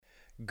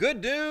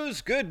Good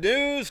news, good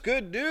news,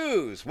 good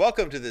news.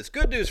 Welcome to this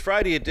Good News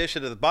Friday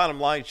edition of the Bottom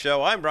Line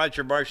Show. I'm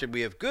Roger Marsh, and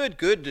we have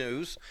good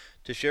news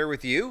to share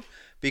with you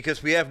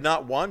because we have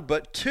not one,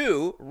 but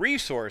two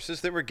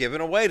resources that were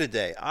given away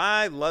today.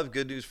 I love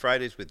Good News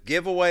Fridays with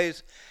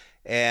giveaways,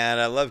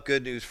 and I love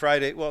Good News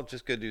Friday, well,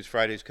 just Good News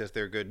Fridays because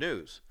they're good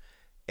news.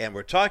 And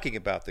we're talking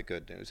about the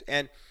good news.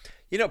 And,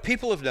 you know,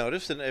 people have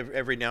noticed, and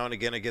every now and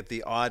again I get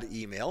the odd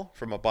email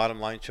from a Bottom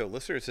Line Show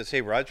listener that says, hey,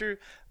 Roger,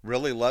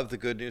 really love the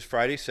Good News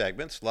Friday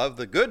segments. Love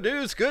the good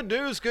news, good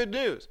news, good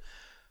news.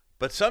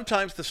 But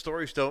sometimes the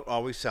stories don't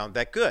always sound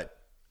that good.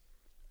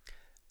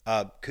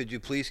 Could you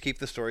please keep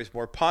the stories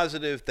more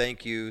positive?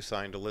 Thank you,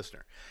 signed a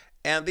listener.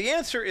 And the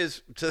answer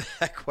is to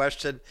that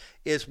question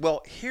is,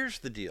 well, here's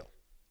the deal.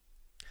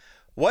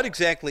 What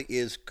exactly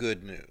is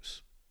good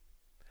news?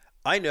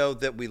 I know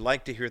that we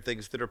like to hear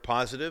things that are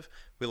positive.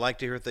 We like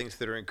to hear things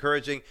that are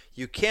encouraging.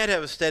 You can't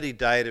have a steady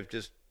diet of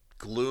just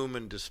gloom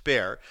and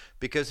despair,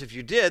 because if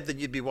you did, then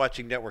you'd be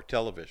watching network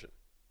television.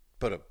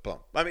 Boom.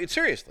 I mean,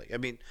 seriously. I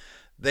mean,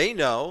 they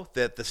know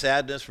that the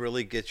sadness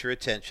really gets your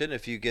attention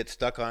if you get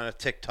stuck on a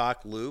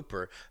TikTok loop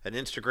or an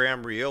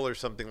Instagram reel or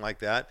something like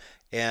that.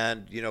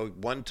 And, you know,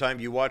 one time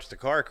you watch the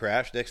car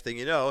crash, next thing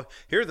you know,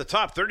 here are the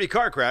top 30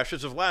 car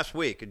crashes of last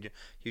week. And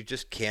you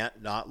just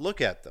can't not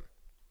look at them.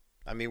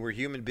 I mean, we're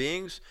human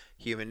beings,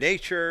 human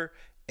nature,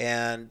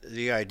 and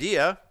the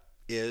idea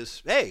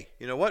is, hey,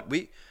 you know what?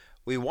 We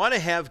want to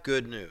have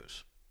good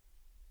news.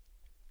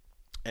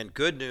 And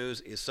good news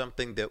is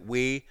something that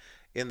we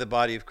in the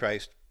body of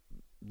Christ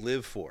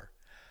live for.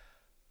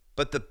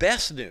 But the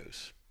best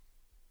news,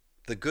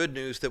 the good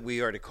news that we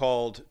are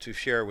called to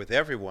share with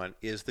everyone,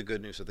 is the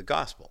good news of the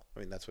gospel. I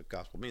mean, that's what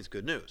gospel means,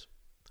 good news.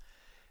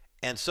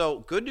 And so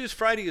Good News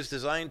Friday is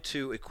designed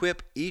to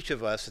equip each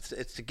of us.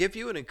 It's to give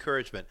you an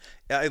encouragement.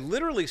 I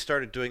literally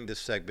started doing this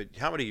segment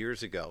how many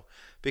years ago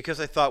because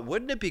I thought,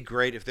 wouldn't it be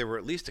great if there were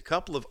at least a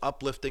couple of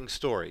uplifting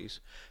stories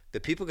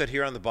that people could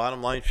hear on the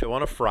Bottom Line Show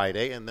on a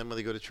Friday, and then when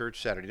they go to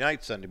church Saturday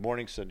night, Sunday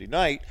morning, Sunday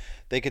night,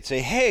 they could say,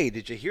 hey,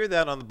 did you hear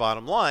that on the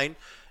Bottom Line?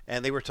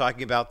 And they were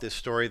talking about this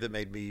story that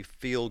made me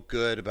feel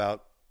good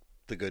about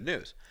the good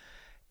news.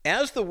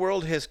 As the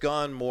world has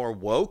gone more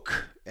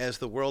woke, as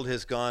the world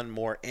has gone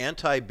more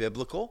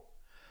anti-biblical,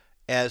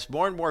 as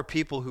more and more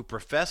people who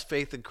profess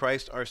faith in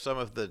Christ are some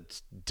of the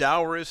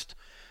dourest,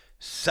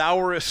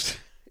 sourest,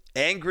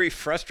 angry,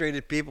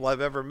 frustrated people I've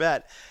ever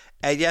met,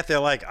 and yet they're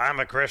like, I'm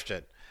a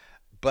Christian.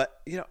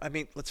 But, you know, I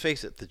mean, let's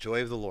face it, the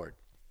joy of the Lord,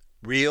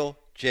 real,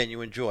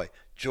 genuine joy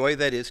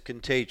that is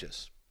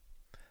contagious.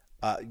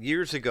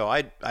 Years ago,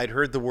 I'd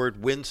heard the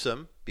word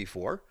winsome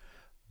before,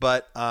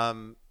 but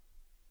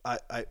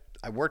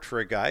I worked for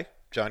a guy,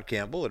 John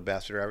Campbell,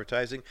 Ambassador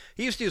Advertising.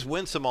 He used to use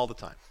winsome all the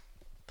time.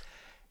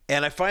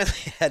 And I finally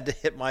had to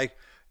hit my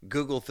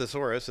Google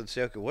thesaurus and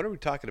say, okay, what are we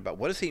talking about?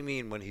 What does he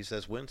mean when he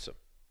says winsome?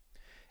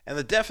 And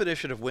the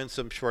definition of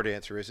winsome, short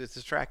answer is it's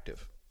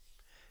attractive.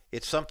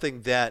 It's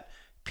something that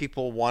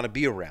people want to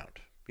be around.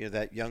 You know,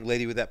 that young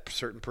lady with that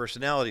certain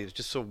personality is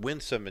just so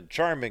winsome and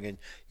charming, and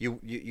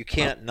you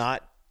can't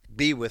not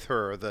be with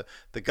her. Or the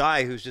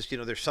guy who's just, you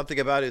know, there's something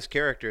about his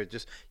character,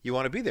 just you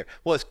want to be there.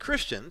 Well, as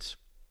Christians,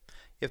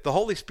 if the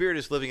Holy Spirit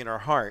is living in our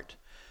heart,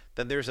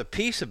 then there's a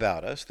peace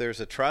about us, there's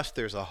a trust,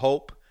 there's a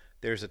hope,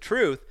 there's a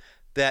truth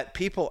that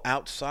people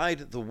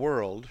outside the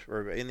world,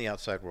 or in the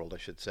outside world, I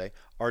should say,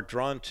 are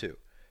drawn to.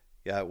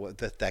 Yeah,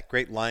 that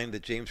great line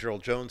that James Earl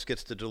Jones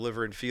gets to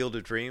deliver in Field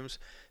of Dreams,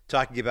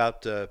 talking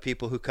about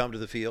people who come to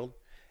the field,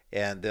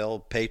 and they'll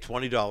pay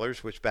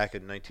 $20, which back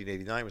in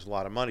 1989 was a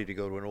lot of money to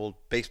go to an old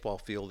baseball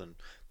field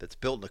that's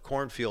built in a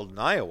cornfield in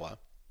Iowa.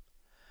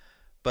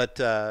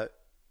 But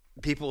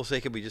people will say,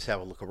 can we just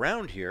have a look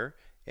around here?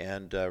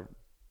 And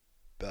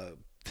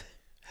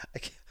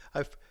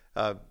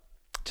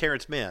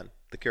Terrence Mann,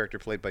 the character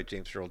played by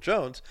James Earl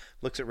Jones,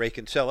 looks at Ray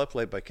Kinsella,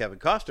 played by Kevin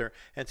Costner,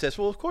 and says,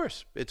 well, of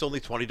course, it's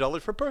only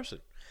 $20 per person.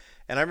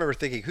 And I remember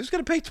thinking, who's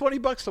going to pay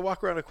 $20 to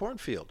walk around a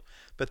cornfield?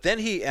 But then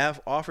he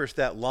offers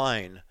that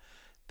line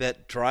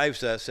that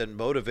drives us and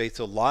motivates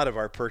a lot of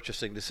our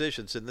purchasing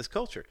decisions in this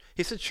culture.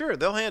 He said, sure,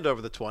 they'll hand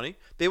over the 20.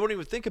 They won't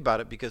even think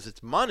about it because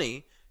it's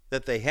money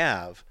that they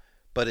have,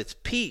 but it's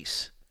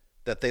peace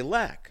that they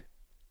lack.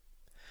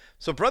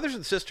 So brothers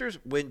and sisters,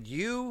 when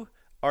you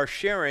are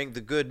sharing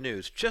the good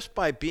news, just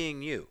by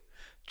being you,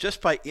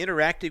 just by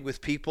interacting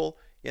with people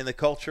in the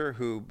culture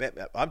who,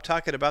 I'm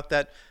talking about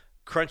that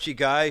crunchy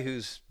guy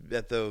who's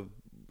at the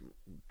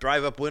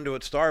drive-up window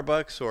at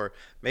Starbucks, or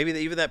maybe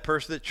even that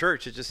person at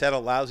church that just had a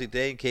lousy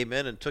day and came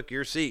in and took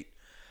your seat.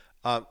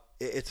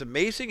 It's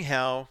amazing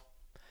how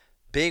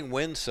being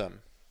winsome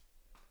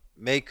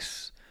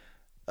makes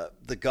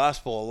the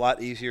gospel a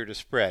lot easier to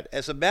spread.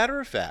 As a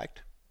matter of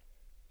fact,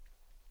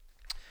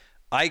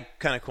 I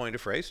kind of coined a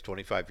phrase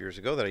 25 years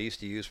ago that I used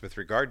to use with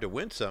regard to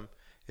winsome.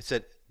 It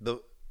said,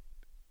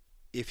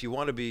 if you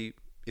want to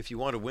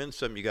win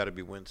some, you got to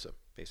be winsome,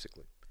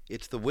 basically.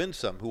 It's the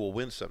winsome who will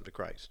win some to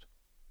Christ.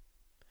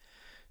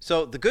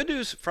 So the Good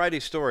News Friday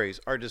stories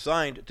are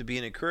designed to be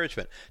an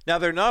encouragement. Now,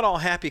 they're not all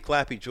happy,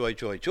 clappy, joy,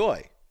 joy,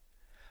 joy.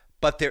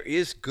 But there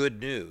is good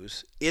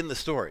news in the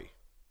story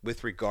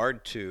with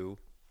regard to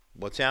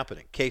what's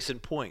happening. Case in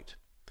point,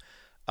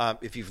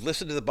 if you've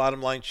listened to the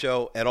Bottom Line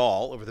show at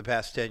all over the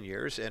past 10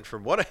 years, and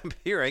from what I'm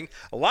hearing,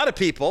 a lot of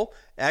people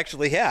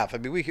actually have. I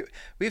mean,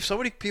 we have so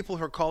many people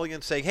who are calling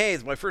in saying, hey,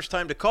 it's my first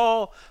time to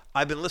call.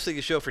 I've been listening to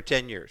the show for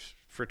 10 years,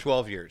 for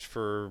 12 years,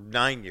 for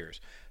 9 years.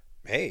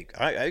 Hey,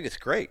 I think it's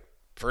great.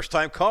 First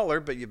time caller,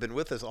 but you've been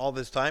with us all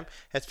this time.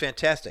 That's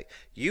fantastic.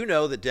 You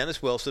know that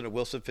Dennis Wilson of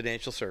Wilson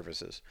Financial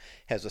Services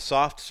has a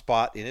soft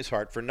spot in his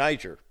heart for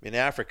Niger in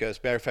Africa. As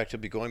a matter of fact, he'll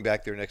be going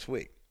back there next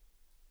week.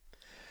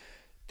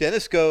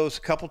 Dennis goes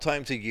a couple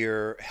times a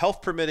year,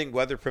 health permitting,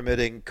 weather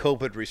permitting,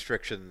 COVID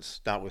restrictions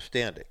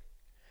notwithstanding.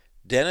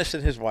 Dennis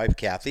and his wife,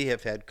 Kathy,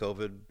 have had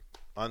COVID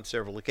on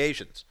several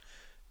occasions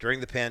during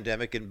the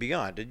pandemic and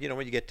beyond. And,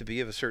 when you get to be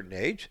of a certain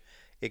age,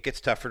 it gets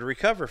tougher to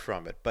recover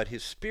from it. But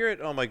his spirit,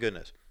 oh my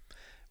goodness.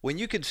 When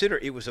you consider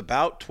it was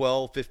about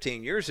 12,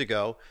 15 years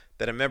ago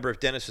that a member of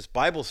Dennis's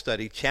Bible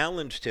study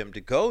challenged him to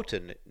go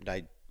to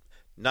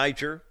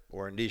Niger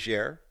or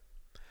Niger.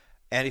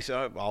 And he said,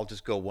 oh, I'll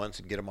just go once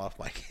and get him off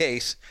my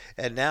case.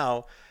 And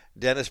now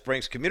Dennis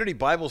brings community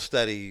Bible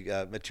study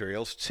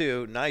materials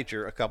to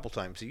Niger a couple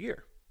times a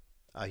year.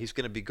 He's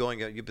going to be going,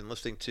 you've been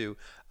listening to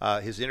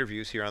his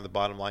interviews here on the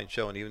Bottom Line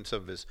show and even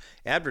some of his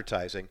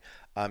advertising.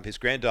 His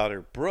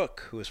granddaughter,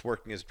 Brooke, who is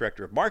working as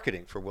director of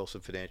marketing for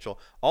Wilson Financial,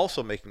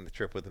 also making the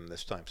trip with him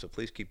this time. So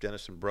please keep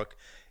Dennis and Brooke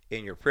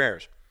in your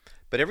prayers.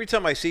 But every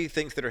time I see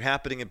things that are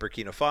happening in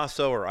Burkina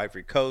Faso or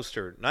Ivory Coast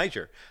or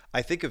Niger,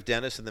 I think of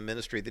Dennis and the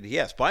ministry that he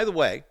has. By the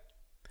way,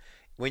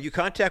 when you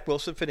contact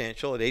Wilson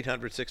Financial at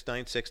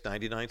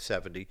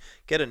 800-696-9970,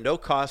 get a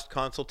no-cost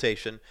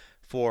consultation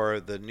for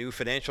the new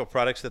financial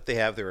products that they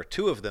have. There are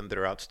two of them that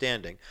are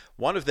outstanding.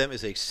 One of them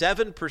is a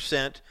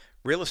 7%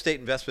 real estate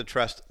investment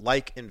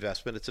trust-like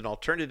investment. It's an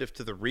alternative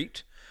to the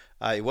REIT.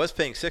 It was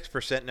paying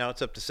 6%. Now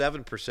it's up to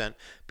 7%.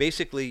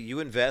 Basically,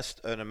 you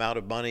invest an amount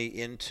of money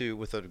into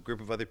with a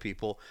group of other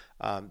people.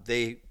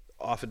 They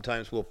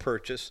oftentimes will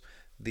purchase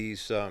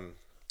these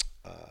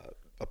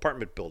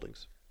apartment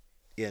buildings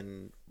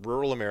in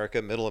rural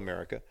America, middle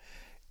America,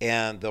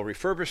 and they'll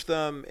refurbish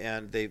them,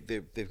 and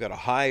they've got a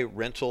high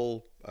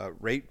rental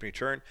rate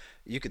return.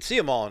 You can see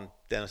them all on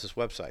Dennis's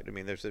website. I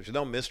mean, there's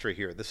no mystery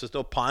here. This is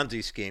no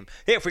Ponzi scheme.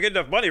 Hey, if we get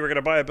enough money, we're going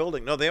to buy a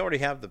building. No, they already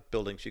have the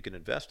buildings. You can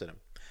invest in them.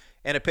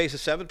 And it pays a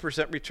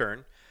 7%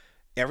 return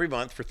every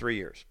month for 3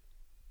 years.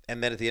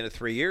 And then at the end of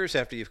 3 years,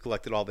 after you've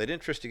collected all that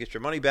interest, you get your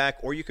money back,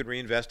 or you could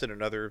reinvest in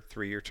another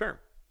 3-year term.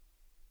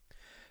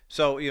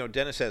 So,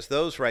 Dennis has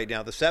those right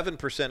now. The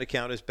 7%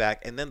 account is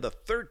back, and then the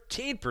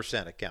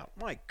 13% account.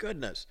 My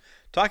goodness.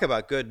 Talk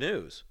about good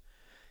news.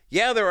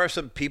 Yeah, there are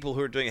some people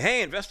who are doing,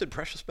 hey, invest in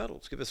precious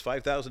metals. Give us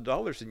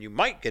 $5,000 and you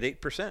might get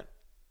 8%.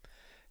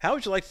 How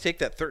would you like to take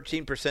that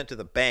 13% to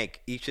the bank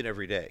each and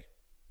every day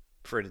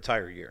for an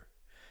entire year?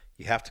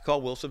 You have to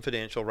call Wilson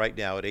Financial right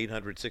now at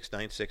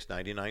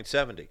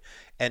 800-696-9970.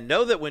 And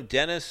know that when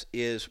Dennis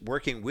is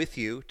working with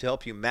you to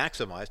help you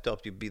maximize, to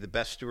help you be the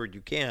best steward you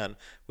can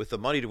with the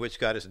money to which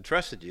God has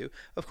entrusted you,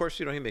 of course,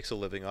 he makes a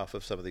living off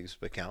of some of these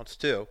accounts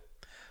too.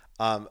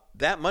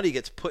 That money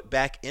gets put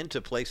back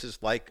into places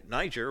like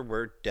Niger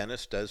where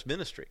Dennis does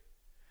ministry.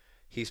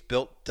 He's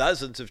built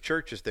dozens of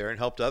churches there and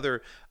helped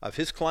other of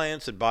his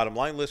clients and bottom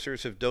line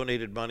listeners have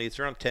donated money. It's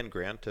around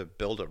 $10,000 to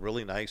build a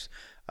really nice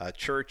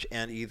church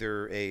and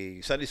either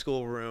a Sunday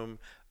school room,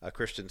 a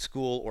Christian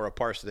school, or a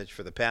parsonage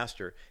for the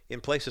pastor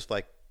in places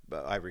like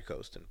Ivory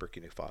Coast and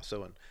Burkina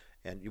Faso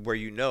and where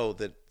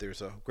that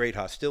there's a great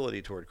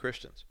hostility toward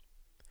Christians.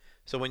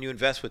 So when you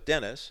invest with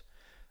Dennis,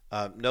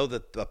 know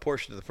that a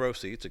portion of the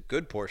proceeds, a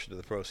good portion of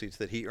the proceeds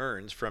that he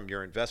earns from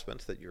your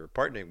investments that you're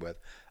partnering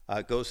with,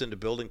 goes into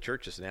building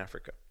churches in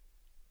Africa.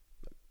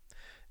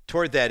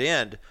 Toward that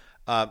end,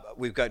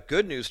 we've got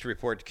good news to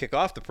report to kick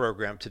off the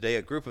program today.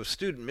 A group of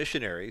student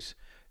missionaries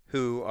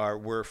who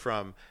were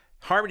from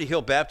Harmony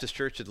Hill Baptist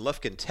Church in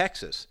Lufkin,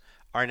 Texas,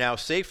 are now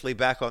safely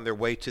back on their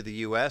way to the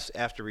U.S.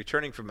 after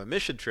returning from a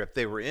mission trip.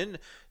 They were in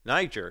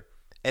Niger,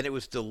 and it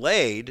was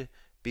delayed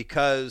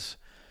because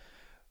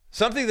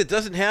something that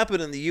doesn't happen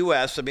in the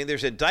U.S. I mean,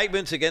 there's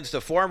indictments against a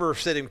former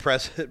sitting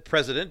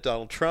president,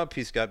 Donald Trump.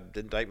 He's got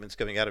indictments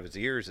coming out of his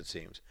ears, it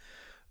seems.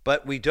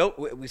 But we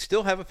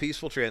still have a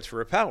peaceful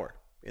transfer of power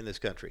in this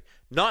country.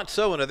 Not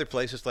so in other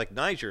places like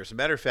Niger. As a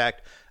matter of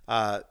fact,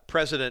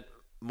 President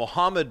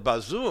Mohamed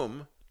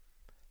Bazoum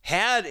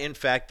had, in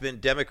fact, been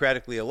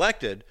democratically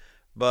elected,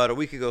 but a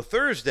week ago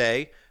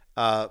Thursday,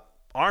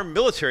 armed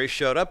military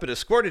showed up and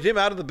escorted him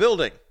out of the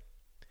building.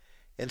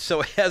 And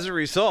so as a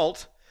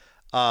result,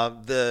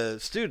 the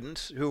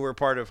students who were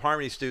part of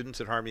Harmony students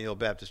at Harmony Hill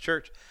Baptist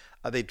Church,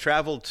 they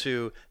traveled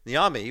to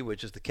Niamey,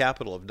 which is the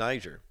capital of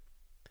Niger.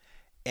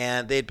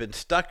 And they'd been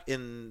stuck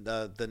in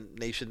the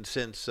nation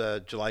since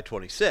July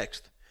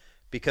 26th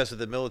because of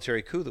the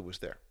military coup that was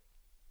there.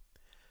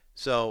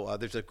 So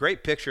there's a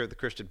great picture of the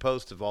Christian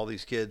Post of all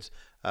these kids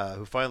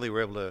who finally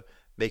were able to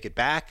make it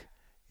back.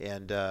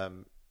 And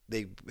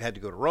they had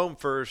to go to Rome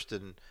first,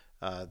 and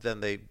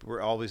then they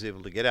were always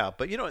able to get out.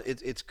 But,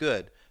 it's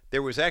good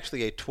there was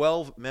actually a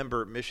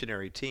 12-member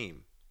missionary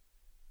team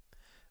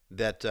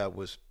that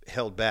was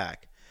held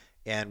back.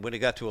 And when it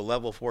got to a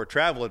level 4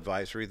 travel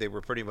advisory, they were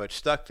pretty much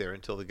stuck there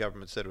until the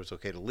government said it was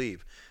okay to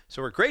leave.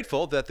 So we're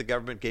grateful that the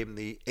government gave them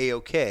the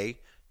A-OK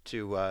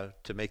to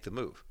make the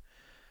move.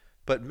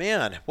 But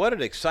man, what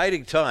an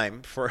exciting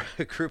time for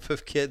a group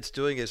of kids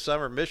doing a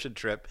summer mission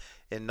trip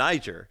in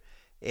Niger.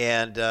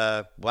 And,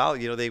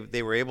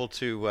 they were able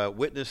to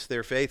witness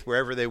their faith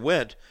wherever they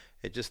went.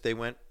 They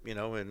went,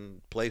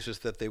 in places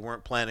that they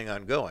weren't planning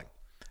on going.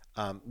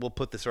 We'll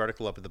put this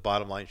article up at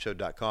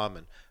thebottomlineshow.com,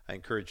 and I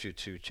encourage you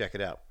to check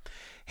it out.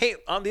 Hey,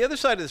 on the other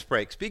side of this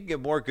break, speaking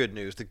of more good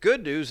news, the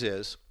good news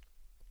is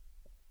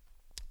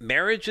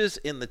marriages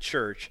in the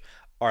church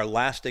are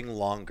lasting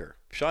longer.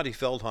 Shanti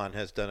Feldhahn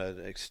has done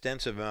an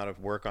extensive amount of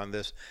work on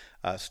this,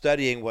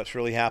 studying what's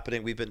really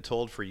happening. We've been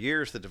told for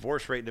years the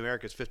divorce rate in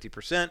America is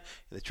 50%, in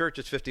the church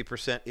it's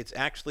 50%. It's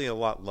actually a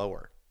lot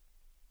lower.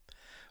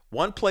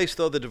 One place,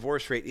 though, the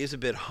divorce rate is a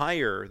bit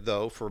higher,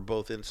 though, for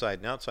both inside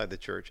and outside the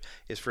church,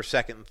 is for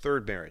second and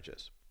third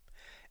marriages.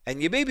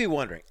 And you may be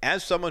wondering,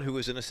 as someone who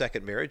is in a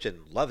second marriage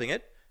and loving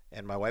it,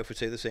 and my wife would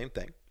say the same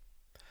thing,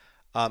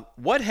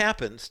 what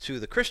happens to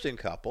the Christian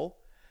couple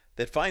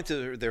that finds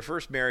that their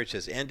first marriage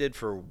has ended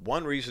for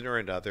one reason or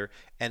another,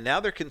 and now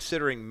they're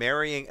considering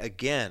marrying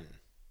again?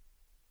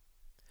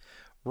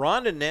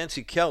 Ron and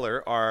Nancy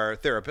Keller are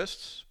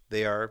therapists.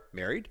 They are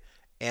married,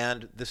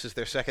 and this is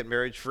their second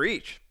marriage for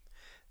each.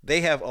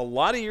 They have a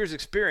lot of years'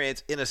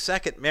 experience in a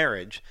second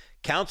marriage,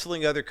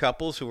 counseling other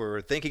couples who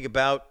are thinking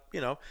about,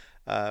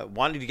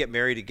 wanting to get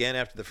married again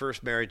after the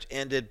first marriage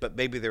ended, but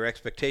maybe their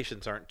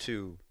expectations aren't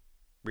too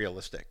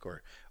realistic,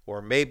 or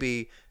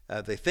maybe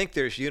they think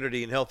there's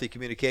unity and healthy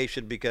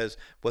communication because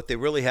what they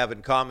really have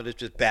in common is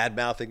just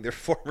bad-mouthing their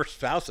former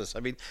spouses. I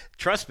mean,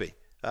 trust me.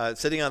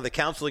 Sitting on the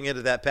counseling end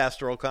of that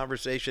pastoral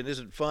conversation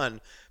isn't fun,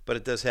 but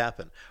it does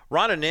happen.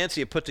 Ron and Nancy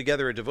have put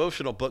together a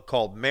devotional book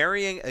called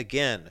Marrying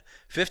Again,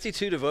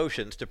 52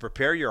 devotions to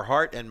prepare your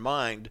heart and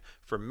mind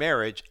for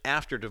marriage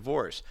after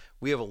divorce.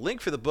 We have a link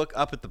for the book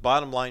up at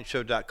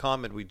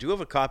thebottomlineshow.com, and we do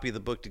have a copy of the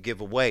book to give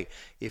away.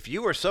 If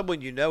you or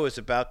someone you know is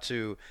about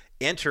to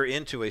enter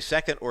into a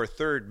second or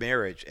third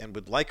marriage and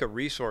would like a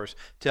resource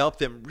to help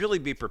them really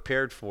be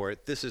prepared for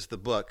it, this is the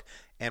book.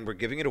 And we're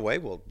giving it away.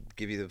 We'll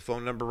give you the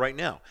phone number right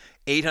now.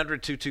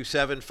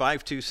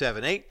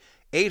 800-227-5278.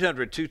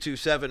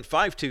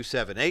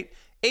 800-227-5278.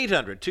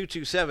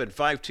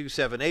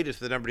 800-227-5278 is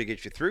the number to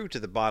get you through to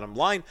the bottom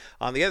line.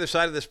 On the other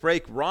side of this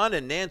break, Ron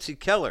and Nancy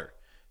Keller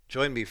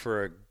join me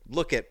for a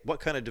look at what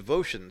kind of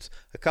devotions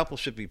a couple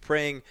should be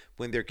praying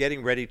when they're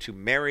getting ready to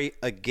marry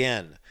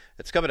again.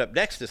 That's coming up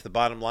next as the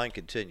bottom line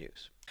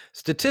continues.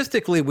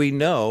 Statistically, we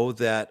know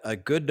that a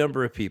good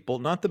number of people,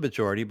 not the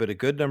majority, but a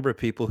good number of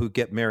people who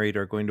get married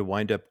are going to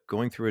wind up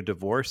going through a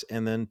divorce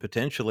and then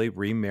potentially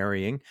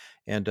remarrying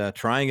and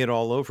trying it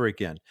all over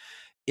again.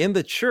 In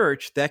the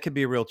church, that could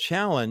be a real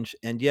challenge,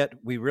 and yet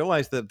we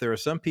realize that there are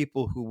some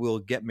people who will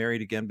get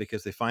married again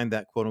because they find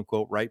that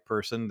quote-unquote right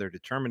person. They're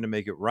determined to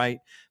make it right,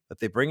 but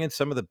they bring in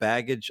some of the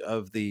baggage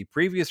of the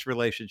previous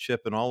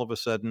relationship, and all of a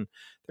sudden,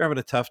 they're having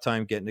a tough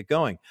time getting it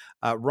going.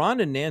 Ron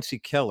and Nancy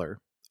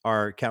Keller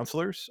are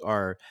counselors,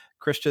 are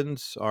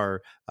Christians,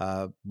 are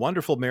a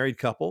wonderful married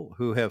couple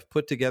who have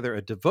put together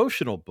a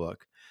devotional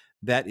book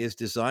that is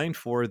designed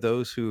for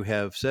those who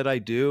have said I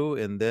do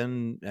and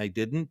then I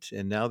didn't,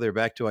 and now they're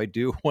back to I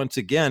do once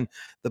again.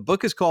 The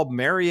book is called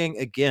Marrying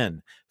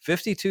Again,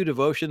 52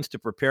 devotions to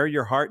prepare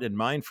your heart and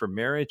mind for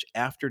marriage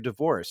after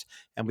divorce.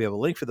 And we have a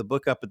link for the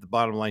book up at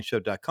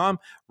thebottomlineshow.com.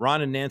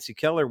 Ron and Nancy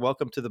Keller,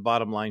 welcome to the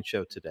Bottom Line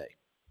Show today.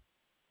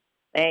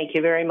 Thank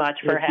you very much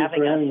for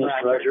having us,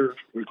 Roger.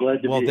 We're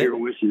glad to be here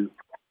with you.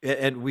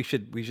 And we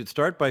should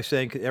start by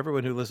saying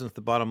everyone who listens to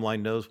the Bottom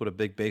Line knows what a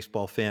big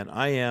baseball fan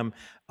I am.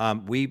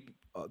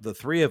 The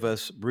three of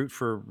us root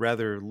for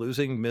rather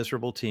losing,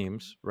 miserable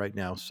teams right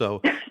now.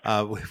 So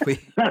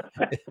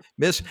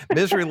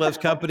misery loves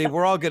company.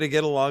 We're all going to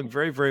get along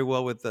very, very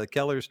well with the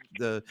Kellers,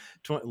 the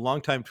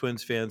longtime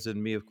Twins fans,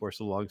 and me, of course,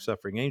 a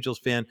long-suffering Angels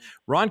fan.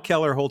 Ron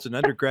Keller holds an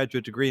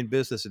undergraduate degree in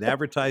business and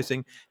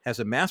advertising, has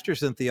a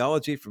master's in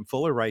theology from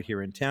Fuller right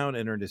here in town,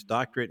 and earned his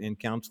doctorate in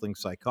counseling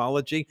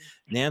psychology.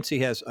 Nancy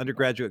has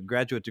undergraduate and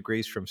graduate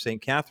degrees from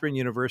St. Catherine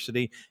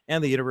University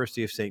and the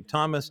University of St.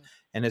 Thomas,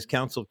 and has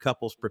counseled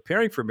couples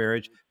preparing for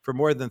marriage for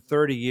more than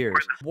 30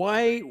 years.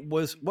 What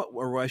was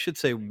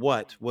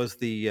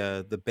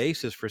the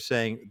basis for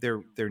saying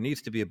there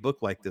needs to be a book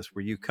like this?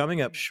 Were you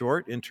coming up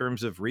short in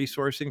terms of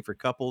resourcing for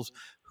couples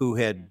who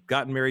had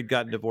gotten married,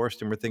 gotten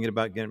divorced, and were thinking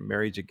about getting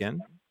married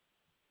again?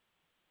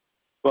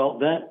 Well,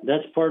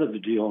 that's part of the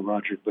deal,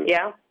 Roger.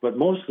 But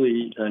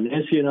mostly,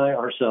 Nancy and I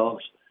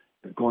ourselves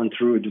have gone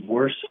through a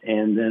divorce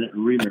and then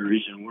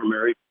remarriage, and we're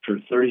married for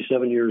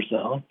 37 years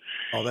now.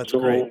 Oh, that's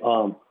great.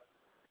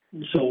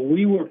 So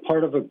we were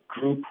part of a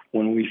group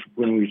when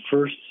we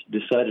first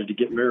decided to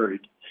get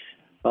married.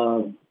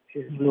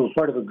 We were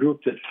part of a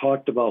group that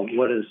talked about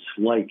what it's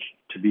like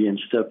to be in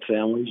step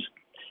families,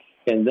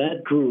 and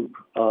that group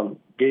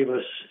gave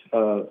us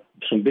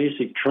some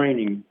basic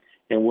training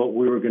and what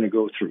we were going to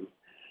go through.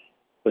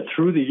 But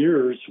through the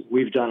years,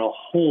 we've done a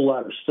whole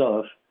lot of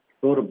stuff.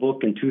 Wrote a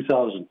book in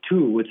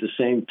 2002 with the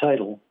same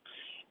title,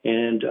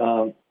 and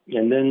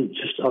then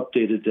just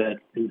updated that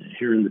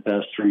here in the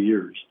past 3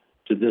 years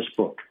to this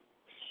book.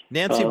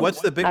 Nancy,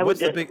 what's the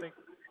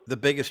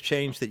biggest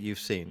change that you've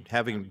seen,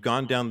 having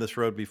gone down this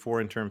road before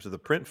in terms of the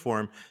print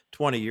form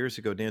 20 years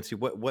ago? Nancy,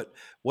 what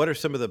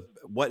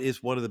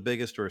is one of the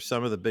biggest or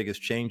some of the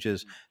biggest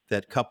changes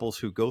that couples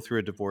who go through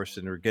a divorce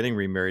and are getting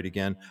remarried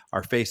again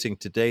are facing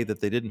today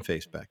that they didn't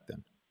face back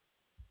then?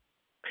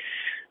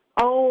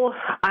 Oh,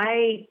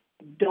 I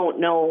don't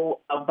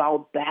know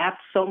about that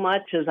so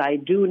much as I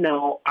do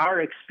know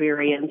our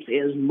experience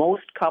is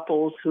most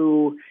couples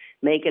who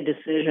make a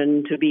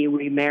decision to be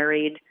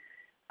remarried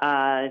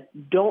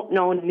don't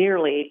know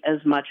nearly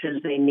as much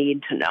as they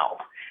need to know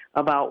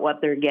about what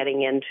they're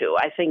getting into.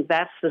 I think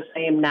that's the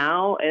same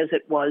now as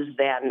it was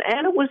then.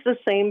 And it was the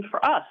same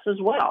for us as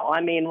well. I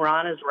mean,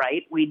 Ron is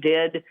right. We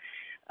did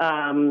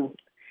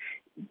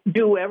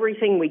do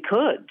everything we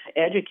could to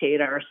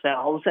educate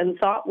ourselves and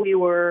thought we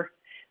were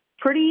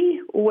pretty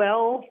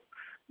well,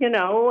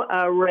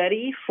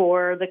 ready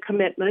for the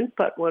commitment.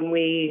 But when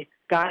we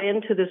got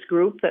into this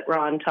group that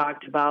Ron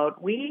talked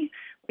about, we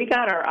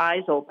got our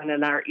eyes open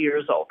and our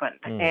ears open.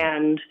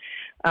 And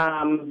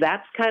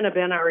that's kind of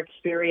been our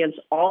experience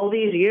all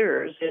these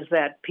years, is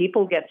that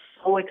people get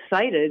so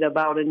excited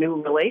about a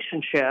new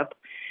relationship,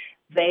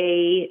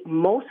 they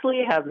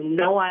mostly have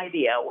no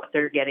idea what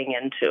they're getting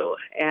into.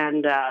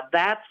 And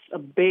that's a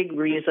big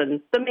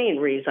reason,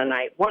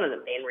 one of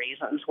the main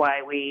reasons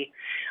why we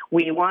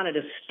wanted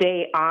to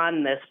stay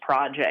on this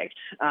project.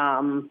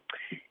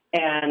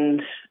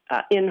 And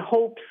in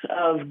hopes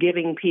of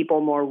giving people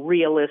more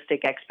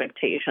realistic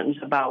expectations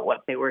about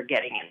what they were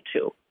getting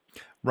into.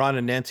 Ron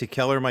and Nancy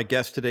Keller, my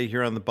guests today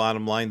here on The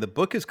Bottom Line. The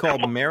book is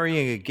called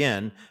Marrying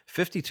Again,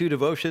 52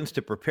 Devotions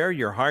to Prepare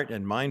Your Heart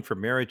and Mind for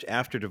Marriage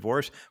After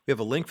Divorce. We have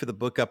a link for the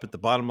book up at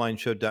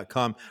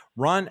thebottomlineshow.com.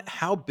 Ron,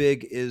 how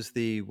big is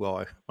I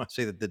want to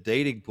say that the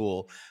dating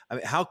pool,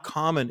 how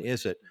common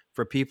is it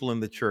for people in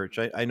the church?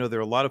 I know there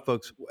are a lot of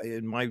folks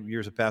in my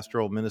years of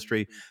pastoral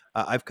ministry.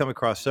 I've come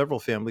across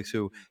several families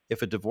who,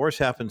 if a divorce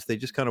happens, they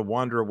just kind of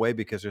wander away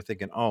because they're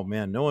thinking, oh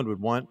man, no one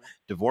would want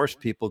divorced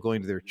people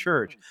going to their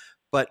church.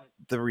 But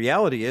the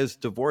reality is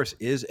divorce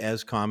is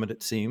as common,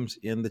 it seems,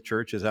 in the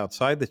church as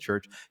outside the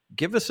church.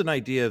 Give us an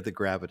idea of the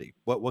gravity.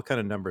 What kind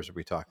of numbers are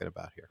we talking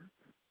about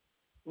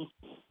here?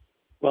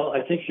 Well,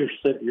 I think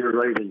you're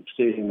right in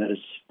stating that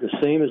it's the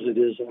same as it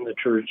is in the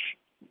church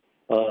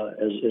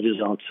as it is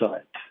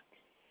outside.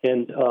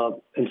 And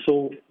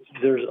so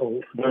there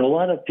are a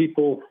lot of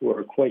people who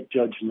are quite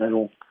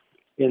judgmental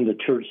in the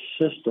church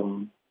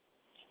system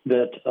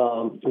that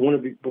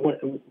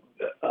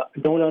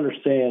don't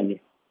understand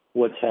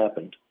what's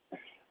happened.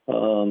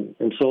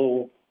 And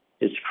so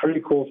it's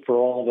critical for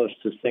all of us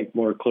to think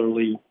more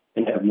clearly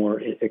and have more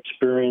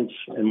experience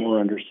and more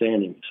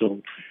understanding.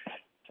 So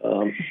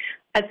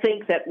I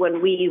think that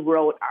when we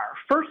wrote our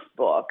first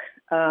book,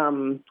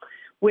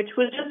 which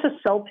was just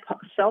a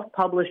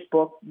self-published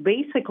book,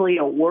 basically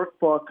a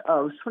workbook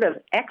of sort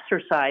of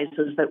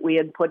exercises that we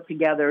had put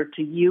together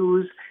to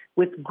use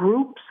with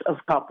groups of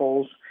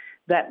couples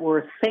that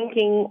were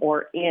thinking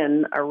or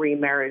in a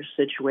remarriage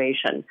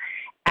situation.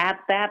 At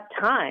that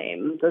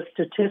time, the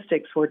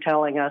statistics were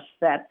telling us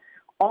that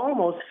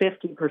almost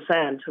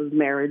 50% of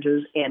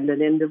marriages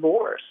ended in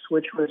divorce,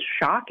 which was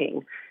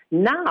shocking.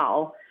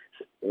 Now,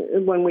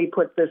 when we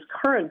put this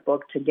current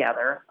book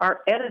together, our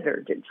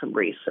editor did some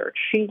research.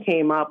 She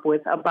came up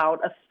with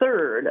about a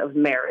third of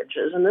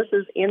marriages, and this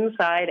is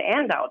inside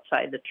and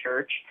outside the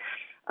church,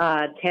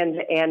 tend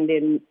to end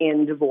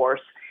in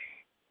divorce.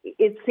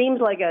 It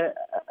seems like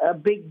a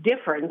big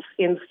difference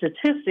in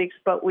statistics,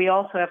 but we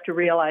also have to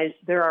realize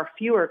there are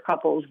fewer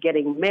couples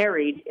getting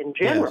married in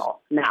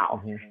general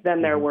now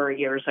than there were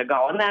years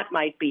ago, and that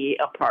might be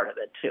a part of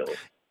it too.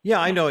 Yeah,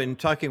 I know. In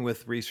talking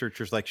with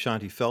researchers like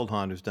Shanti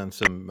Feldhahn, who's done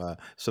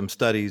some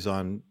studies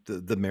on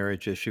the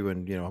marriage issue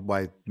and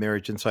why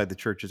marriage inside the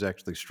church is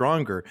actually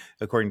stronger,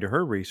 according to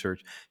her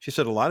research, she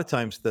said a lot of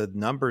times the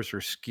numbers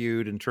are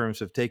skewed in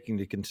terms of taking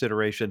into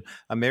consideration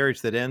a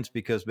marriage that ends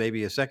because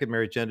maybe a second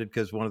marriage ended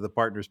because one of the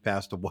partners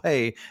passed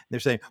away. And they're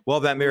saying, well,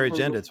 that marriage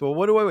ended. So,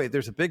 well, wait.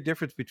 There's a big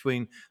difference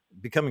between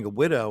becoming a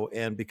widow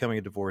and becoming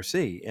a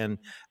divorcee. And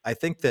I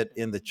think that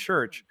in the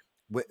church,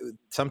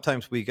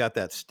 sometimes we got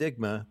that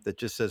stigma that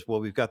just says, well,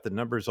 we've got the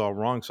numbers all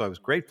wrong. So I was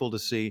grateful to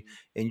see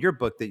in your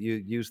book that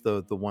you use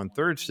the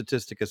 1/3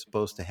 statistic as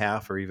opposed to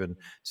half or even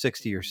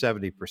 60 or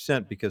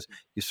 70%, because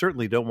you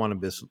certainly don't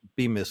want to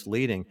be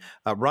misleading.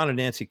 Ron and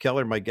Nancy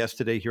Keller, my guest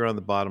today here on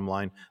The Bottom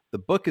Line. The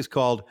book is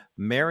called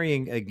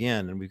Marrying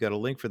Again, and we've got a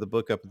link for the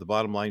book up at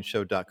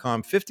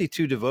thebottomlineshow.com.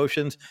 52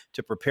 Devotions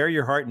to Prepare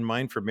Your Heart and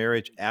Mind for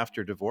Marriage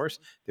After Divorce.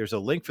 There's a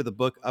link for the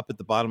book up at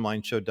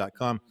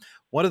thebottomlineshow.com.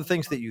 One of the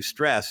things that you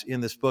stress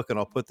in this book, and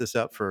I'll put this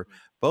out for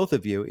both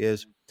of you,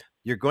 is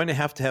you're going to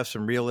have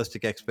some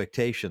realistic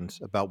expectations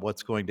about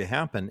what's going to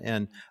happen.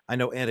 And I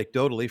know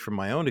anecdotally from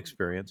my own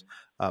experience,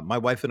 my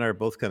wife and I are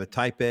both kind of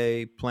type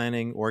A,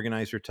 planning,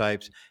 organizer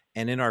types.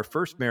 And in our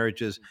first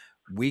marriages,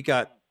 we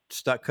got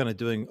stuck kind of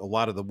doing a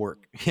lot of the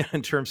work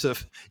in terms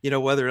of,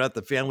 whether or not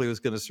the family was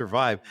going to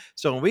survive.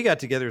 So when we got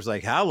together, it's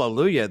like,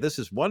 hallelujah, this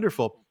is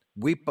wonderful.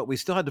 But we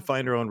still had to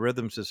find our own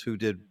rhythms as who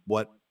did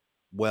what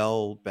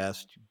well,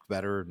 best,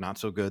 better, not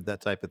so good,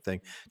 that type of thing.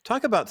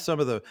 Talk about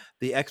some of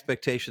the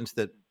expectations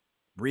that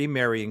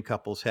remarrying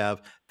couples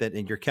have that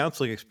in your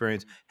counseling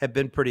experience have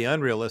been pretty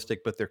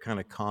unrealistic, but they're kind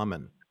of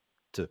common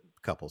to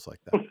couples like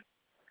that.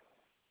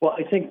 Well,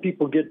 I think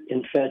people get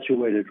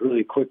infatuated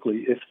really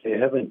quickly if they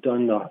haven't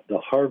done the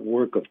hard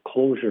work of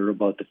closure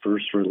about the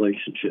first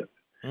relationship.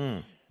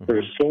 Mm-hmm.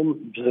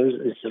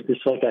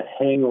 It's like a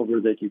hangover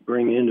that you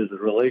bring into the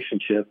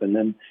relationship, and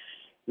then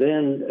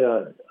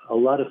a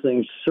lot of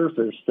things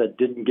surface that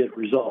didn't get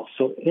resolved.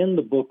 So in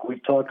the book, we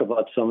talk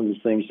about some of the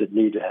things that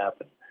need to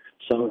happen.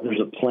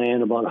 There's a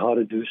plan about how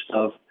to do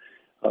stuff,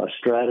 a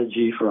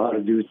strategy for how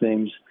to do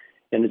things,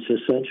 and it's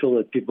essential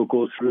that people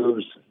go through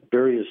those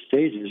various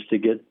stages to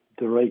get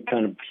the right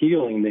kind of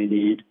healing they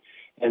need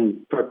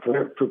and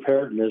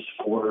preparedness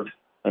for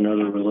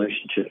another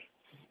relationship.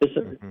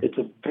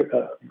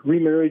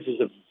 Remarriage is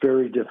a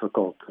very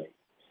difficult thing.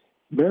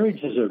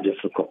 Marriages are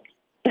difficult.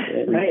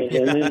 Right.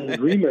 And then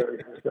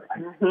remarriages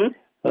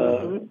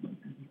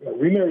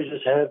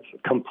have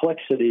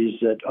complexities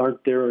that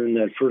aren't there in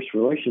that first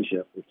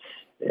relationship.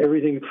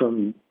 Everything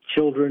from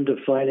children to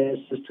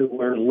finances to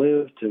where to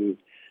live to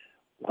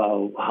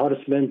how to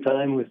spend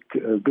time with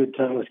good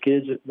time with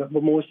kids, but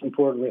most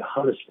importantly,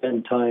 how to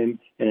spend time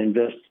and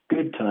invest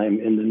good time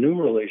in the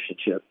new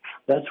relationship.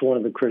 That's one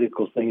of the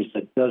critical things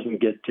that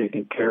doesn't get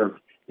taken care of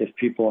if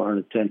people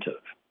aren't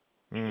attentive.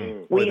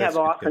 We have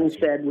often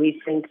said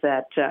we think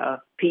that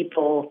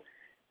people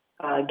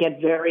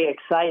get very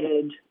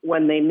excited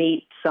when they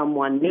meet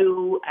someone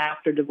new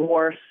after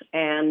divorce,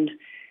 and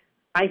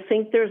I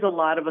think there's a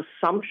lot of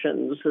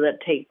assumptions that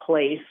take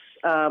place,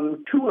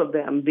 two of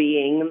them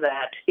being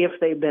that if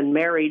they've been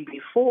married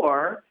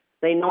before,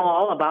 they know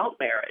all about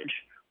marriage,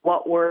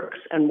 what works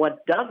and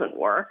what doesn't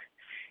work,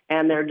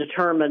 and they're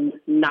determined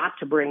not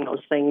to bring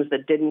those things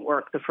that didn't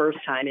work the first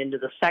time into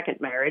the second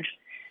marriage.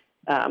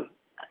 A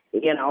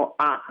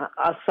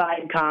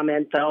side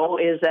comment, though,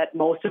 is that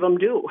most of them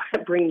do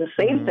bring the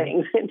same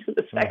things into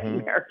the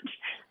second marriage,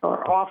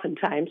 or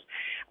oftentimes.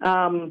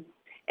 And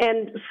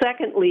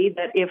secondly,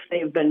 that if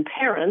they've been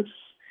parents,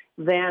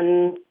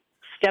 then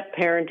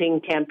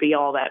step-parenting can't be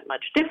all that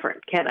much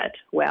different, can it?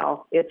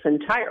 Well, it's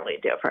entirely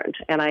different.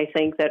 And I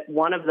think that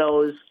one of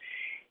those,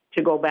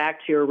 to go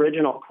back to your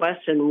original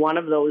question, one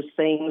of those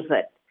things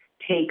that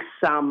takes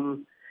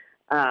some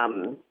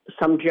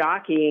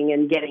jockeying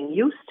and getting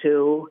used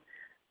to,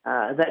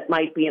 that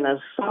might be an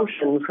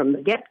assumption from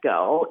the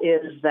get-go,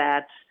 is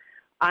that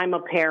I'm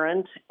a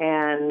parent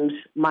and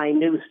my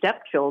new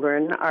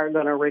stepchildren are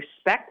going to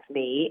respect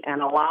me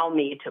and allow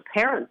me to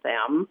parent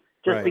them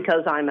just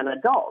because I'm an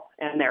adult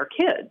and they're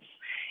kids.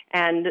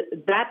 And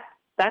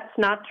that's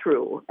not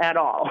true at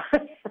all.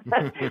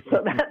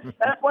 So that's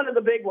one of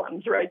the big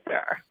ones right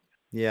there.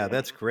 Yeah,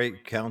 that's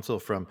great counsel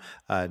from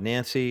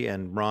Nancy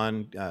and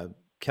Ron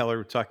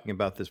Keller talking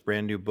about this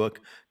brand new book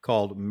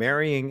called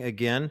Marrying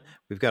Again.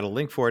 We've got a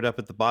link for it up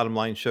at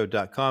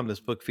thebottomlineshow.com. This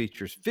book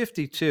features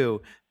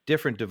 52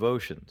 different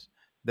devotions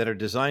that are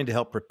designed to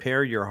help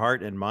prepare your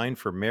heart and mind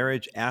for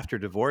marriage after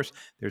divorce.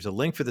 There's a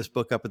link for this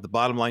book up at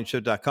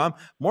thebottomlineshow.com.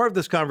 More of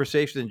this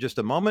conversation in just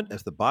a moment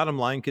as The Bottom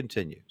Line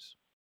continues.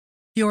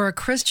 You're a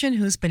Christian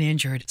who's been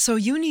injured, so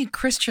you need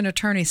Christian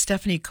attorney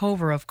Stephanie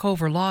Cover of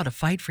Cover Law to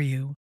fight for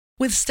you.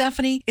 With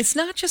Stephanie, it's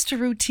not just a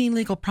routine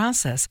legal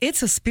process,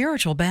 it's a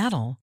spiritual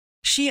battle.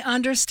 She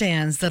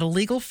understands that a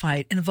legal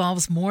fight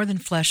involves more than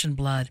flesh and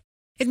blood.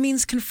 It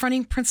means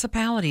confronting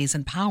principalities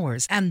and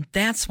powers, and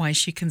that's why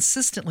she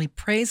consistently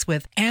prays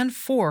with and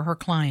for her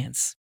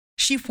clients.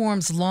 She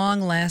forms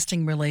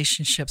long-lasting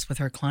relationships with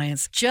her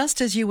clients,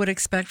 just as you would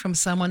expect from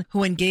someone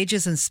who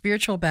engages in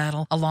spiritual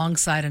battle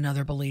alongside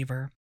another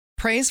believer.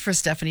 Praise for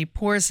Stephanie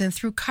pours in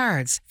through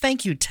cards,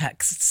 thank you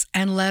texts,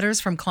 and letters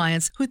from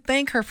clients who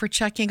thank her for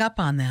checking up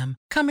on them,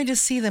 coming to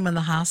see them in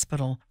the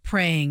hospital,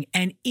 praying,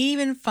 and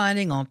even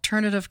finding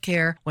alternative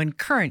care when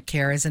current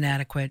care is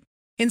inadequate.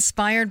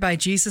 Inspired by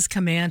Jesus'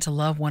 command to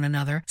love one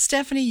another,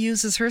 Stephanie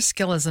uses her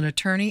skill as an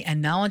attorney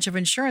and knowledge of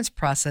insurance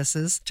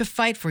processes to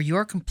fight for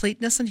your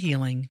completeness and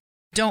healing.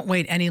 Don't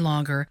wait any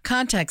longer.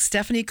 Contact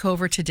Stephanie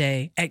Cover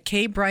today at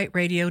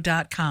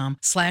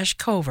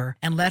kbrightradio.com/Cover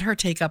and let her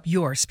take up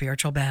your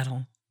spiritual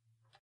battle.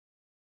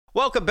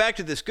 Welcome back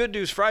to this Good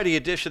News Friday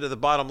edition of the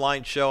Bottom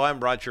Line Show.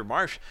 I'm Roger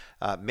Marsh.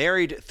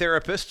 Married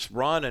therapists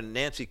Ron and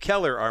Nancy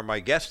Keller are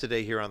my guests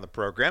today here on the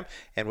program.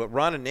 And what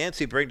Ron and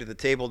Nancy bring to the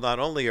table not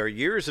only are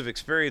years of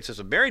experience as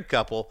a married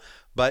couple,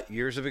 but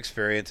years of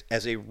experience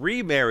as a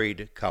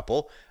remarried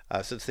couple,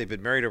 since they've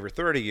been married over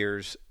 30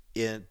 years.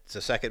 it's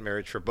a second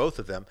marriage for both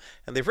of them.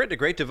 And they've written a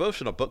great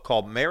devotional book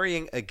called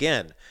Marrying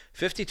Again,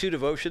 52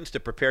 Devotions to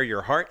Prepare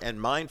Your Heart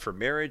and Mind for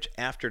Marriage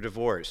After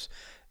Divorce.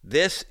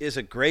 This is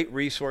a great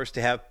resource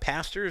to have.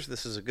 Pastors,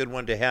 this is a good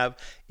one to have.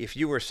 If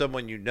you or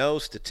someone you know,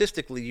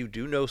 statistically you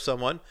do know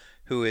someone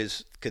who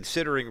is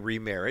considering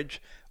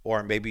remarriage,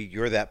 or maybe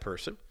you're that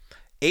person.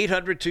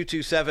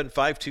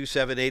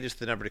 800-227-5278 is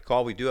the number to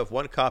call. We do have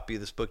one copy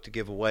of this book to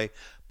give away,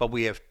 but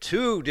we have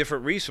two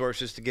different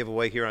resources to give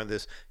away here on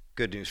this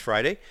Good News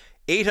Friday.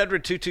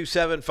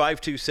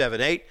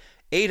 800-227-5278,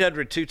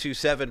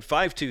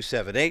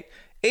 800-227-5278,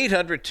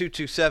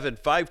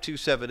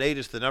 800-227-5278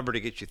 is the number to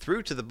get you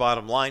through to the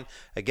bottom line.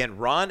 Again,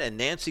 Ron and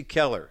Nancy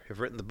Keller have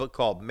written the book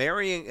called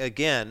Marrying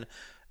Again,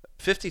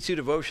 52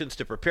 Devotions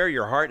to Prepare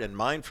Your Heart and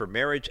Mind for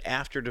Marriage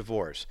After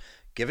Divorce.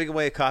 Giving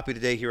away a copy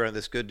today here on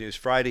this Good News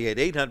Friday at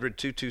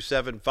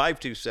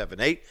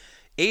 800-227-5278,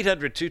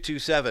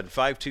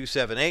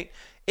 800-227-5278,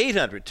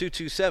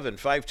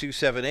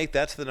 800-227-5278.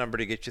 That's the number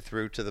to get you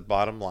through to the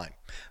bottom line.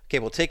 Okay,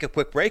 we'll take a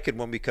quick break, and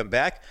when we come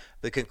back,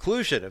 the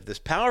conclusion of this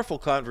powerful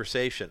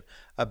conversation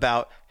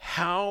about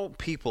how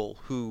people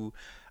who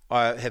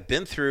have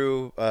been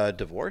through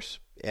divorce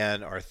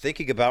and are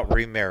thinking about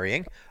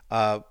remarrying,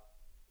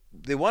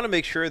 they want to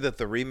make sure that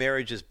the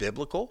remarriage is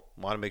biblical,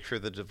 want to make sure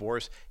the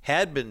divorce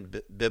had been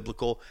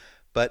biblical,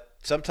 but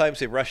sometimes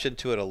they rush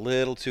into it a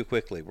little too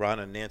quickly. Ron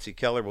and Nancy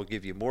Keller will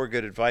give you more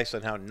good advice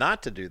on how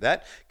not to do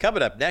that.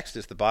 Coming up next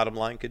as the Bottom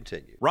Line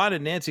continues. Ron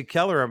and Nancy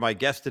Keller are my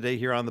guests today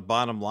here on the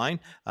Bottom Line.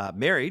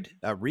 Remarried,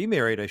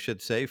 I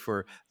should say,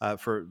 for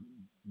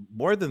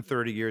more than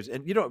 30 years.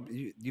 And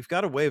you've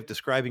got a way of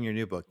describing your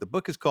new book. The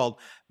book is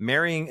called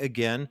Marrying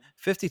Again,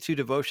 52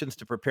 Devotions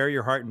to Prepare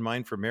Your Heart and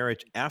Mind for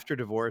Marriage After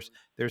Divorce.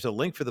 There's a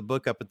link for the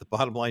book up at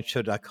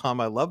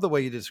thebottomlineshow.com. I love the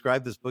way you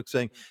describe this book,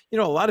 saying, a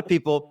lot of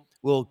people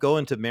will go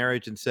into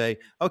marriage and say,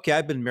 okay,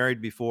 I've been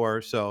married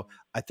before, so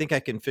I think I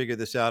can figure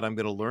this out. I'm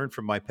going to learn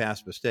from my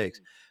past mistakes.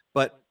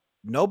 But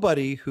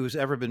nobody who's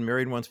ever been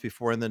married once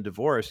before and then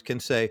divorced can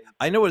say,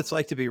 I know what it's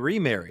like to be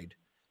remarried.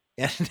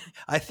 And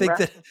I think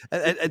that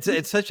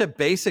it's such a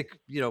basic,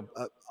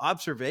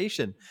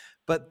 observation.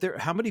 But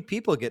how many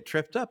people get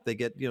tripped up? They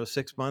get,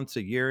 6 months,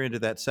 a year into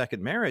that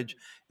second marriage.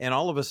 And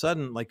all of a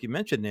sudden, like you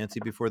mentioned, Nancy,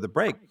 before the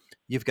break,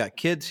 you've got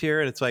kids here.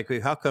 And it's like,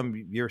 how come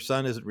your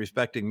son isn't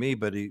respecting me,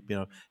 but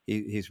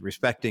he's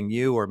respecting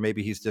you, or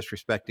maybe he's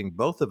disrespecting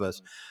both of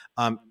us.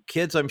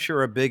 Kids, I'm sure,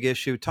 are a big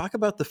issue. Talk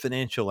about the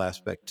financial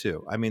aspect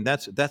too. I mean,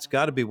 that's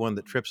got to be one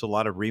that trips a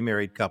lot of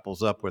remarried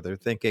couples up, where they're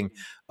thinking,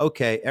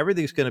 okay,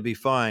 everything's going to be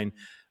fine,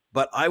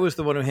 but I was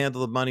the one who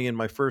handled the money in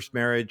my first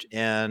marriage,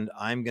 and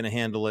I'm going to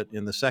handle it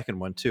in the second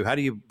one too. How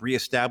do you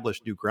reestablish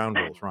new ground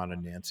rules, Ron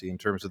and Nancy, in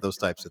terms of those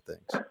types of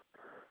things?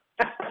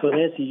 So,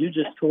 Nancy, you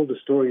just told a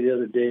story the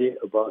other day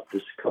about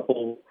this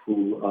couple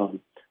who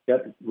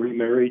got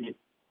remarried,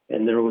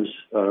 and there was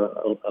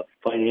a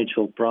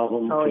financial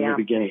problem from the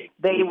beginning.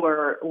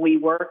 We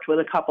worked with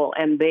a couple,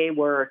 and they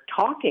were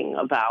talking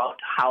about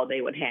how they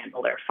would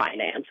handle their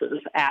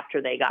finances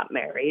after they got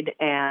married.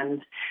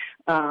 And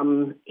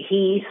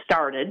he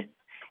started,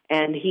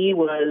 and he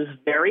was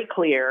very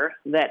clear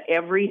that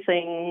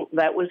everything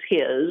that was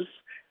his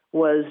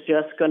was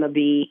just going to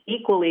be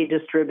equally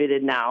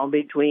distributed now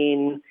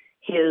between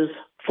his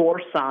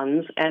 4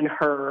 sons and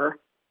her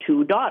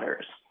 2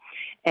 daughters.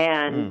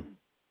 And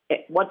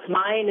what's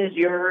mine is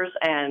yours.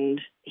 And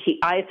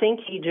I think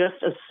he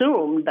just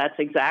assumed that's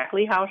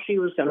exactly how she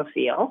was going to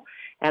feel,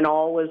 and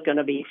all was going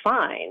to be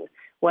fine.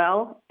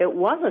 Well, it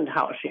wasn't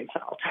how she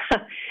felt.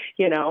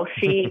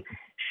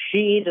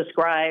 She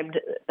described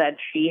that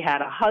she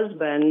had a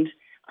husband.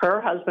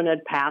 Her husband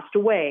had passed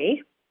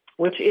away,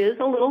 which is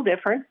a little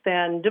different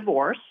than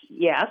divorce,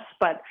 yes,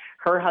 but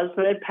her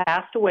husband had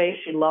passed away.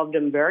 She loved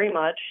him very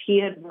much. He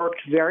had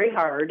worked very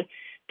hard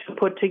to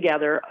put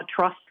together a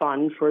trust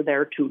fund for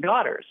their 2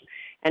 daughters.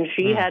 And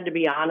she had to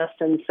be honest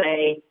and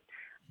say,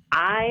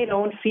 I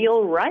don't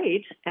feel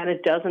right, and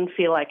it doesn't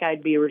feel like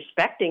I'd be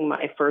respecting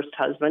my first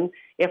husband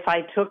if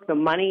I took the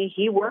money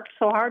he worked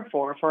so hard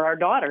for our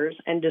daughters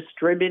and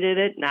distributed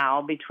it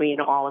now between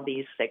all of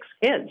these 6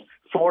 kids,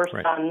 4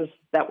 sons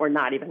that were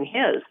not even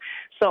his.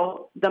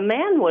 So the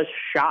man was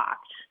shocked.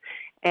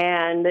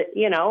 And,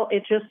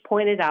 it just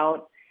pointed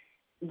out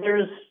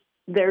there's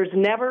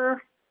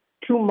never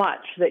too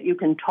much that you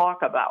can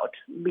talk about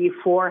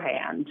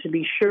beforehand to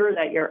be sure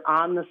that you're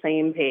on the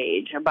same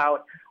page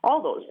about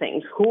all those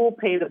things. Who will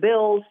pay the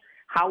bills?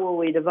 How will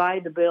we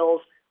divide the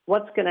bills?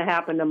 What's going to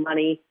happen to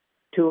money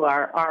to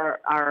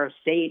our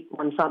estate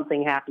when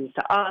something happens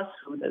to us?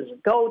 Who does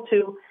it go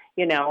to?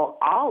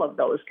 All of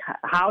those.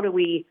 How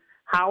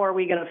are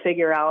we going to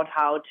figure out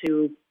how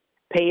to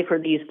pay for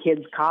these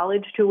kids'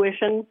 college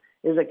tuition?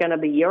 Is it going to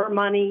be your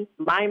money,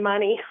 my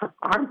money,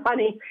 our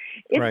money?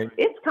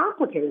 It's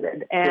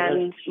complicated,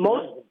 and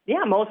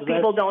most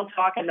people don't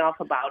talk enough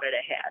about it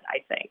ahead,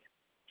 I think.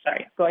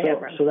 Sorry, go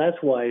ahead, Ron. So that's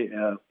why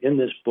in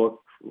this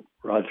book,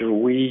 Roger,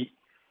 we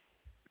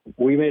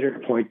made it a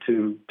point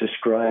to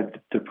describe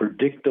the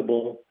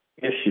predictable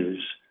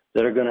issues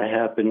that are going to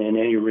happen in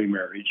any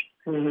remarriage.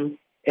 Mm-hmm.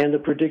 and the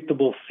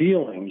predictable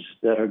feelings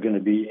that are going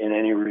to be in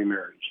any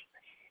remarriage.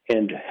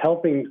 And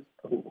helping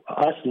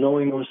us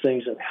knowing those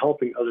things and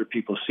helping other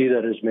people see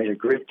that has made a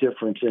great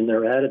difference in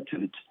their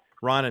attitudes.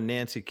 Ron and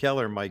Nancy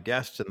Keller, my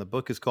guests, and the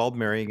book is called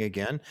Marrying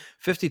Again,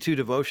 52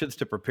 Devotions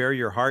to Prepare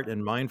Your Heart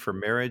and Mind for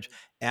Marriage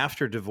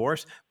After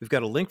Divorce. We've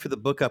got a link for the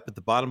book up at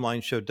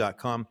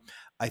thebottomlineshow.com.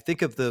 I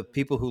think of the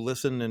people who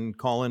listen and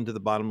call into the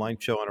Bottom Line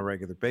Show on a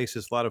regular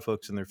basis, a lot of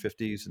folks in their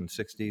 50s and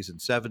 60s and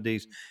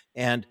 70s,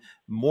 and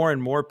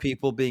more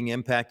people being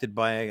impacted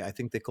by, I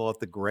think they call it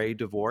the gray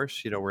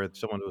divorce, where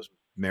someone was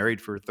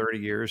married for 30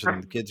 years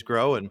and the kids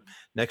grow, and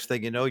next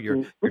thing you know,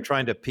 you're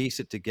trying to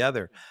piece it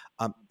together.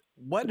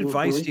 What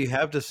advice do you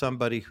have to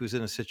somebody who's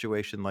in a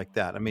situation like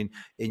that? I mean,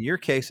 in your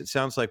case, it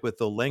sounds like with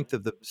the length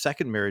of the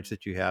second marriage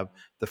that you have,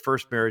 the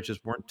first marriages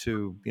weren't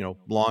too,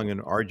 long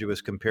and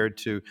arduous compared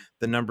to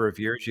the number of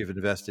years you've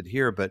invested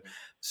here. But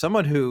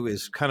someone who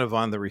is kind of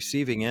on the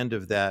receiving end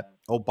of that,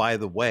 oh, by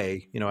the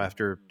way,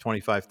 after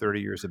 25, 30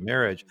 years of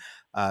marriage,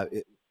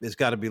 has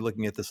got to be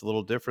looking at this a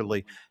little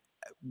differently.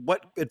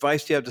 What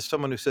advice do you have to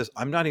someone who says,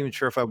 I'm not even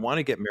sure if I want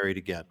to get married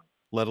again,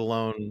 let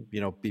alone,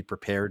 be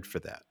prepared for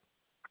that?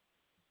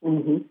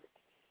 Mm-hmm.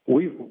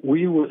 We've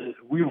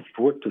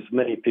worked with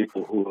many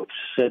people who have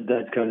said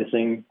that kind of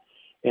thing,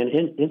 and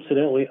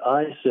incidentally,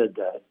 I said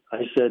that.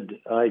 I said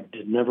I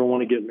did never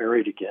want to get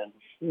married again.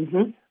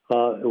 Mm-hmm.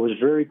 It was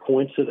very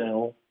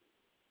coincidental,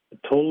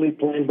 totally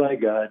planned by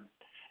God,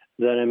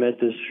 that I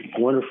met this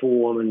wonderful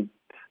woman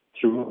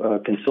through a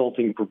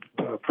consulting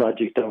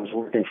project I was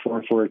working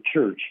for a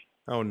church.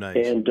 Oh, nice!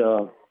 And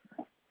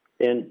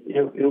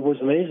it was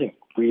amazing.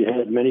 We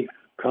had many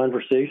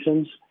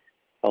conversations.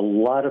 A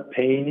lot of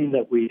pain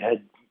that we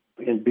had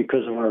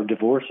because of our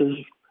divorces.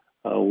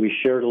 We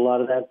shared a lot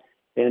of that,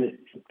 and it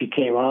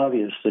became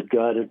obvious that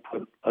God had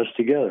put us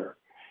together.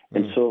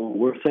 And so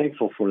we're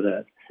thankful for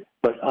that.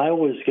 But I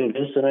was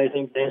convinced, and I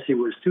think Nancy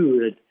was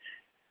too,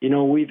 that,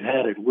 we've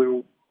had it.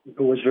 It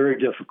was very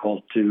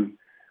difficult to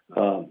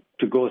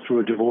go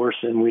through a divorce,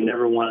 and we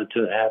never wanted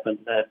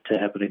that to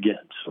happen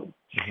again. So.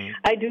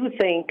 I do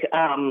think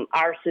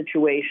our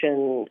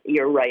situation,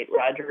 you're right,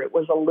 Roger, it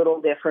was a little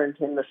different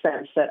in the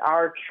sense that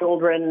our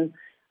children,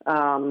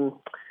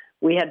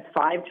 we had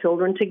 5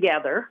 children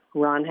together.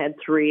 Ron had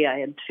 3, I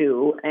had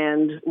 2,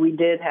 and we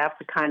did have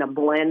to kind of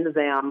blend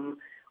them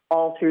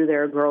all through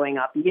their growing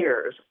up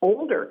years.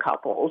 Older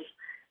couples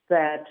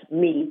that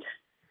meet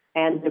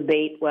and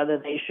debate whether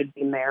they should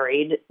be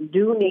married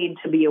do need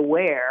to be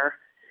aware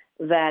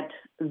that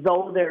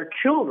though their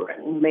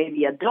children may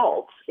be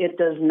adults, it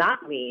does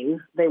not mean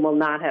they will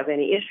not have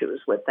any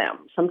issues with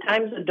them.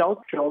 Sometimes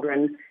adult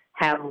children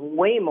have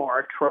way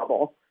more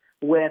trouble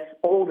with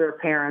older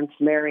parents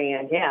marrying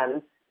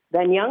again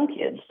than young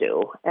kids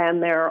do.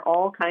 And there are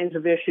all kinds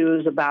of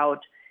issues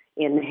about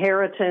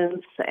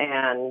inheritance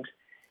and,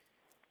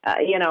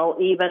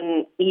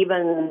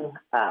 even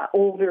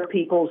older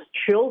people's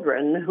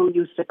children who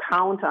used to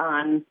count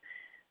on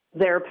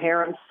their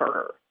parents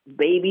for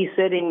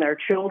babysitting their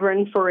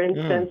children, for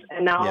instance,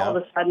 and now all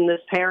of a sudden this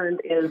parent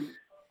is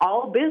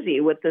all busy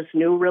with this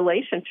new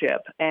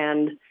relationship,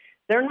 and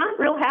they're not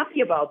real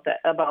happy about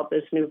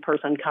this new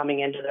person coming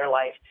into their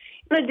life.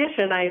 In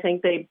addition, I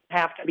think they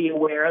have to be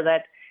aware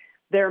that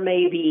there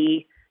may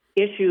be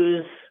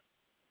issues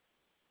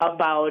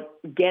about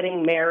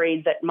getting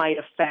married that might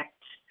affect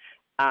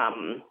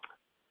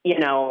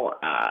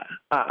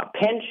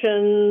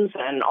pensions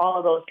and all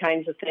of those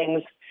kinds of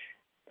things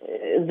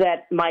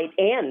that might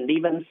end,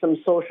 even some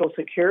Social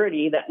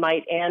Security that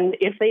might end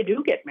if they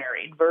do get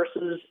married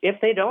versus if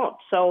they don't.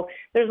 So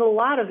there's a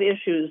lot of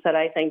issues that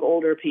I think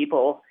older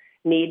people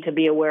need to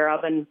be aware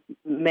of, and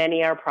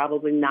many are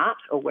probably not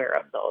aware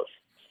of those.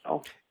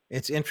 So.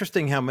 It's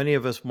interesting how many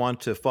of us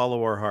want to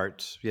follow our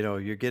hearts.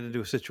 You get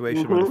into a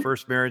situation when the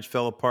first marriage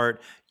fell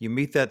apart, you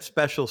meet that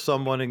special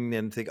someone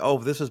and think, oh,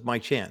 this is my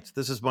chance.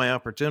 This is my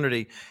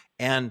opportunity.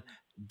 And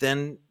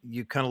then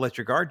you kind of let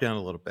your guard down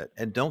a little bit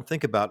and don't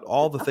think about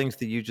all the things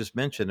that you just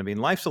mentioned. I mean,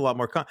 life's a lot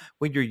more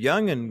when you're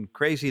young and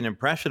crazy and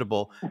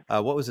impressionable.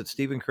 What was it?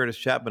 Stephen Curtis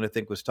Chapman, I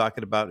think, was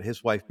talking about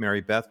his wife,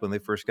 Mary Beth, when they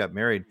first got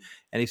married.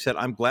 And he said,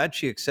 I'm glad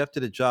she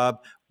accepted a job,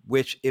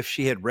 which if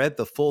she had read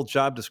the full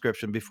job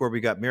description before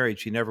we got married,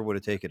 she never would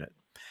have taken it.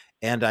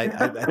 And I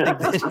think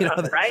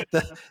that, right.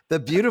 the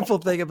beautiful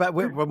thing about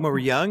when we're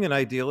young and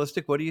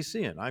idealistic, what are you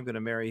seeing? I'm going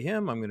to marry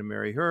him. I'm going to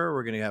marry her.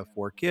 We're going to have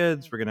 4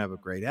 kids. We're going to have a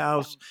great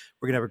house.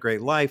 We're going to have a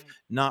great life.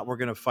 Not we're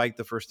going to fight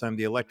the first time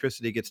the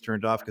electricity gets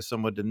turned off because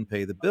someone didn't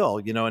pay the bill,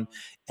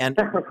 and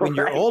when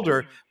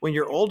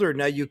you're older,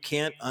 now you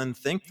can't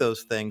unthink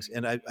those things.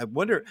 And I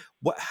wonder,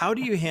 how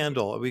do you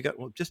handle, we got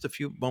just a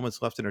few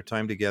moments left in our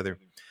time together.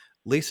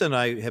 Lisa and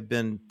I have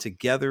been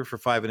together for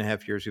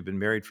 5.5 years. We've been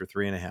married for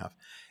 3.5.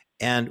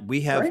 And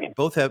we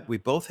both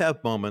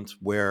have moments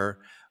where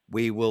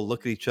we will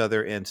look at each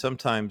other, and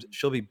sometimes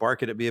she'll be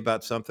barking at me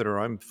about something, or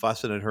I'm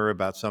fussing at her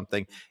about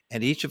something,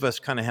 and each of us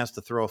kind of has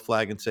to throw a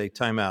flag and say,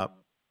 "Time out.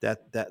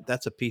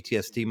 That's a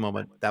PTSD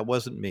moment. That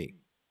wasn't me."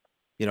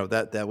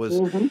 That was,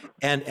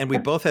 and we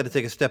both had to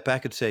take a step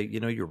back and say,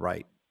 "You're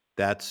right.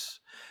 That's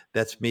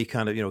me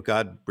kind of,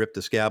 God ripped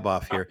the scab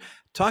off here.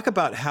 Talk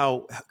about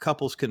how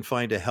couples can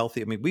find a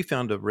healthy, we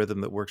found a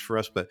rhythm that works for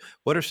us, but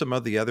what are some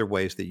of the other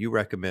ways that you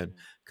recommend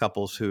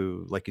couples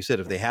who, like you said,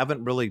 if they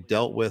haven't really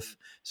dealt with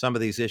some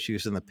of these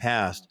issues in the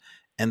past,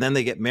 and then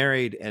they get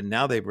married and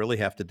now they really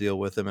have to deal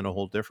with them in a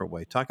whole different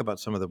way? Talk about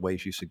some of the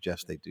ways you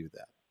suggest they do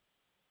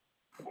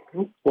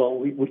that. Well,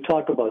 we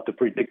talk about the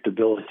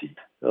predictability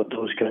of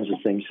those kinds of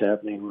things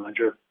happening,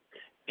 Roger,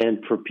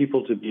 and for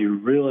people to be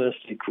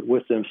realistic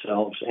with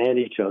themselves and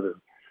each other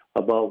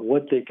about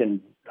what they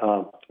can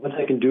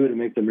do to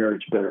make the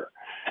marriage better.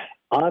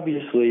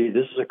 Obviously,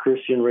 this is a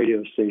Christian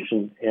radio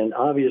station, and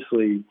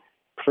obviously,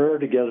 prayer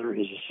together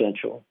is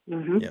essential.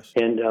 Mm-hmm. Yes.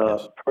 And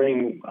Yes.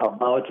 praying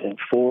about and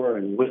for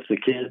and with the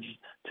kids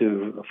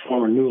to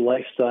form a new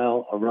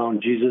lifestyle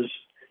around Jesus,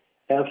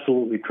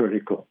 absolutely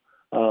critical.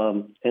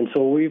 And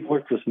so we've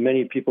worked with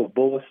many people,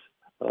 both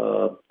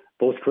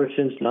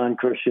Christians,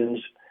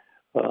 non-Christians,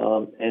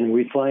 and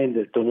we find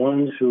that the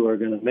ones who are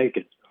going to make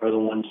it are the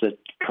ones that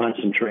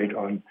concentrate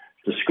on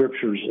the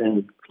scriptures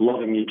and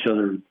loving each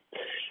other.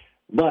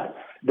 But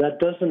that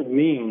doesn't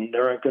mean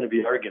there aren't going to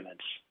be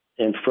arguments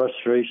and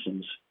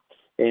frustrations.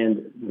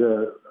 And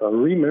the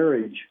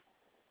remarriage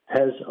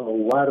has a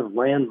lot of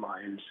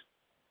landmines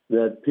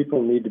that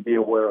people need to be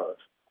aware of.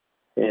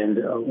 And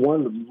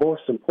one of the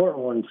most important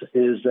ones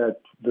is that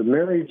the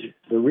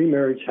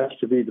remarriage has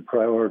to be the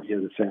priority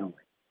of the family.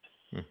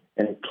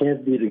 And it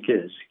can't be the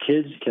kids.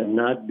 Kids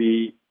cannot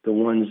be the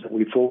ones that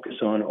we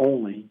focus on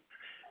only.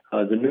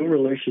 The new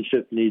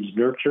relationship needs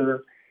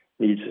nurture,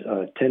 needs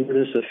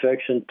tenderness,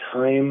 affection,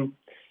 time.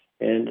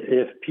 And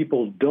if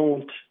people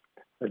don't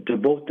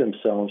devote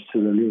themselves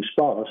to the new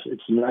spouse,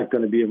 it's not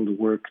going to be able to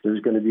work.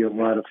 There's going to be a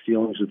lot of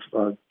feelings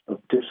of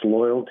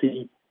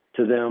disloyalty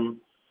to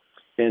them.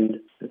 And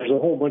there's a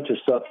whole bunch of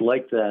stuff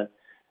like that.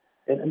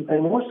 And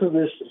most of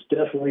this is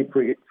definitely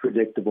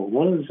predictable.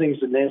 One of the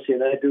things that Nancy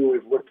and I do,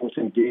 we've worked with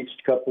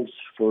engaged couples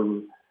for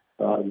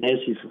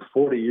Nancy for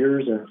 40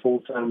 years in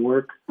full-time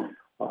work.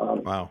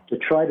 Wow. To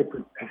try to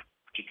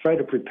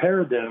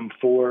prepare them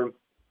for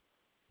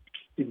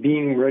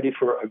being ready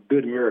for a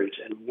good marriage.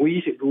 And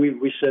we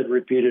said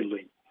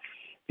repeatedly,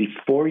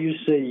 before you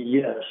say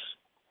yes,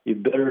 you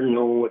better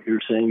know what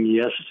you're saying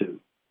yes to.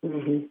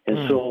 Mm-hmm.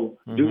 And so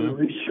do the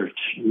research.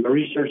 The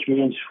research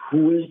means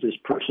who is this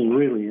person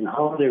really, and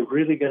how are they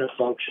really going to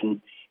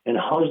function, and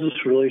how is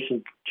this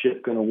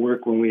relationship going to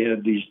work when we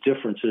have these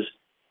differences.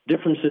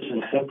 Differences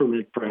in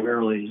temperament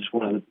primarily is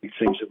one of the big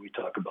things that we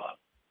talk about.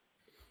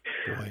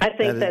 Boy, I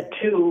think that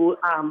too,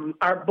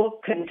 our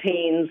book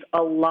contains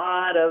a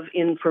lot of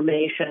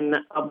information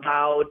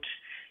about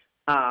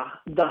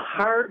the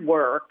hard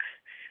work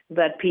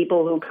that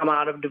people who come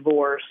out of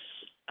divorce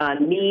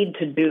need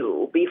to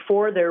do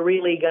before they're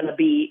really going to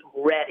be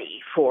ready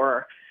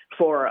for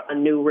a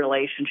new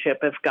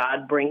relationship if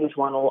God brings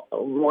one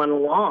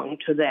along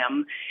to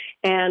them.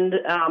 And,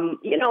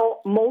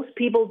 most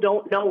people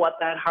don't know what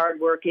that hard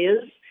work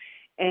is.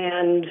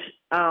 And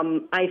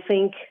I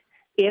think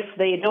if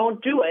they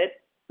don't do it,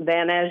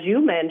 then as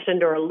you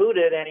mentioned or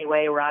alluded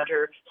anyway,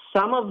 Roger,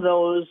 some of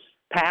those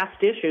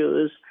past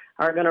issues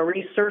are going to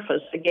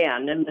resurface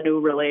again in the new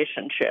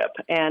relationship.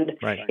 And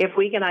if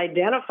we can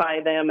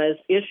identify them as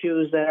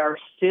issues that are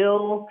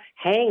still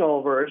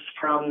hangovers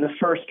from the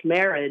first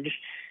marriage,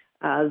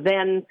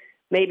 then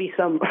maybe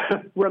some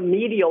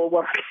remedial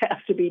work has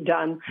to be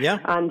done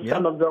on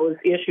some of those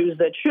issues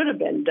that should have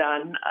been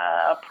done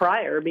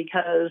prior,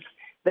 because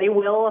they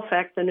will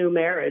affect the new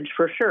marriage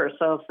for sure.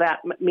 So if that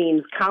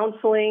means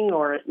counseling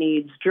or it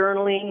needs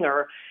journaling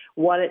or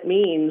what it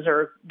means,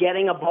 or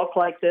getting a book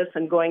like this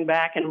and going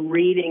back and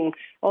reading,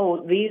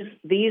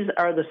 these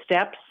are the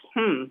steps.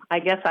 I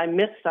guess I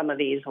missed some of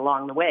these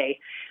along the way.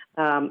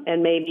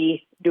 And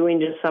maybe doing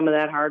just some of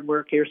that hard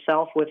work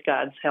yourself with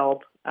God's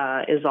help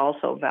is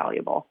also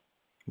valuable.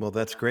 Well,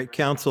 that's great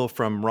counsel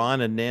from Ron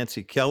and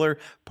Nancy Keller,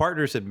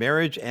 partners in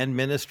marriage and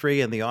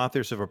ministry, and the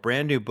authors of a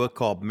brand new book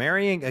called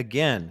Marrying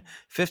Again,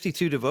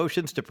 52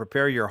 Devotions to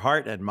Prepare Your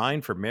Heart and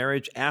Mind for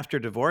Marriage After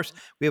Divorce.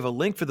 We have a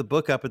link for the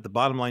book up at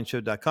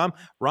thebottomlineshow.com.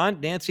 Ron,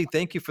 Nancy,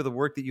 thank you for the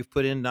work that you've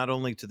put in, not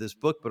only to this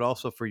book, but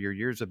also for your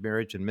years of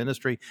marriage and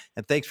ministry.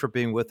 And thanks for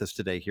being with us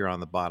today here on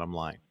The Bottom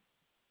Line.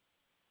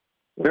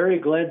 Very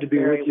glad to be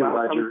with you,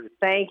 Roger.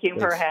 Thank you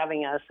for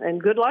having us,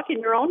 and good luck in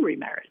your own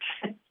remarriage.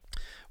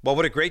 Well,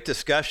 what a great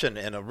discussion,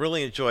 and I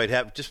really enjoyed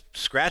just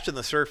scratching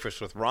the surface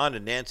with Ron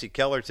and Nancy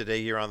Keller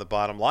today here on The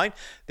Bottom Line.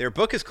 Their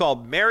book is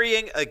called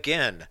Marrying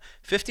Again,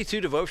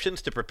 52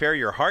 Devotions to Prepare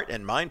Your Heart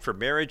and Mind for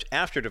Marriage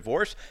After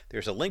Divorce.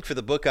 There's a link for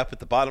the book up at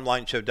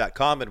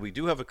thebottomlineshow.com, and we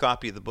do have a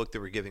copy of the book that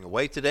we're giving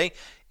away today.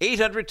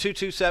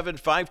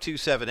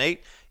 800-227-5278,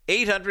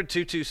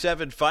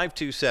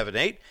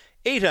 800-227-5278.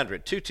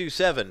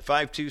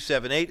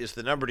 800-227-5278 is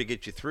the number to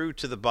get you through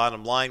to The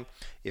Bottom Line.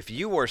 If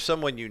you or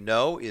someone you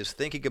know is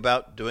thinking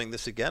about doing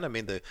this again,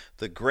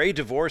 the gray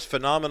divorce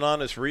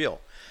phenomenon is real.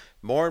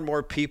 more and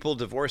more people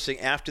divorcing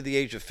after the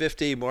age of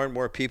 50, more and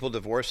more people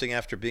divorcing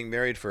after being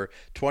married for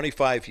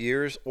 25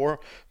 years or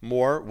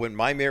more. When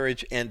my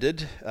marriage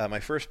ended, my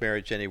first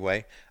marriage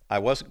anyway, I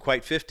wasn't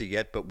quite 50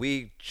 yet, but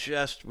we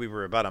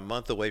were about a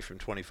month away from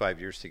 25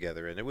 years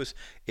together, and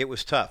it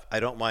was tough. I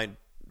don't mind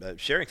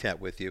sharing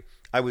that with you.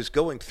 I was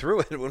going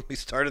through it when we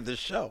started this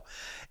show,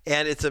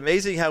 and it's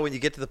amazing how when you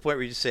get to the point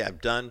where you just say, I'm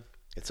done,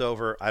 it's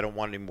over, I don't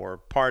want any more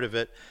part of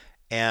it,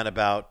 and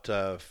about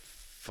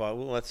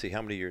let's see,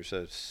 how many years?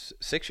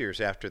 6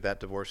 years after that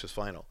divorce was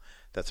final.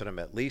 That's when I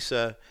met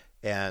Lisa,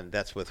 and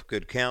that's with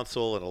good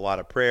counsel and a lot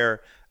of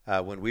prayer.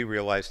 When we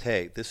realized,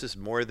 hey, this is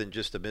more than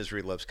just a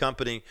misery loves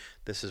company.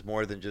 This is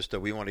more than just a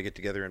we want to get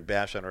together and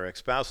bash on our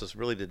ex-spouses.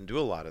 Really didn't do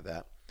a lot of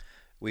that.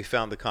 We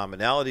found the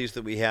commonalities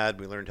that we had.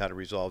 We learned how to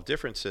resolve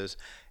differences,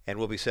 and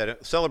we'll be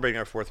celebrating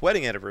our 4th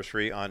wedding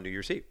anniversary on New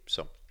Year's Eve.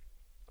 So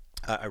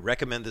I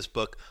recommend this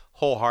book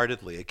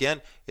wholeheartedly.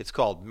 Again, it's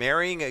called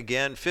Marrying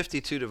Again,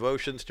 52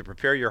 Devotions to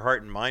Prepare Your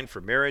Heart and Mind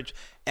for Marriage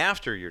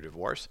After Your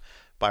Divorce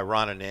by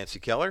Ron and Nancy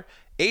Keller.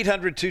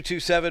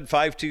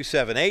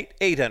 800-227-5278,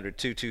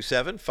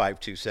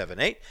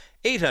 800-227-5278,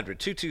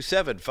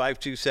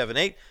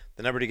 800-227-5278,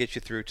 the number to get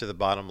you through to the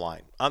bottom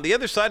line. On the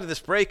other side of this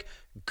break,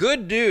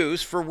 good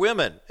news for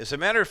women. As a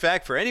matter of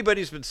fact, for anybody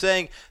who's been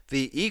saying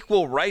the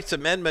Equal Rights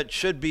Amendment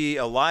should be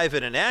alive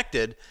and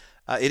enacted,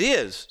 it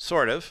is,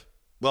 sort of.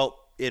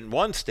 Well, in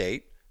one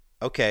state,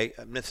 okay,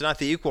 it's not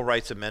the Equal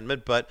Rights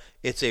Amendment, but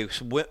it's a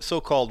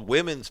so-called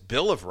Women's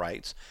Bill of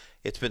Rights.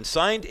 It's been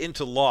signed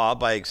into law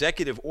by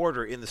executive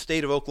order in the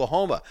state of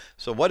Oklahoma.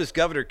 So what is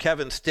Governor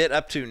Kevin Stitt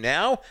up to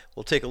now?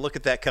 We'll take a look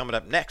at that coming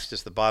up next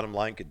as the bottom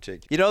line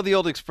continues. You know the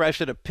old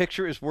expression, a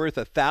picture is worth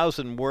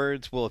 1,000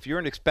 words? Well, if you're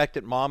an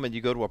expectant mom and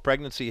you go to a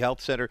pregnancy health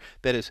center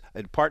that is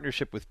in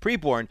partnership with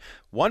Preborn,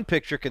 one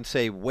picture can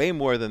say way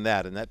more than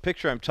that. And that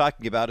picture I'm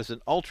talking about is an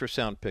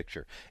ultrasound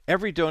picture.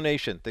 Every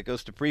donation that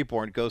goes to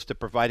Preborn goes to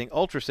providing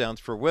ultrasounds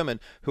for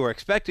women who are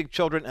expecting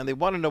children, and they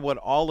want to know what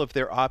all of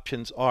their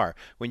options are.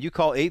 When you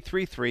call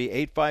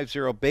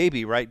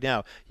 833-850-BABY right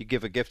now, you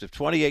give a gift of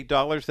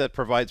 $28 that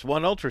provides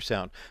one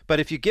ultrasound. But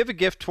if you give a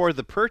gift toward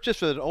the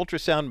purchase of an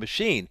ultrasound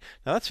machine,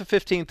 now that's a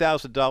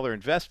 $15,000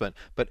 investment,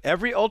 but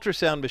every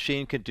ultrasound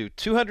machine can do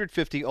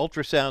 250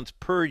 ultrasounds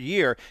per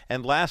year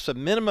and lasts a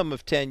minimum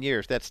of 10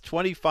 years. That's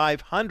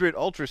 2,500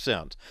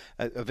 ultrasounds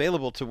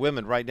available to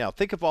women right now.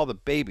 Think of all the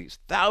babies,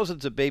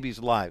 thousands of babies'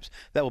 lives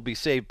that will be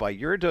saved by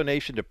your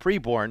donation to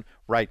Preborn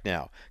right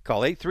now.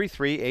 Call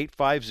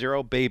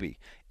 833-850-BABY.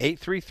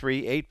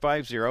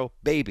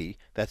 833-850-BABY.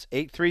 That's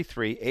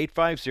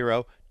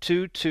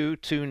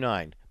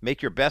 833-850-2229.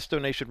 Make your best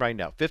donation right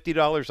now. $50,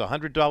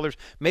 $100.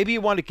 Maybe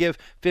you want to give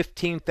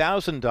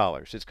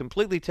 $15,000. It's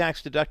completely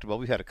tax deductible.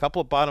 We've had a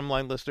couple of bottom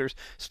line listeners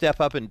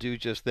step up and do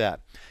just that.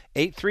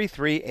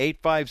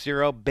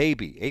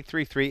 833-850-BABY.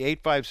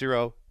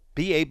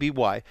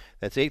 833-850-BABY.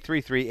 That's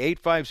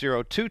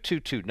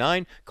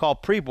 833-850-2229. Call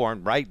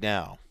Preborn right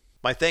now.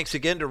 My thanks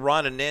again to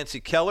Ron and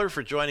Nancy Keller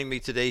for joining me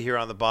today here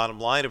on The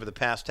Bottom Line. Over the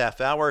past half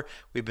hour,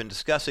 we've been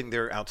discussing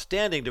their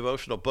outstanding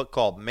devotional book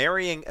called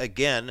Marrying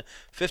Again,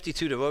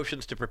 52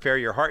 Devotions to Prepare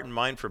Your Heart and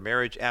Mind for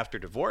Marriage After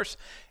Divorce.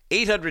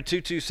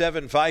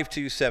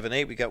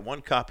 800-227-5278. We got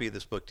one copy of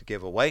this book to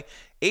give away.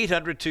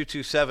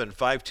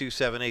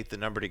 800-227-5278, the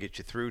number to get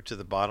you through to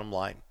the bottom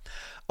line.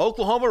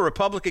 Oklahoma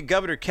Republican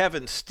Governor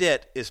Kevin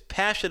Stitt is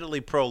passionately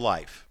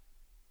pro-life.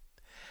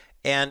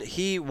 And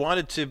he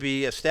wanted to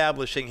be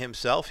establishing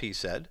himself, he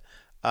said,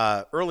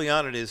 early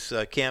on in his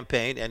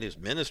campaign and his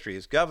ministry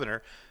as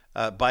governor,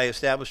 by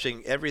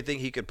establishing everything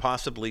he could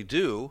possibly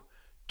do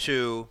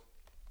to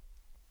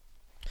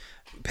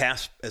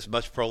pass as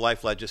much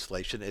pro-life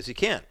legislation as he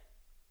can.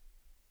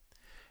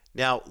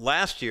 Now,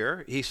 last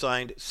year, he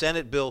signed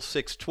Senate Bill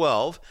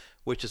 612,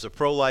 which is a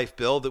pro-life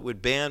bill that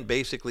would ban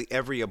basically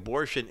every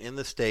abortion in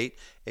the state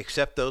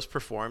except those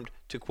performed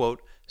to,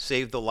 quote,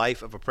 save the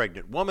life of a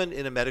pregnant woman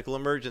in a medical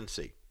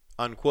emergency,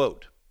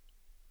 unquote.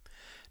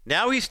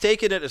 Now he's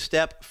taken it a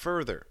step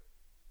further.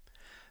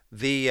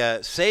 The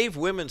Save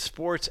Women's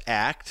Sports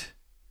Act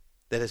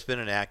that has been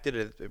enacted,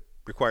 it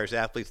requires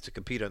athletes to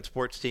compete on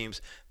sports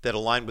teams that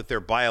align with their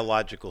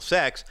biological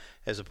sex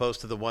as opposed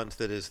to the ones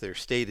that is their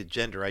stated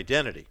gender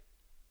identity.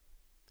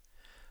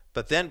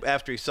 But then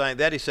after he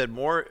signed that, he said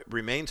more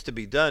remains to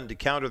be done to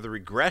counter the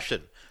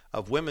regression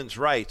of women's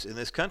rights in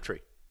this country.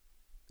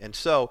 And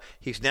so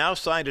he's now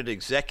signed an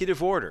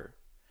executive order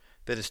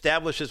that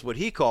establishes what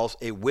he calls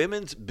a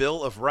Women's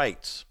Bill of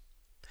Rights.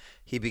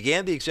 He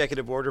began the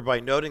executive order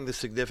by noting the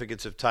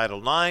significance of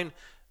Title IX,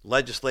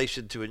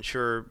 legislation to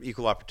ensure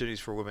equal opportunities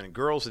for women and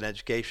girls in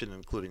education,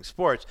 including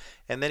sports.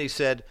 And then he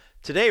said,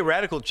 today,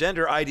 radical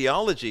gender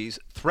ideologies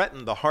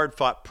threaten the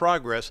hard-fought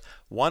progress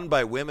won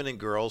by women and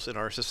girls in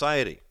our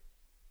society.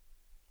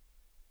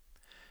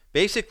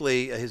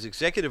 Basically, his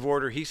executive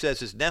order, he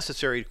says, is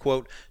necessary,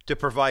 quote, to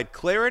provide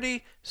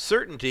clarity,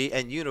 certainty,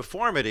 and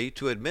uniformity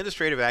to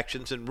administrative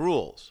actions and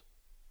rules.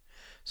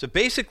 So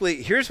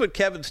basically, here's what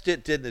Kevin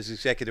Stitt did in his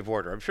executive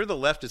order. I'm sure the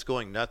left is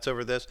going nuts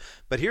over this,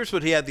 but here's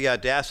what he had the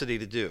audacity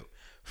to do.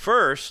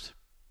 First,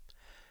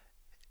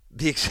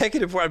 The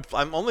executive order,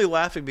 I'm only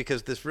laughing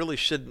because this really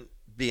shouldn't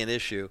be an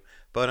issue,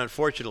 but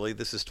unfortunately,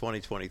 this is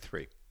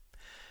 2023.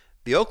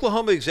 The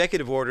Oklahoma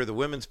Executive Order, the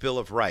Women's Bill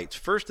of Rights,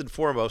 first and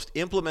foremost,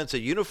 implements a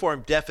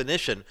uniform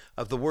definition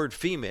of the word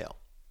female.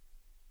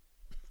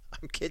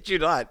 I kid you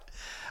not.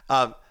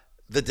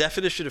 The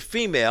definition of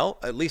female,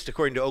 at least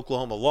according to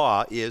Oklahoma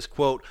law, is,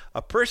 quote,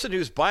 a person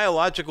whose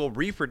biological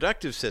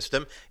reproductive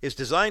system is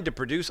designed to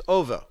produce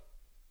ova.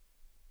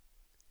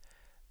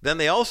 Then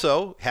they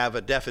also have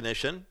a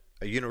definition,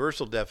 a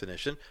universal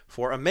definition,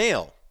 for a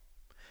male.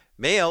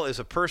 Male is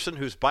a person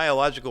whose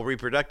biological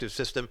reproductive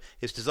system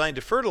is designed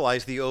to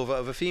fertilize the ova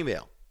of a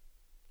female.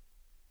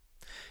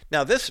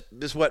 Now, this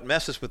is what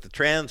messes with the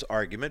trans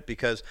argument,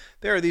 because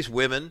there are these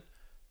women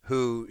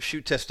who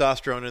shoot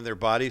testosterone in their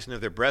bodies and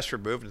have their breasts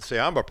removed and say,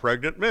 I'm a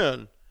pregnant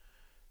man.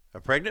 A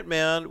pregnant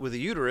man with a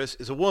uterus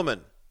is a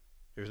woman.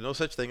 There's no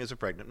such thing as a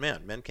pregnant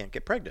man. Men can't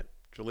get pregnant.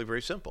 It's really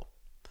very simple.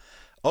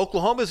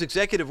 Oklahoma's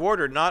executive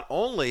order not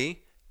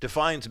only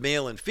defines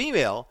male and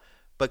female,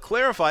 but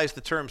clarifies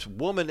the terms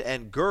woman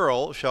and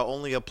girl shall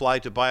only apply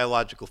to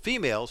biological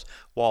females,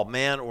 while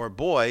man or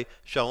boy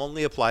shall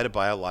only apply to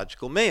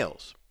biological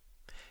males.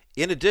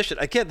 In addition,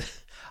 again,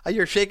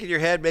 you're shaking your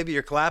head, maybe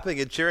you're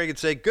clapping and cheering and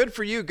saying, good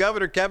for you,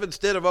 Governor Kevin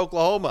Stitt of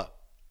Oklahoma.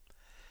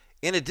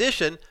 In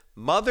addition,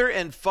 mother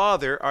and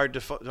father are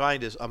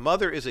defined as a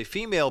mother is a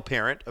female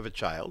parent of a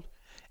child,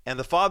 and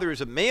the father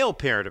is a male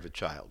parent of a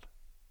child.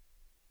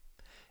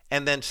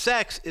 And then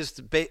sex is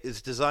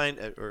defined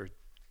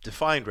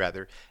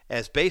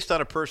as based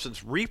on a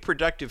person's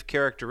reproductive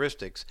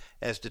characteristics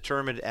as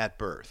determined at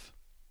birth.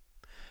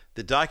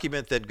 The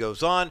document then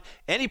goes on,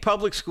 any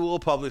public school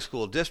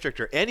district,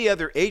 or any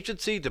other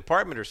agency,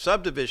 department, or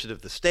subdivision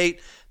of the state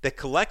that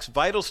collects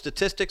vital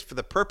statistics for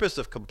the purpose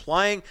of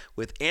complying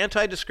with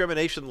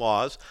anti-discrimination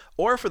laws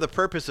or for the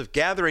purpose of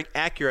gathering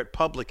accurate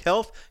public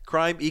health,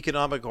 crime,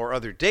 economic, or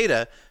other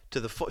data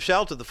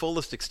shall, to the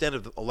fullest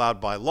extent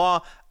allowed by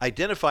law,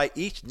 identify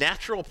each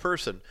natural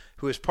person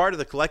who is part of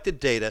the collected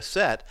data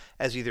set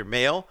as either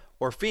male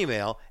or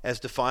female as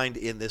defined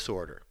in this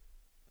order.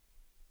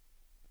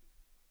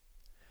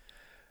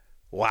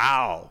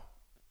 Wow.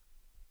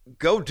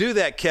 Go do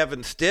that,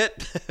 Kevin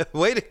Stitt.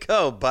 Way to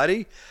go,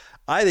 buddy.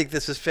 I think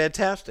this is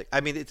fantastic. I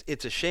mean,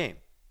 it's a shame.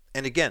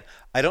 And again,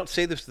 I don't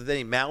say this with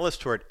any malice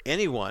toward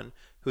anyone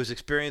who's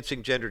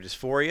experiencing gender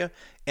dysphoria,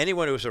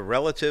 anyone who is a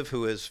relative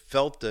who has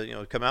felt,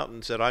 come out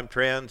and said, I'm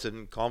trans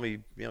and call me,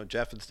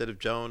 Jeff instead of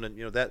Joan.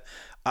 And, that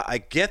I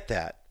get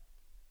that.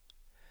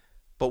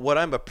 But what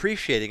I'm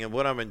appreciating and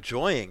what I'm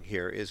enjoying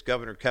here is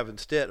Governor Kevin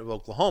Stitt of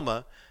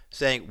Oklahoma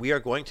saying we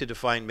are going to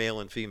define male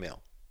and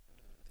female.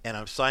 And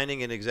I'm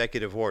signing an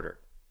executive order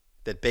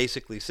that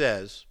basically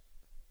says,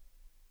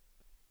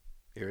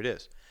 here it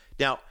is.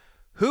 Now,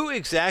 who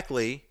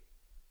exactly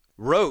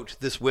wrote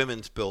this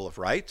Women's Bill of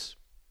Rights?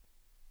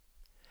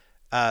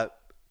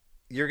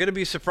 You're going to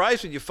be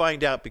surprised when you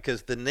find out,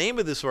 because the name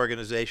of this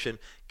organization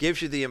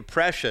gives you the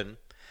impression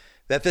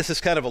that this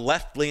is kind of a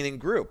left-leaning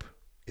group.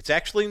 It's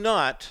actually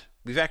not.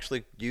 We've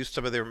actually used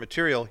some of their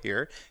material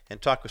here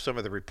and talked with some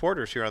of the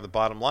reporters here on the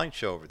Bottom Line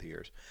show over the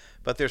years.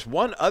 But there's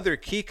one other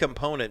key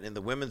component in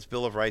the Women's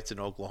Bill of Rights in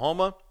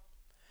Oklahoma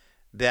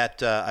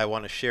that I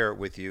want to share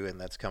with you, and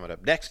that's coming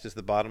up next as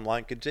the Bottom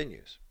Line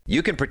continues.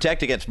 You can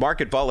protect against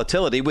market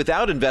volatility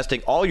without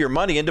investing all your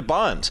money into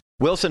bonds.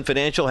 Wilson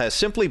Financial has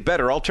simply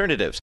better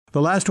alternatives.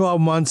 The last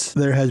 12 months,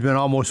 there has been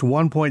almost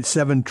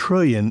 $1.7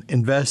 trillion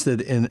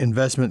invested in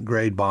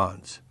investment-grade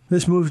bonds.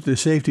 This move to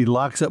safety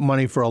locks up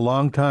money for a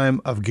long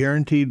time of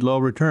guaranteed low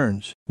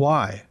returns.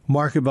 Why?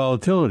 Market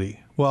volatility.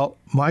 Well,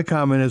 my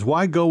comment is,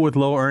 why go with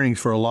low earnings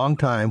for a long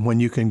time when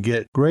you can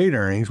get great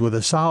earnings with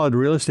a solid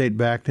real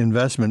estate-backed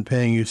investment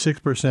paying you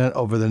 6%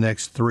 over the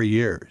next 3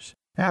 years?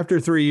 After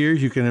 3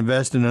 years, you can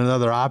invest in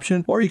another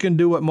option, or you can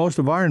do what most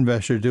of our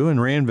investors do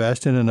and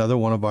reinvest in another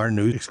one of our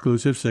new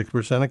exclusive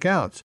 6%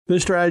 accounts.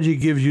 This strategy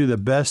gives you the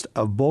best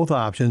of both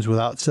options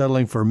without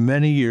settling for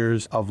many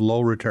years of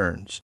low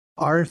returns.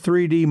 Our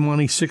 3D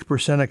Money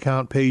 6%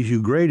 account pays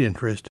you great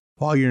interest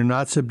while you're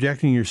not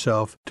subjecting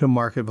yourself to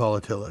market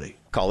volatility.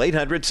 Call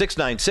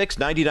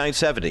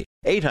 800-696-9970,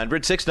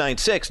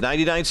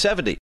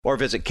 800-696-9970, or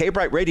visit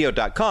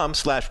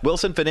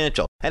kbrightradio.com/Wilson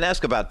Financial and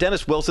ask about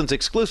Dennis Wilson's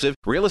exclusive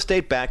real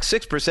estate-backed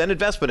 6%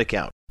 investment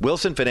account.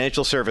 Wilson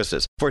Financial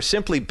Services, for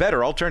simply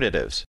better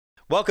alternatives.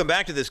 Welcome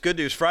back to this Good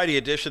News Friday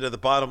edition of The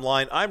Bottom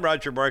Line. I'm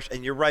Roger Marsh,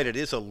 and you're right, it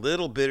is a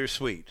little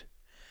bittersweet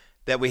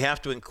that we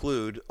have to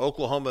include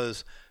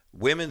Oklahoma's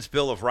Women's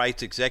Bill of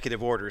Rights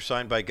executive order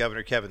signed by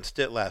Governor Kevin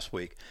Stitt last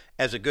week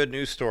as a good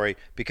news story,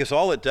 because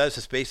all it does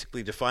is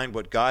basically define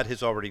what God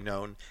has already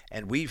known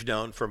and we've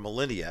known for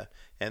millennia,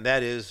 and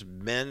that is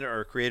men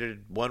are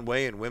created one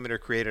way and women are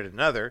created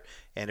another,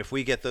 and if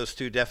we get those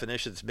two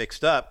definitions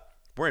mixed up,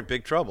 we're in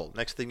big trouble.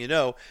 Next thing you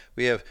know,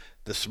 we have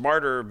the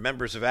smarter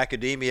members of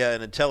academia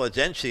and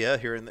intelligentsia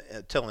here in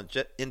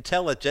the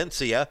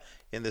intelligentsia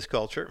in this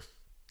culture.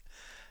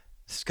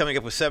 It's coming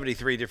up with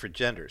 73 different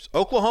genders.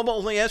 Oklahoma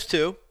only has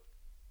 2.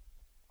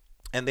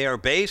 And they are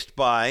based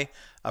by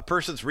a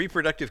person's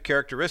reproductive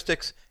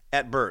characteristics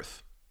at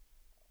birth.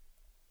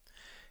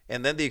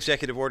 And then the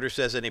executive order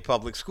says any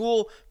public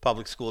school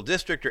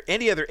district, or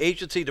any other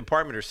agency,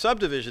 department, or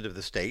subdivision of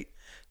the state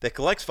that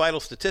collects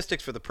vital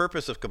statistics for the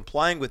purpose of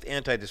complying with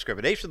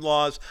anti-discrimination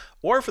laws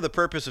or for the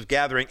purpose of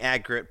gathering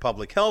accurate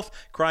public health,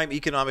 crime,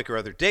 economic, or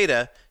other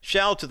data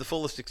shall, to the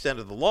fullest extent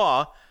of the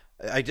law,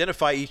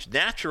 identify each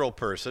natural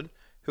person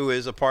who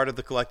is a part of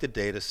the collected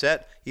data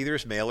set, either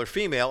as male or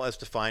female, as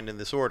defined in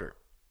this order.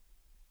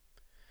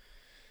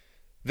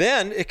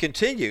 Then it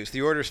continues.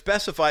 The order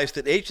specifies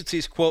that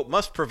agencies, quote,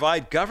 must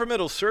provide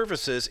governmental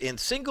services in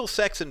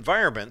single-sex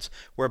environments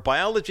where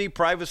biology,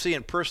 privacy,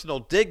 and personal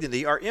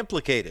dignity are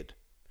implicated.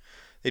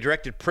 They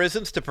directed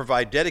prisons to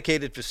provide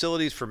dedicated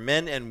facilities for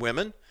men and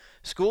women,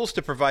 schools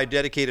to provide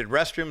dedicated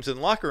restrooms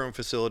and locker room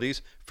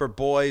facilities for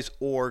boys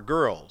or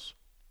girls.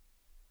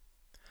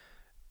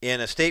 In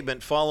a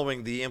statement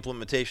following the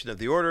implementation of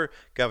the order,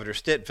 Governor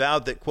Stitt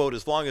vowed that, quote,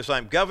 as long as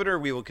I'm governor,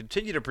 we will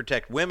continue to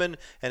protect women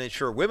and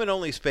ensure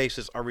women-only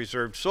spaces are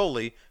reserved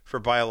solely for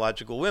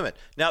biological women.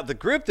 Now, the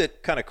group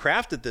that kind of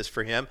crafted this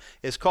for him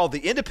is called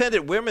the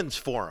Independent Women's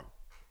Forum.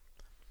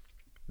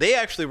 They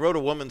actually wrote a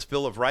woman's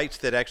Bill of Rights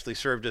that actually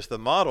served as the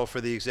model for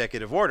the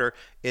executive order.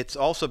 It's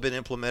also been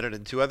implemented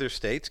in 2 other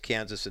states,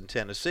 Kansas and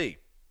Tennessee.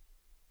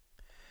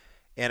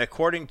 And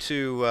according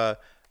to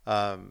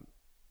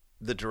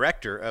the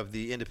director of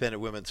the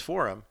Independent Women's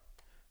Forum,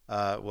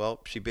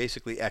 she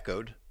basically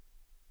echoed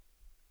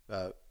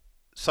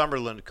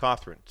Summerlin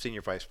Cawthron,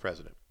 senior vice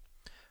president,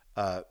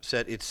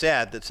 said it's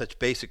sad that such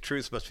basic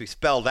truths must be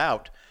spelled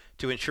out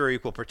to ensure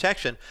equal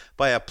protection,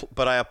 but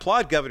I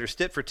applaud Governor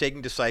Stitt for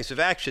taking decisive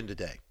action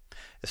today.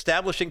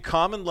 Establishing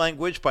common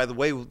language by the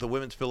way the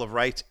Women's Bill of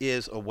Rights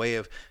is a way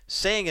of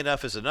saying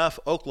enough is enough.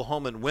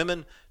 Oklahoman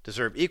women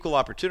deserve equal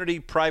opportunity,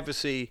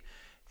 privacy,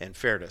 and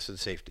fairness and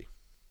safety.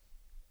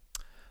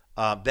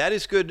 That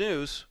is good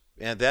news,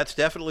 and that's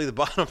definitely the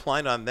bottom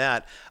line on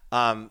that.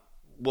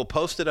 We'll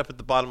post it up at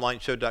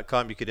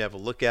thebottomlineshow.com. You could have a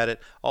look at it.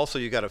 Also,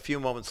 you got a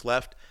few moments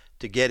left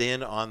to get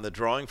in on the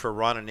drawing for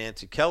Ron and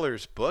Nancy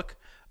Keller's book,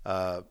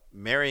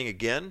 Marrying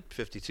Again,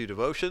 52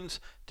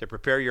 Devotions to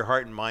Prepare Your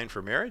Heart and Mind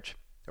for Marriage,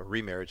 or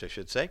remarriage, I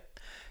should say.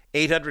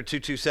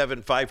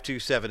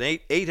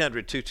 800-227-5278,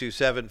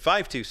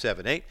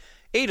 800-227-5278,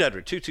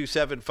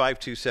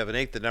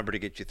 800-227-5278, the number to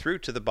get you through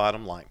to the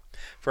bottom line.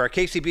 For our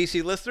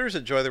KCBC listeners,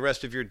 enjoy the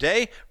rest of your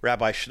day.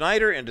 Rabbi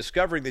Schneider and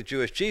Discovering the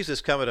Jewish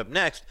Jesus coming up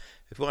next.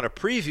 If you want a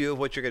preview of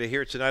what you're going to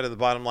hear tonight on the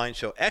Bottom Line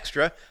Show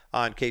Extra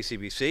on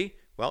KCBC,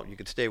 well, you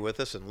can stay with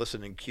us and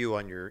listen in queue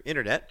on your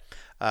internet.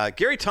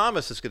 Gary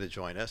Thomas is going to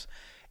join us.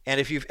 And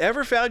if you've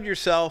ever found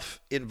yourself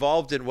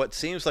involved in what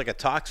seems like a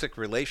toxic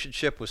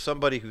relationship with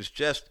somebody who's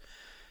just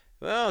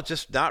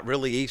not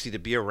really easy to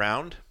be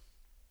around,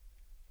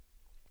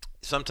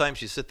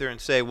 sometimes you sit there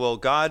and say, well,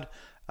 God,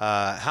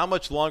 how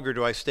much longer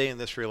do I stay in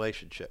this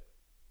relationship?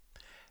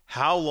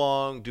 How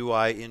long do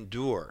I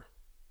endure?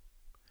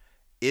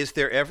 Is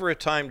there ever a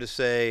time to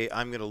say,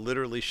 I'm going to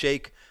literally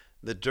shake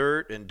the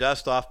dirt and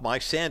dust off my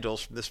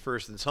sandals from this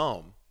person's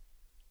home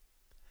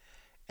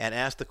and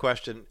ask the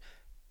question,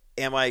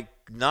 am I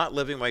not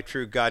living my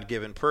true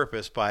God-given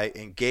purpose by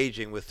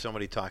engaging with so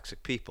many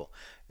toxic people?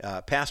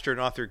 Pastor and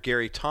author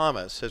Gary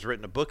Thomas has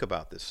written a book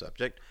about this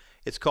subject.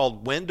 It's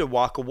called When to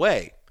Walk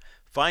Away,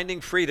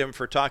 Finding Freedom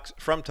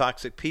from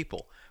Toxic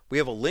People. We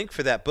have a link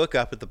for that book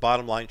up at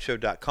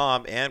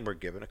thebottomlineshow.com, and we're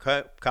giving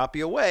a copy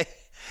away.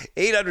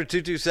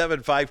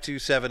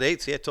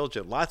 800-227-5278. See, I told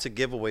you, lots of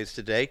giveaways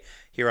today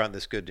here on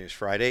this Good News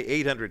Friday.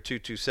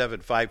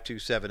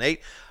 800-227-5278.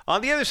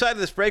 On the other side of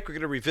this break, we're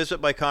going to revisit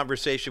my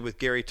conversation with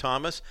Gary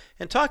Thomas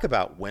and talk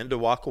about when to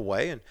walk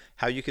away and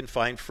how you can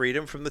find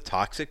freedom from the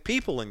toxic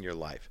people in your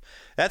life.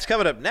 That's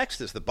coming up next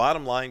as the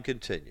Bottom Line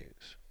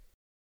continues.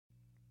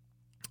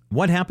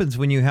 What happens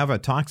when you have a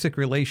toxic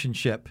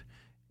relationship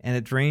and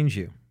it drains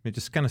you? It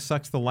just kind of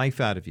sucks the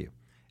life out of you.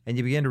 And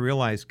you begin to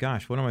realize,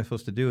 gosh, what am I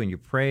supposed to do? And you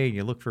pray and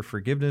you look for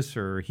forgiveness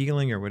or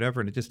healing or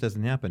whatever, and it just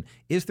doesn't happen.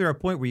 Is there a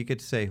point where you get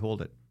to say,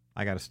 hold it,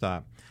 I got to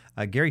stop?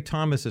 Gary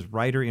Thomas is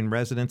writer in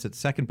residence at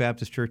Second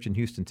Baptist Church in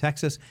Houston,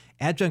 Texas,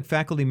 adjunct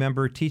faculty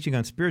member teaching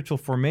on spiritual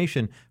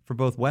formation for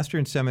both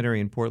Western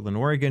Seminary in Portland,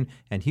 Oregon,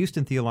 and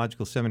Houston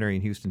Theological Seminary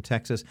in Houston,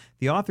 Texas,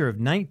 the author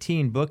of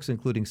 19 books,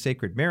 including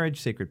Sacred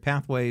Marriage, Sacred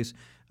Pathways,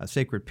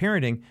 Sacred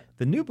Parenting.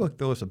 The new book,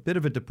 though, is a bit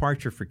of a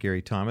departure for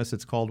Gary Thomas.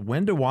 It's called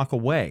When to Walk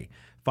Away,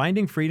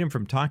 Finding Freedom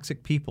from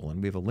Toxic People.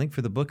 And we have a link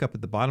for the book up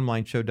at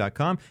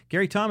thebottomlineshow.com.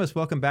 Gary Thomas,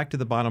 welcome back to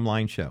The Bottom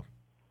Line Show.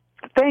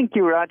 Thank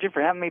you, Roger,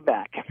 for having me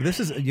back. This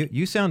is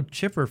you sound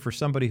chipper for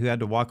somebody who had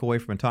to walk away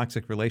from a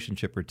toxic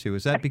relationship or two.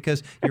 Is that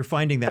because you're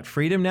finding that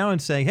freedom now and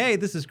saying, hey,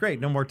 this is great,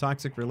 no more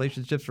toxic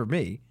relationships for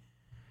me?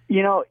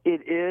 You know,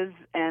 it is,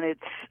 and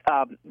it's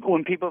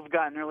when people have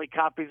gotten early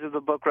copies of the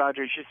book,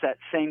 Roger, it's just that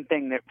same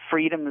thing, that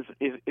freedom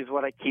is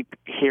what I keep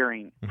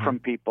hearing from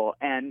people,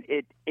 and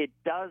it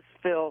does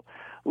feel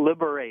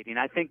liberating.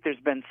 I think there's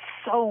been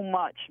so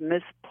much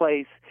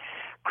misplaced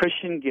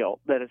Christian guilt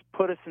that has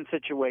put us in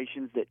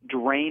situations that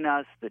drain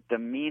us, that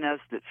demean us,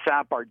 that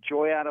sap our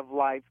joy out of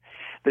life,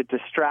 that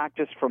distract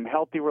us from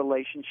healthy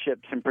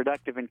relationships and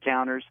productive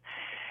encounters.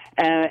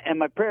 And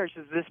my prayer is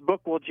this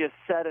book will just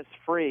set us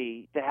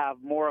free to have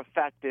more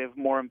effective,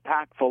 more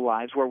impactful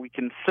lives where we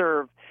can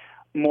serve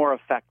more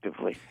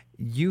effectively.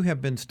 You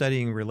have been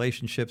studying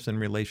relationships and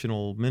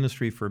relational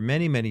ministry for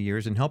many, many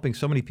years and helping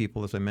so many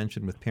people, as I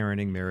mentioned, with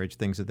parenting, marriage,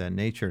 things of that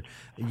nature.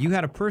 You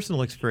had a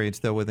personal experience,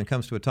 though, when it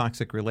comes to a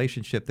toxic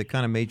relationship that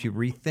kind of made you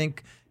rethink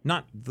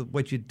not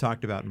what you'd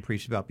talked about and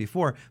preached about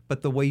before,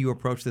 but the way you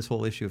approach this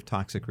whole issue of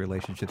toxic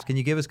relationships. Can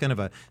you give us kind of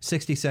a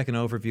 60-second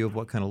overview of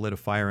what kind of lit a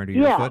fire under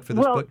your foot for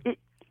this book?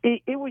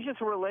 It was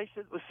just a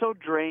relationship that was so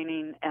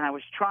draining, and I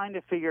was trying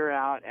to figure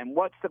out, and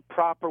what's the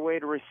proper way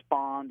to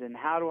respond, and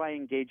how do I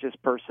engage this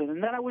person?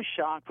 And then I was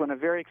shocked when a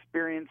very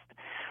experienced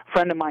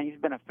friend of mine,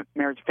 he's been a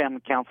marriage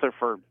family counselor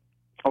for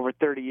over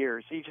 30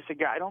 years, he just said,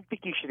 I don't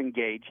think you should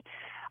engage.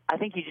 I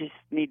think you just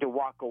need to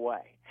walk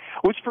away,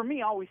 which for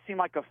me always seemed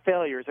like a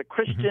failure as a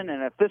Christian.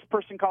 And if this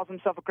person calls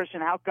himself a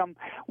Christian, how come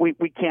we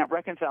can't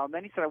reconcile? And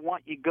then he said, I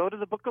want you to go to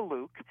the book of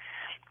Luke,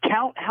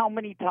 count how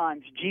many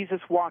times Jesus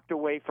walked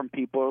away from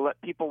people or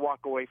let people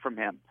walk away from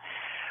him.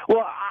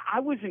 Well, I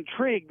was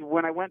intrigued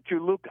when I went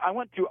through Luke. I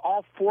went through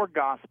all 4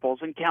 Gospels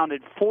and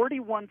counted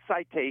 41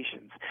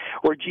 citations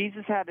where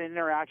Jesus had an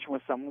interaction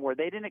with someone where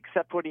they didn't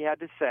accept what he had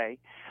to say.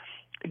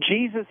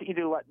 Jesus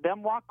either let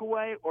them walk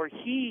away or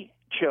he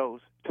chose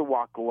to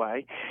walk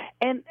away.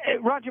 And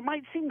Roger, it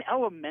might seem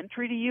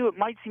elementary to you. It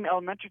might seem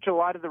elementary to a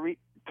lot of the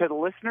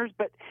listeners,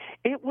 but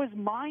it was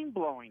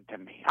mind-blowing to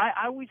me.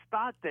 I always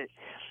thought that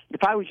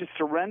if I was just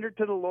surrendered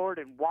to the Lord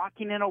and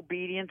walking in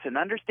obedience and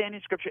understanding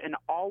Scripture and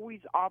always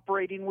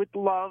operating with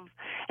love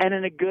and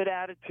in a good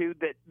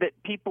attitude, that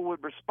people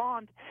would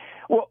respond.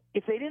 Well,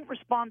 if they didn't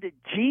respond to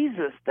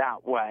Jesus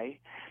that way,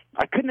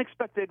 I couldn't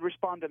expect they'd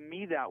respond to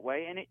me that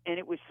way. And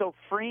it was so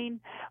freeing,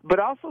 but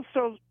also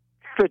so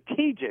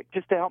strategic,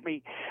 just to help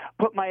me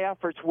put my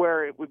efforts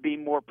where it would be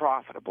more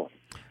profitable.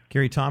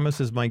 Gary Thomas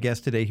is my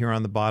guest today here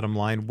on The Bottom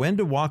Line. When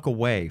to Walk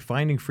Away,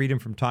 Finding Freedom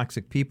from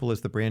Toxic People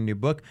is the brand new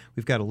book.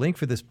 We've got a link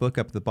for this book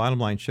up at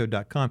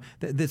thebottomlineshow.com.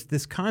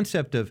 This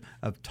concept of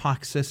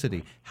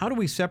toxicity, how do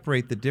we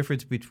separate the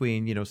difference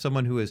between,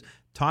 someone who is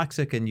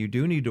toxic and you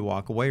do need to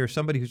walk away, or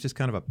somebody who's just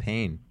kind of a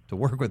pain to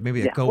work with,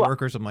 maybe a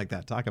coworker or something like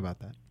that? Talk about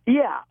that.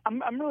 Yeah,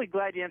 I'm really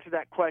glad you answered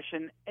that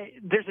question.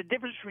 There's a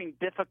difference between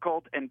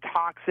difficult and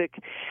toxic,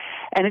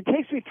 and it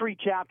takes me 3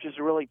 chapters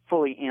to really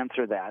fully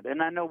answer that.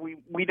 And I know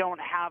we don't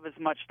have as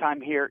much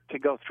time here to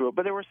go through it,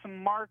 but there were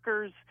some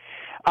markers.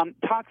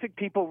 Toxic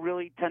people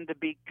really tend to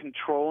be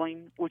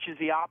controlling, which is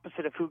the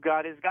opposite of who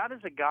God is. God is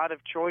a God of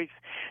choice.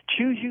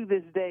 Choose you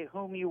this day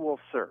whom you will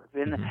serve.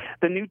 And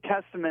the New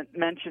Testament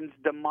mentions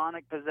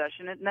demonic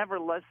possession. It never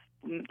lists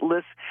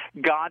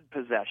God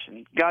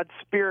possession. God's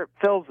Spirit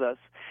fills us.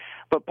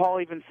 But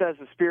Paul even says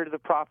the spirit of the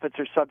prophets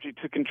are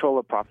subject to control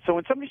of prophets. So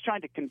when somebody's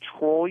trying to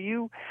control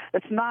you,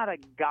 that's not a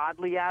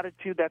godly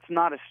attitude. That's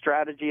not a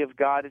strategy of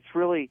God. It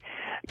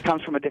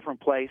comes from a different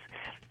place.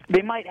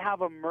 They might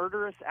have a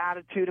murderous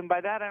attitude, and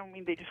by that I don't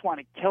mean they just want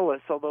to kill us,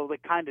 although they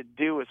kind of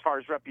do as far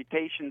as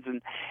reputations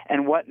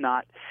and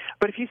whatnot.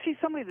 But if you see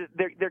somebody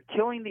that they're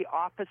killing the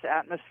office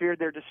atmosphere,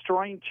 they're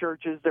destroying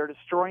churches, they're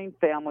destroying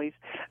families,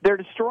 they're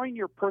destroying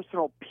your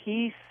personal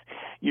peace,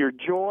 your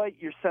joy,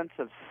 your sense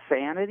of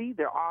sanity.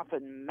 They're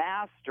often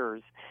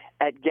masters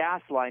at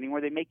gaslighting,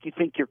 where they make you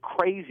think you're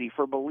crazy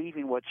for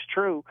believing what's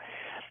true.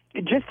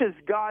 Just as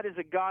God is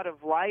a God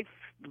of life,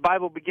 the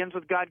Bible begins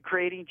with God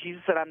creating.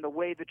 Jesus said, I'm the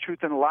way, the truth,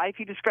 and life.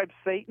 He describes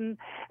Satan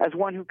as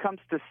one who comes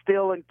to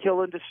steal and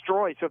kill and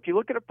destroy. So if you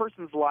look at a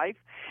person's life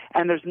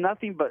and there's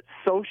nothing but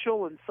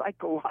social and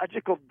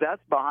psychological death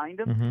behind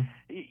him,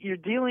 you're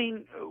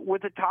dealing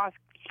with a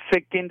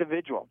toxic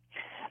individual.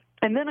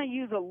 And then I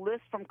use a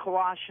list from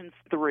Colossians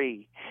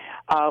 3,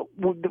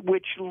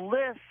 which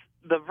lists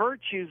the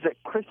virtues that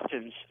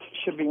Christians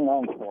should be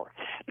known for.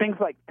 Things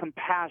like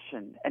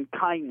compassion and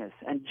kindness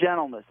and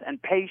gentleness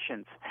and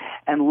patience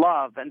and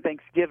love and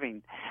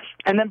thanksgiving.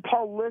 And then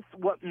Paul lists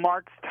what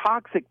marks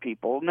toxic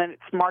people. And then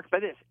it's marked by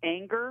this: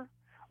 anger,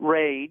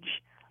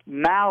 rage,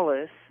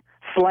 malice,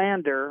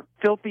 slander,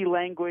 filthy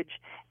language,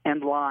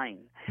 and lying.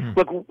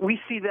 Look, we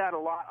see that a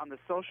lot on the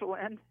social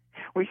end.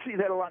 We see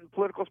that a lot in the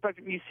political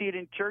spectrum. You see it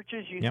in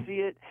churches. You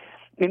see it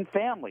in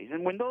families.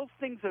 And when those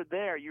things are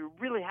there, you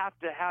really have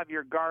to have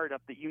your guard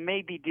up that you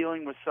may be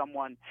dealing with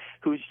someone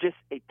who's just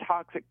a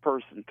toxic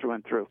person through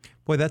and through.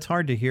 Boy, that's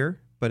hard to hear,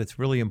 but it's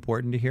really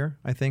important to hear,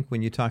 I think,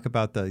 when you talk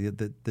about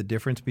the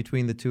difference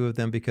between the two of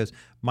them, because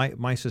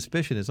my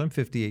suspicion is I'm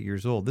 58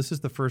 years old. This is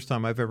the first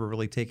time I've ever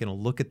really taken a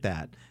look at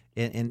that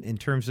in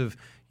terms of,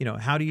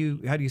 how do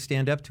you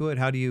stand up to it?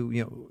 How do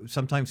you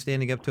sometimes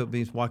standing up to it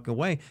means walking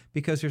away,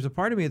 because there's a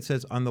part of me that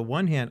says, on the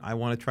one hand, I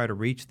want to try to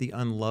reach the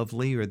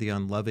unlovely or the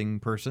unloving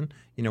person,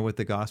 with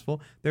the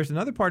gospel. There's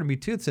another part of me,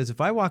 too, that says,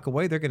 if I walk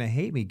away, they're going to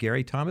hate me.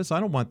 Gary Thomas,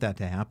 I don't want that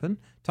to happen.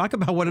 Talk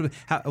about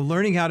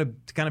learning how to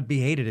kind of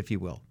be hated, if you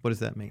will. What does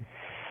that mean?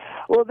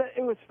 Well,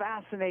 it was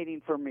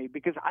fascinating for me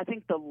because I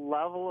think the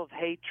level of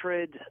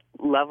hatred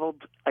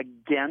leveled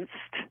against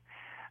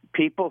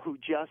people who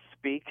just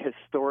speak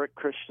historic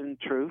Christian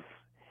truth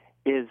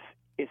is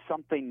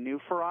something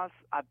new for us.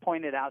 I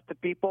pointed out to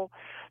people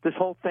this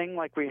whole thing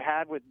like we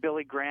had with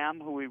Billy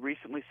Graham, who we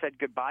recently said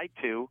goodbye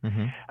to,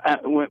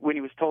 when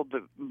he was told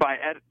by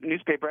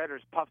newspaper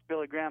editors, Puff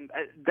Billy Graham,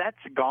 that's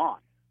gone.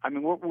 I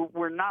mean,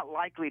 we're not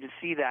likely to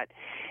see that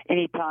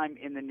anytime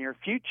in the near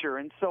future.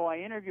 And so I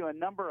interview a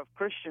number of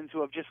Christians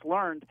who have just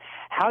learned,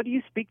 how do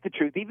you speak the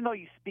truth, even though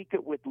you speak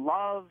it with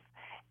love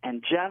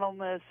and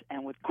gentleness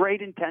and with great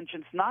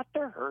intentions, not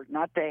to hurt,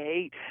 not to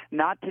hate,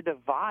 not to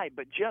divide,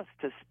 but just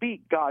to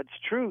speak God's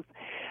truth.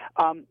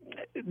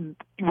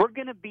 We're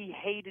going to be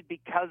hated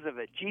because of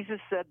it. Jesus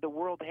said the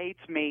world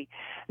hates me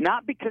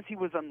not because he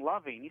was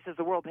unloving. He says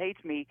the world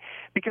hates me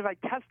because I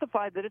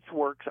testify that its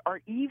works are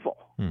evil.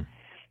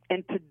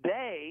 And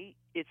today,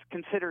 it's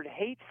considered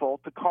hateful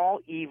to call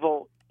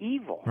evil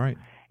evil. Right.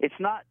 It's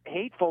not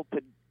hateful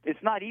to.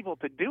 It's not evil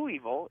to do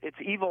evil. It's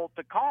evil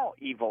to call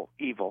evil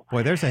evil.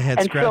 Boy, there's a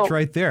head scratch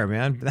right there,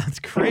 man. That's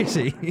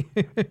crazy.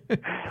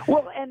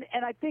 Well,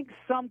 and I think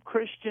some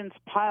Christians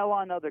pile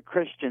on other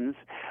Christians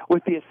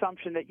with the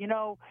assumption that,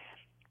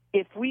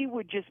 if we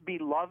would just be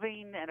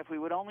loving and if we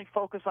would only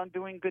focus on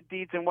doing good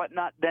deeds and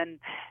whatnot, then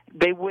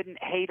they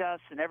wouldn't hate us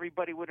and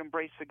everybody would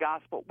embrace the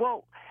gospel.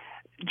 Well,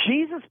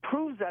 Jesus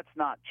proves that's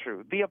not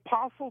true. The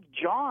Apostle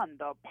John,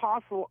 the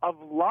apostle of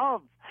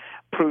love,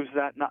 proves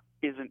that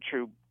isn't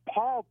true.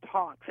 Paul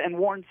talks and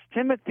warns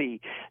Timothy,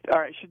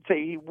 or I should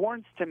say he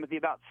warns Timothy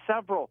about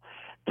several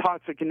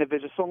toxic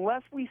individuals. So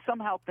unless we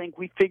somehow think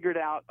we figured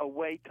out a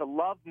way to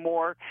love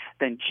more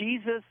than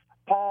Jesus,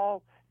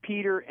 Paul,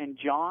 Peter, and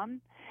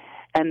John,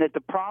 and that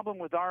the problem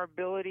with our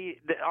ability,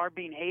 that our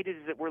being hated,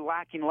 is that we're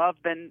lacking love,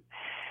 then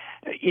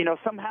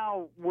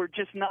somehow we're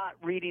just not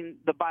reading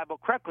the Bible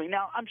correctly.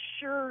 Now, I'm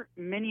sure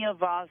many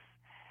of us,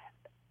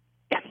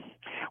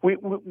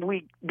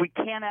 we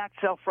can act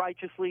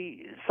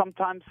self-righteously.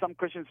 Sometimes some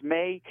Christians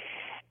may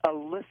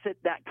elicit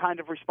that kind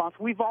of response.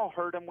 We've all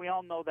heard them. We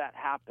all know that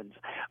happens.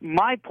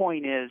 My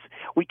point is,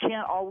 we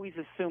can't always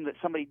assume that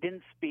somebody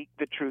didn't speak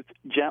the truth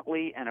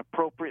gently and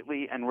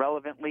appropriately and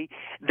relevantly.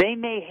 They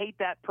may hate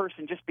that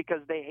person just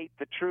because they hate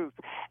the truth,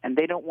 and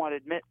they don't want to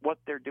admit what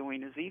they're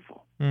doing is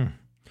evil.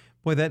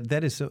 Boy,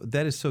 that is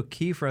so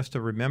key for us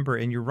to remember.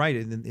 And you're right.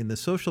 In the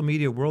social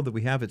media world that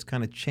we have, it's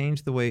kind of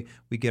changed the way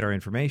we get our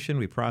information,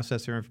 we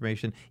process our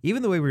information,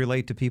 even the way we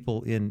relate to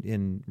people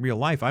in real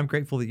life. I'm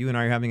grateful that you and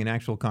I are having an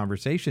actual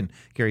conversation,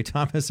 Gary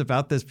Thomas,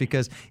 about this,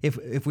 because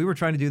if we were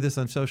trying to do this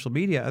on social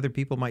media, other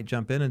people might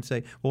jump in and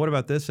say, well, what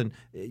about this? And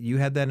you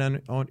had that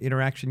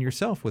interaction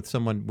yourself with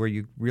someone where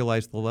you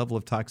realized the level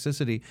of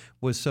toxicity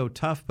was so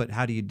tough, but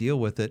how do you deal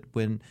with it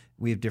when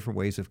we have different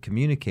ways of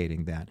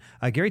communicating that?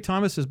 Gary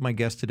Thomas is my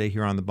guest today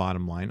here on The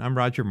Bottom Line. I'm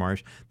Roger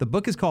Marsh. The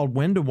book is called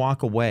When to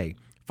Walk Away,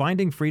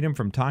 Finding Freedom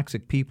from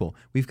Toxic People.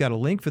 We've got a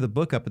link for the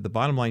book up at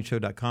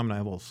thebottomlineshow.com, and I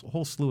have a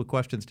whole slew of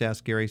questions to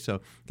ask Gary, so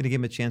I'm going to give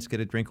him a chance to get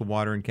a drink of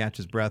water and catch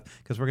his breath,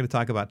 because we're going to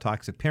talk about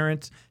toxic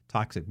parents,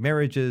 toxic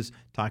marriages,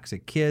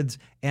 toxic kids,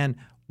 and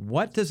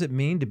what does it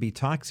mean to be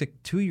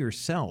toxic to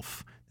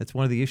yourself? That's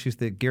one of the issues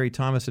that Gary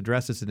Thomas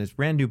addresses in his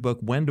brand new book,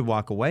 When to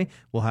Walk Away.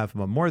 We'll have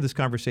more of this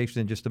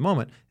conversation in just a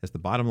moment as The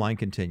Bottom Line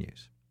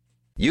continues.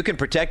 You can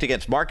protect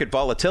against market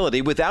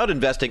volatility without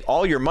investing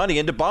all your money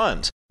into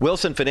bonds.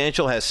 Wilson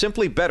Financial has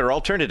simply better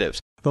alternatives.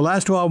 The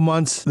last 12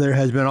 months, there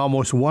has been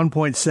almost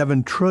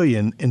 $1.7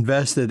 trillion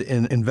invested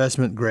in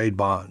investment-grade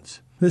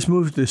bonds. This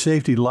move to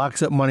safety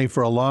locks up money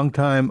for a long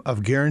time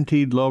of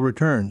guaranteed low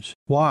returns.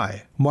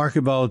 Why?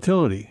 Market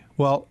volatility.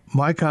 Well,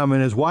 my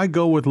comment is, why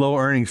go with low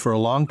earnings for a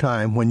long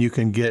time when you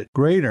can get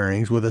great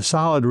earnings with a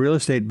solid real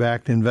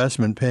estate-backed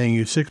investment paying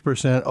you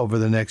 6% over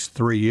the next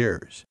 3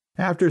 years?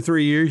 After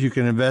 3 years, you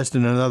can invest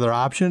in another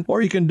option,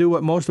 or you can do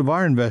what most of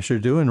our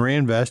investors do and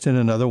reinvest in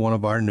another one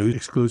of our new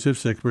exclusive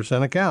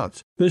 6%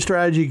 accounts. This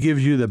strategy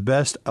gives you the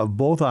best of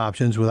both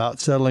options without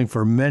settling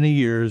for many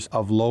years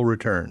of low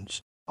returns.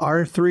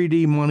 Our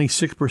 3D Money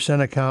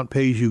 6% account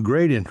pays you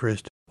great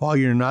interest while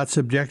you're not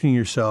subjecting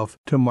yourself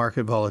to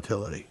market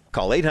volatility.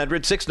 Call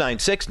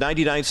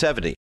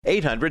 800-696-9970,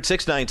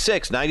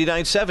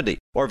 800-696-9970,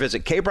 or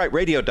visit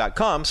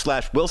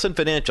kbrightradio.com/Wilson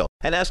Financial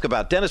and ask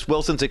about Dennis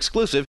Wilson's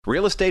exclusive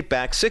real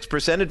estate-backed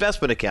 6%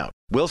 investment account.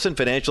 Wilson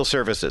Financial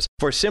Services,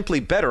 for simply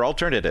better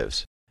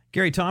alternatives.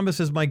 Gary Thomas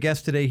is my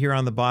guest today here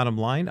on The Bottom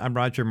Line. I'm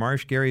Roger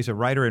Marsh. Gary's a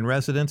writer in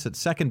residence at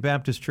Second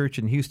Baptist Church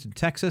in Houston,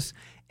 Texas,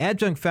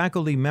 adjunct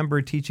faculty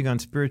member teaching on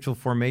spiritual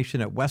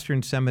formation at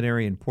Western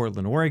Seminary in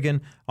Portland,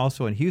 Oregon,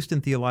 also in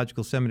Houston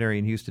Theological Seminary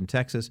in Houston,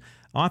 Texas,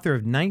 author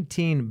of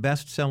 19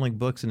 best-selling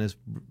books, and his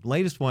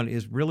latest one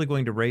is really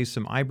going to raise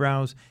some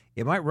eyebrows.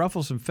 It might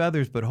ruffle some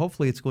feathers, but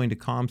hopefully it's going to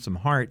calm some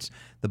hearts.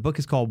 The book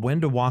is called When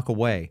to Walk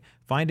Away,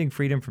 Finding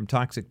Freedom from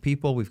Toxic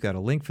People. We've got a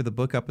link for the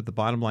book up at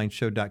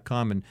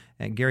thebottomlineshow.com.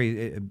 And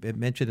Gary, it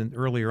mentioned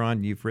earlier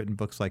on, you've written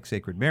books like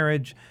Sacred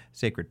Marriage,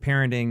 Sacred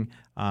Parenting,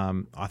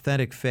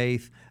 authentic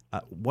faith.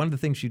 One of the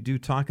things you do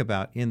talk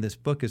about in this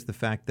book is the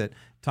fact that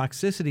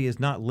toxicity is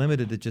not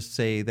limited to just,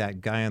 say,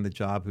 that guy on the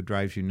job who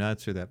drives you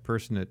nuts or that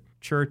person at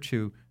church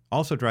who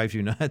also drives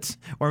you nuts,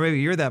 or maybe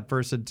you're that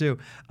person too.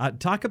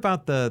 Talk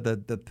about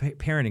the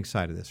parenting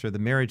side of this, or the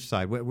marriage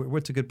side.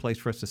 What's a good place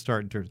for us to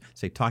start in terms of,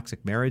 say,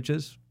 toxic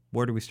marriages?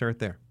 Where do we start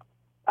there?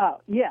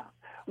 Yeah.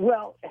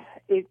 Well,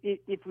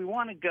 if we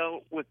want to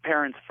go with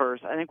parents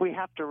first, I think we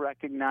have to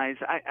recognize,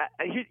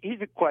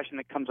 here's a question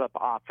that comes up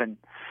often.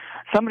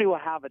 Somebody will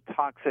have a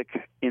toxic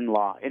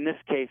in-law. In this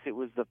case, it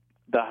was the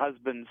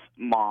husband's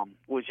mom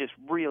was just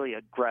really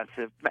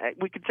aggressive.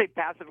 We could say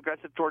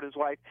passive-aggressive toward his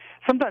wife.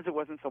 Sometimes it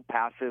wasn't so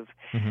passive.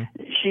 Mm-hmm.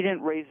 She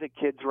didn't raise the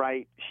kids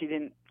right. She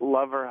didn't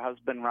love her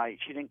husband right.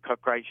 She didn't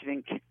cook right. She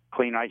didn't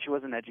clean right. She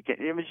wasn't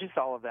educated. It was just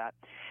all of that.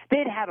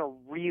 They had a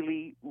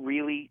really,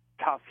 really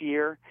tough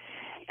year.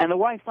 And the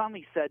wife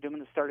finally said to him in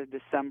the start of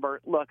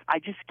December, look, I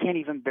just can't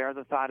even bear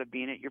the thought of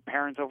being at your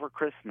parents' over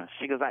Christmas.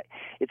 She goes,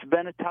 it's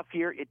been a tough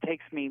year. It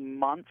takes me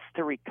months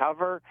to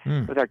recover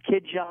with our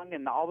kids young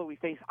and all that we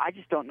face. I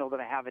just don't know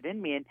that I have it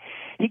in me. And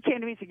he came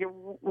to me and said,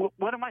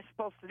 what am I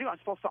supposed to do? I'm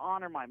supposed to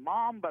honor my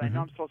mom, but I know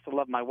I'm supposed to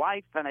love my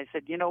wife. And I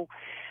said,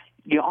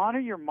 you honor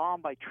your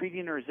mom by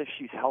treating her as if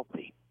she's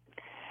healthy.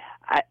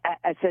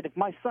 I said, if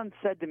my son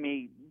said to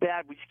me,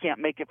 Dad, we just can't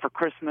make it for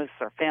Christmas,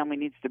 our family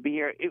needs to be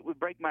here, it would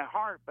break my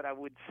heart, but I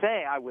would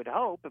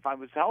hope, if I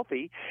was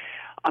healthy,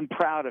 I'm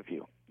proud of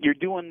you. You're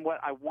doing what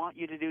I want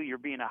you to do. You're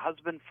being a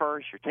husband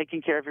first. You're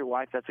taking care of your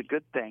wife. That's a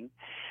good thing.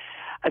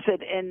 I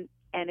said, and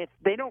if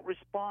they don't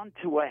respond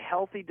to a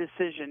healthy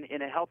decision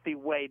in a healthy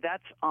way,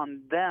 that's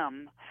on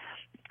them,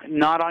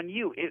 not on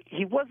you.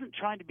 He wasn't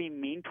trying to be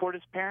mean toward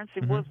his parents.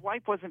 His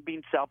wife wasn't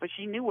being selfish.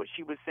 He knew what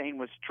she was saying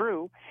was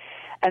true.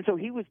 And so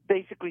he was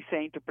basically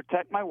saying, to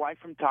protect my wife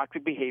from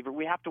toxic behavior,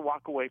 we have to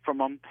walk away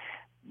from him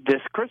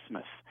this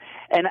Christmas.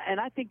 And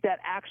I think that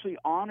actually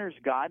honors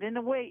God. In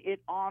a way, it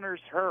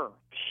honors her.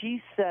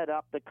 She set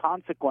up the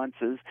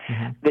consequences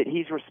that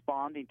he's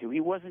responding to.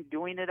 He wasn't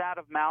doing it out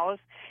of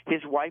malice.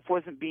 His wife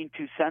wasn't being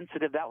too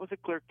sensitive. That was a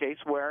clear case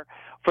where,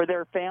 for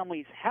their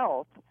family's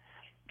health,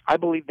 I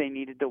believe they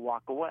needed to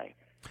walk away.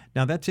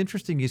 Now, that's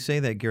interesting you say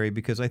that, Gary,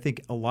 because I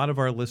think a lot of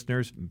our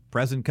listeners,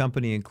 present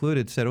company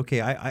included, said,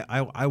 okay,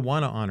 I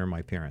want to honor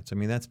my parents. I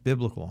mean, that's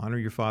biblical. Honor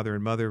your father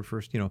and mother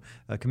first,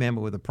 a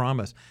commandment with a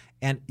promise.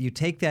 And you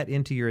take that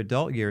into your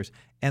adult years,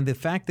 and the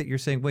fact that you're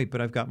saying, wait,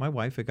 but I've got my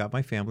wife, I've got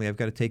my family, I've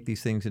got to take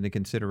these things into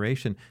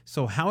consideration.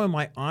 So how am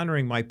I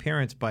honoring my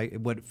parents by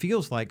what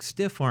feels like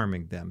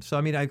stiff-arming them? So,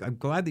 I mean, I'm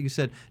glad that you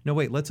said, no,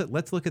 wait, let's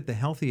look at the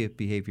healthy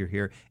behavior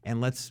here,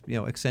 and let's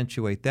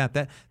accentuate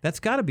that. That's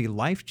got to be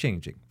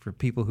life-changing for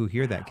people who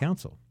hear that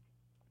counsel.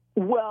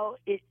 Well,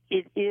 it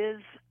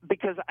is,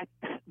 because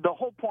the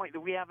whole point that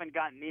we haven't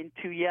gotten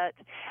into yet,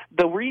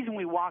 the reason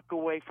we walk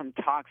away from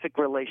toxic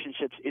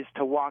relationships is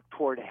to walk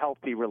toward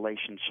healthy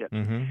relationships.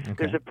 Okay.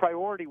 There's a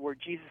priority where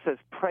Jesus says,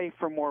 pray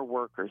for more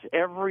workers.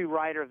 Every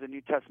writer of the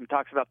New Testament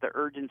talks about the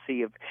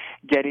urgency of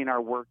getting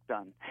our work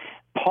done.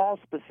 Paul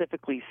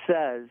specifically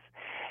says,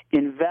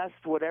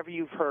 invest whatever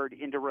you've heard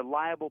into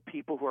reliable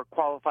people who are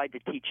qualified to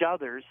teach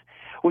others,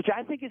 which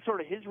I think is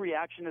sort of his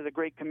reaction to the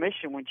Great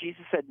Commission when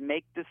Jesus said,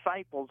 make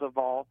disciples of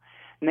all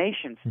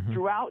nations.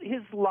 Throughout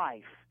his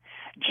life,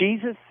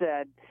 Jesus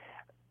said,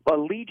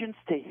 allegiance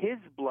to his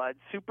blood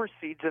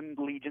supersedes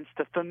allegiance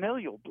to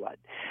familial blood,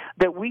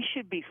 that we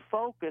should be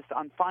focused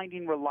on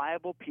finding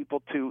reliable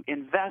people to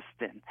invest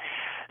in.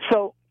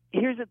 So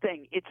here's the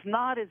thing. It's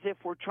not as if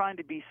we're trying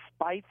to be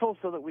spiteful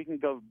so that we can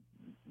go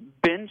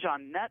binge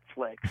on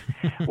Netflix.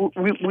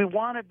 We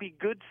want to be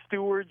good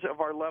stewards of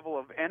our level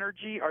of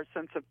energy, our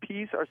sense of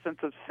peace, our sense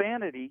of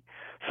sanity,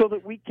 so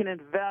that we can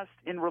invest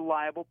in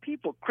reliable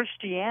people.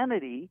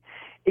 Christianity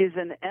is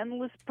an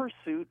endless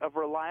pursuit of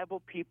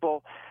reliable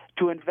people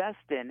to invest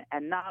in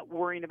and not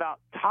worrying about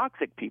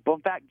toxic people.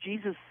 In fact,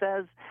 Jesus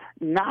says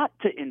not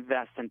to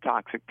invest in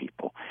toxic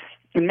people.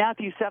 In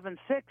Matthew 7:6,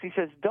 he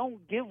says,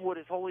 don't give what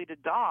is holy to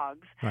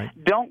dogs. Right.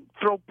 Don't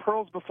throw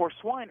pearls before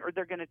swine, or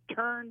they're going to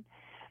turn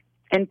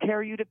and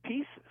tear you to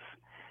pieces.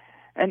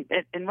 And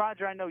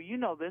Roger, I know you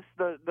know this.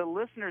 The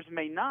listeners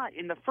may not.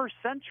 In the first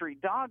century,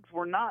 dogs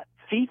were not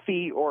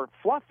Fifi or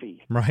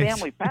Fluffy,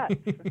 family pets.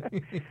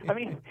 I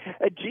mean,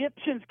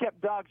 Egyptians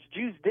kept dogs.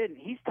 Jews didn't.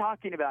 He's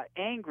talking about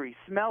angry,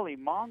 smelly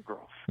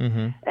mongrels,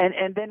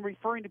 and then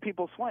referring to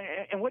people swine.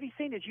 And what he's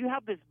saying is, you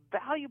have this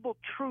valuable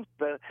truth,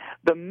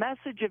 the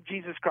message of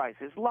Jesus Christ,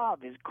 his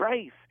love, his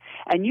grace,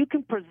 and you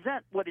can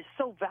present what is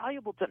so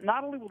valuable to.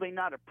 Not only will they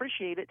not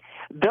appreciate it,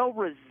 they'll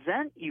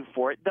resent you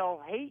for it,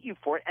 they'll hate you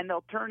for it, and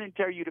they'll turn and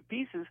tear you to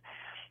pieces.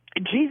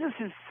 Jesus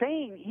is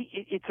saying,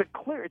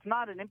 it's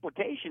not an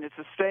implication, it's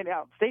a straight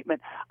out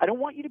statement. I don't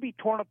want you to be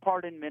torn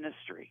apart in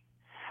ministry.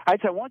 I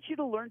want you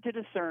to learn to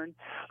discern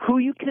who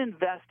you can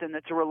invest in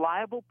that's a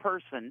reliable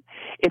person.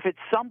 If it's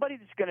somebody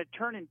that's going to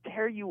turn and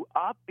tear you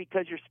up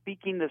because you're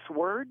speaking this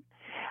word,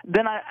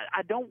 then I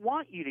don't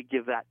want you to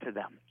give that to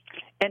them.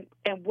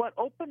 And what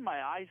opened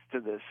my eyes to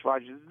this,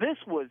 Roger, this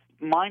was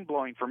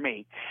mind-blowing for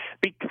me.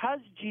 Because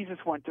Jesus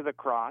went to the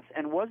cross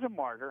and was a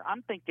martyr,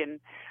 I'm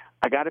thinking,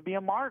 I got to be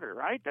a martyr,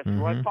 right? That's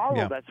who I follow.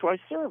 Yeah. That's who I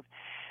serve.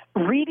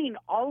 Reading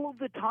all of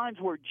the times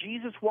where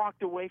Jesus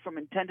walked away from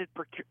intended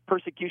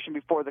persecution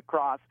before the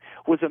cross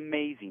was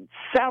amazing.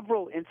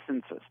 Several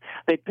instances.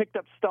 They picked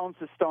up stones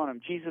to stone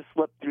him. Jesus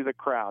slipped through the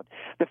crowd.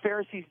 The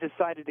Pharisees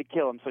decided to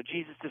kill him, so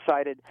Jesus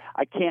decided,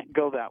 I can't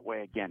go that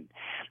way again.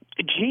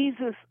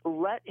 Jesus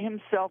let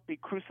himself be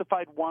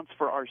crucified once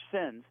for our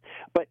sins,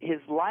 but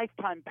his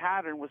lifetime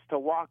pattern was to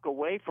walk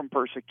away from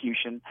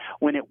persecution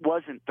when it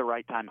wasn't the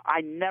right time.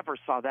 I never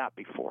saw that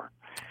before.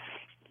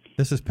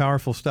 This is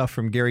powerful stuff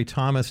from Gary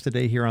Thomas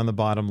today here on The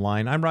Bottom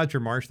Line. I'm Roger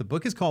Marsh. The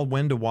book is called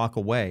When to Walk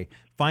Away,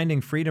 Finding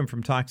Freedom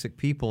from Toxic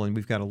People, and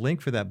we've got a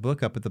link for that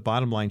book up at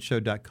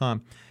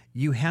thebottomlineshow.com.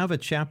 You have a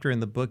chapter in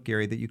the book,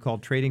 Gary, that you call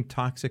Trading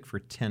Toxic for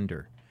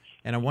Tender.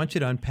 And I want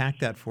you to unpack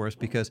that for us,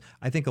 because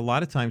I think a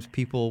lot of times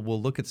people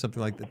will look at something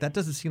like that. That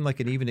doesn't seem like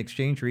an even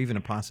exchange or even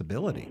a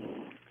possibility.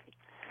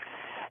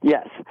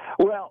 Yes.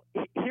 Well,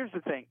 here's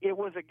the thing. It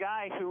was a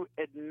guy who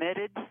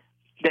admitted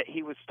that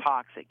he was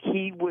toxic.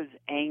 He was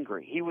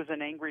angry. He was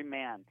an angry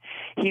man.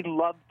 He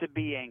loved to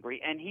be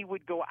angry, and he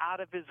would go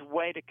out of his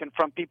way to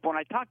confront people. And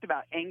I talked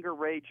about anger,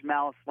 rage,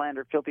 malice,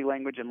 slander, filthy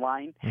language, and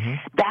lying.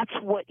 That's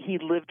what he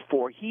lived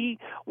for. He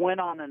went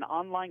on an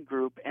online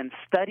group and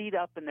studied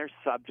up in their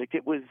subject.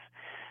 It was,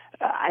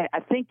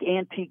 I think,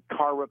 antique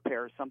car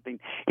repair or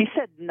something. He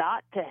said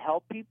not to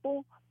help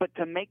people, but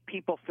to make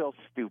people feel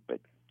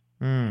stupid.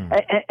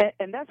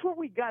 And that's what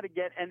we got to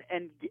get,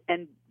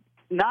 and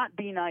not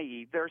be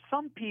naive. There are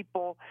some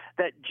people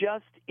that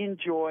just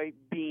enjoy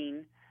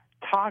being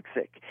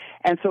toxic.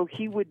 And so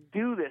he would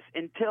do this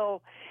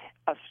until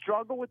a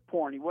struggle with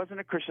porn, he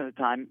wasn't a Christian at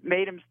the time,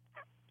 made him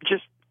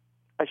just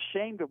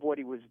ashamed of what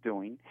he was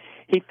doing.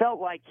 He felt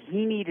like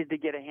he needed to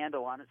get a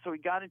handle on it. So he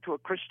got into a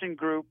Christian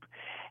group,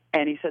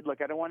 and he said, look,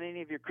 I don't want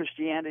any of your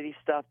Christianity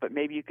stuff, but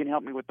maybe you can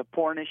help me with the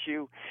porn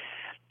issue.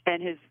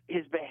 And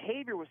his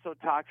behavior was so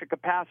toxic, a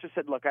pastor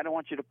said, look, I don't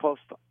want you to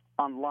post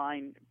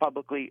online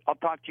publicly. I'll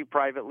talk to you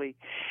privately.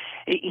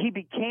 He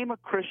became a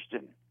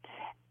Christian.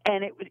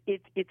 And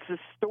it's a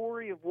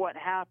story of what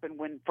happened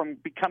when, from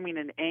becoming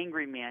an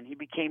angry man, he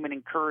became an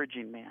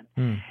encouraging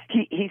man.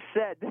 He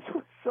said, this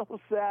was so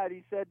sad.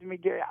 He said to me,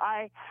 Gary,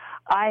 I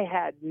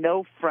had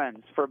no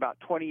friends for about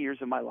 20 years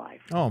of my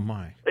life. Oh,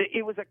 my.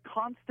 It was a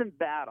constant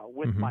battle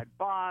with my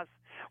boss,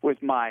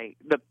 with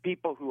the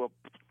people who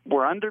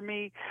were under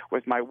me,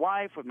 with my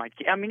wife, with my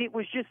kids. I mean, it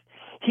was just,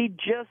 he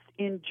just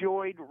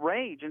enjoyed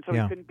rage, and so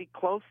he couldn't be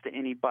close to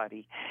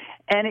anybody.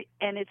 And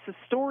it's a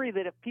story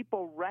that if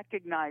people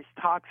recognize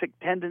toxic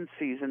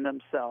tendencies in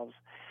themselves,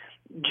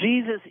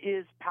 Jesus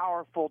is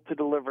powerful to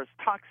deliver us.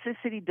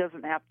 Toxicity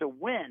doesn't have to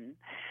win,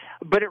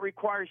 but it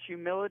requires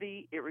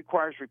humility, it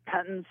requires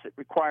repentance, it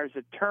requires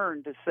a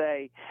turn to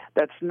say,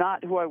 that's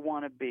not who I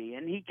want to be.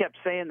 And he kept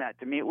saying that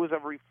to me. It was a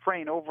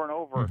refrain over and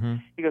over.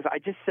 He goes, I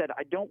just said,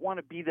 I don't want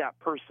to be that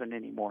person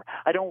anymore.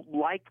 I don't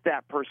like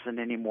that person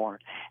anymore.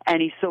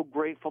 And he's so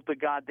grateful to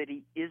God that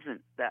he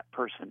isn't that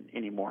person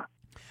anymore.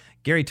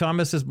 Gary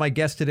Thomas is my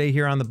guest today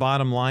here on The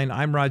Bottom Line.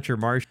 I'm Roger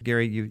Marsh.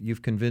 Gary,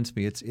 you've convinced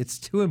me. It's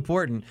too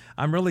important.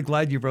 I'm really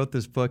glad you wrote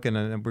this book,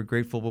 and we're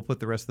grateful. We'll put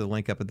the rest of the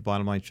link up at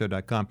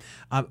thebottomlineshow.com.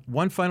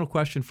 One final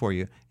question for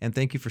you, and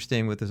thank you for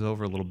staying with us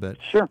over a little bit.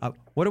 Sure.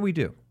 What do we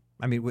do?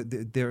 I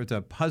mean, there's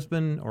a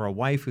husband or a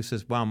wife who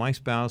says, wow, my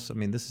spouse, I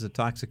mean, this is a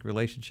toxic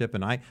relationship,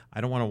 and I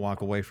don't want to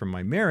walk away from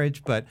my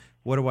marriage, but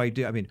what do I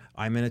do? I mean,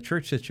 I'm in a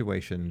church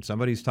situation.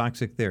 Somebody's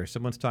toxic there.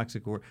 Someone's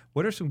toxic.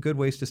 What are some good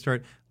ways to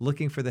start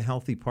looking for the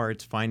healthy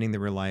parts, finding the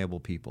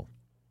reliable people?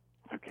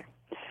 Okay.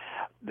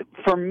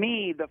 For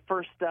me, the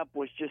first step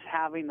was just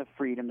having the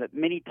freedom that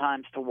many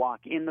times to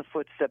walk in the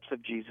footsteps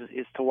of Jesus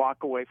is to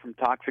walk away from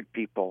toxic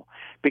people,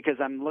 because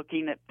I'm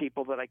looking at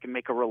people that I can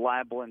make a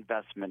reliable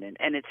investment in.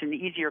 And it's an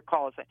easier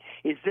call.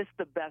 Is this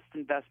the best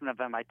investment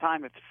of my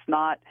time? If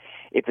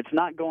it's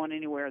not going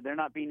anywhere, they're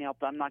not being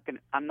helped, I'm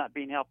not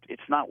being helped,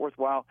 it's not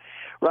worthwhile.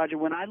 Roger,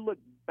 when I look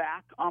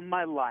back on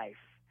my life,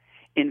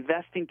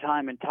 investing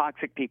time in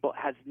toxic people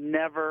has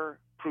never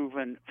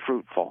proven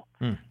fruitful.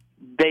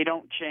 They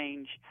don't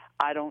change.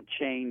 I don't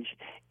change.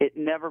 It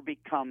never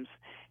becomes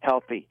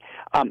healthy.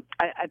 I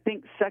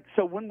think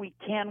so when we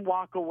can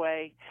walk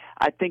away,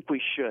 I think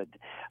we should.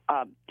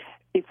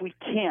 If we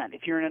can't,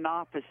 if you're in an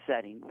office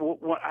setting,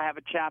 I have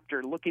a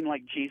chapter, Looking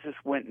Like Jesus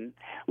went and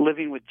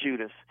Living with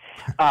Judas.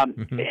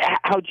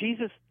 How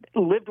Jesus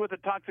lived with a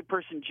toxic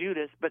person,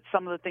 Judas, but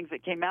some of the things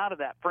that came out of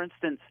that. For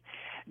instance,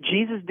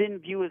 Jesus didn't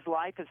view his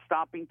life as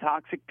stopping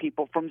toxic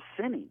people from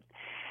sinning.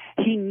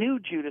 He knew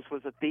Judas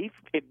was a thief.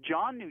 If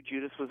John knew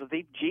Judas was a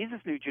thief, Jesus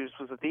knew Judas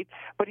was a thief,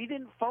 but he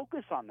didn't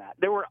focus on that.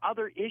 There were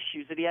other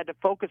issues that he had to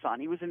focus on.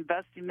 He was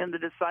investing in the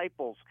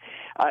disciples.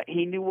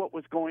 He knew what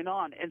was going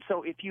on. And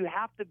so if you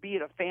have to be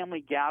at a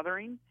family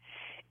gathering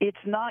it's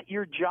not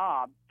your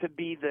job to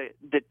be the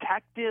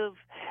detective,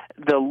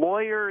 the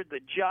lawyer, the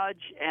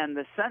judge, and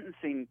the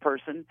sentencing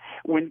person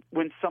when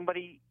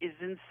somebody is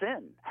in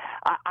sin.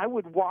 I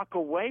would walk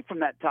away from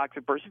that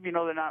toxic person if you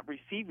know they're not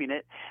receiving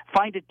it.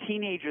 Find a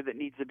teenager that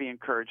needs to be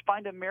encouraged.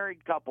 Find a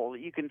married couple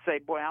that you can say,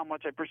 boy, how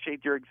much I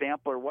appreciate your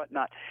example or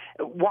whatnot.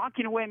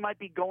 Walking away might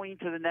be going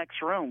to the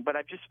next room, but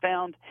I've just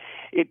found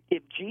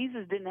if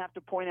Jesus didn't have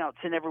to point out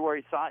sin everywhere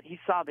he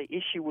saw the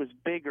issue was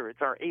bigger.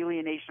 It's our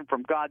alienation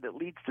from God that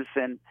leads to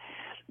sin.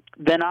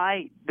 Then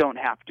I don't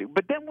have to.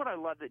 But then what I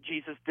love that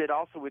Jesus did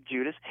also with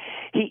Judas,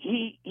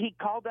 he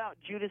called out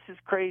Judas is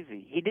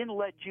crazy. He didn't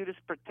let Judas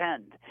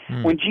pretend.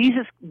 When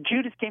Judas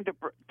came to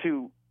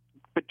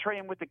betray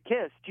him with a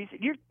kiss, Jesus,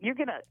 you're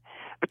going to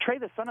betray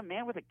the Son of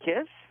Man with a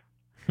kiss?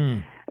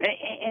 And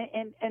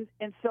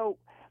so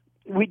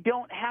we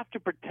don't have to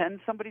pretend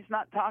somebody's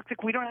not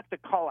toxic. We don't have to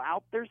call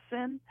out their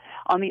sin.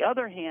 On the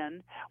other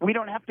hand, we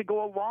don't have to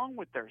go along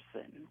with their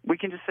sin. We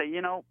can just say,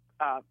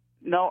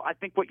 no, I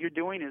think what you're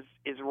doing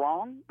is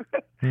wrong.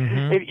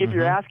 If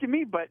you're asking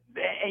me, but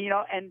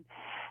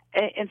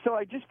and so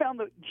I just found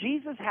that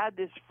Jesus had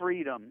this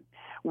freedom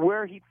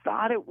where he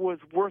thought it was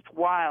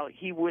worthwhile.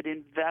 He would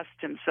invest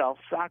himself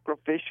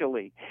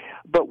sacrificially,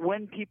 but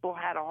when people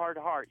had a hard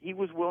heart, he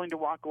was willing to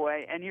walk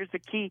away. And here's the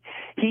key: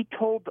 he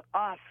told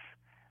us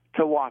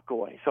to walk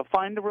away. So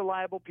find the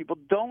reliable people.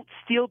 Don't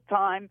steal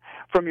time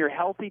from your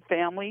healthy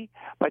family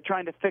by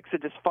trying to fix a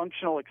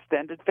dysfunctional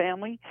extended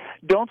family.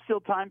 Don't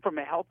steal time from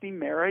a healthy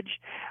marriage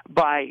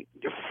by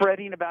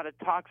fretting about a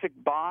toxic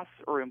boss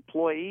or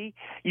employee.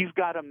 You've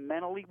got to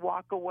mentally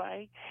walk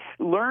away.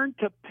 Learn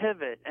to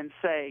pivot and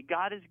say,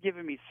 God has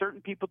given me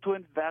certain people to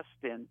invest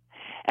in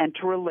and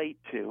to relate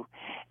to.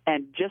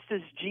 And just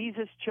as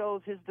Jesus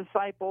chose his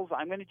disciples,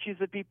 I'm going to choose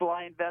the people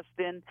I invest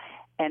in.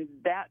 And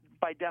that,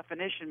 by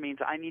definition, means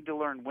I need to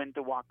learn when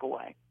to walk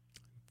away.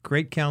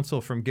 Great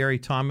counsel from Gary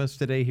Thomas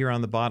today here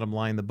on The Bottom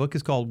Line. The book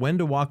is called When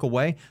to Walk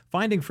Away,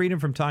 Finding Freedom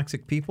from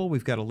Toxic People.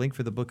 We've got a link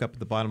for the book up at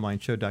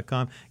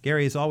thebottomlineshow.com.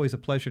 Gary, it's always a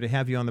pleasure to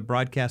have you on the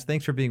broadcast.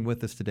 Thanks for being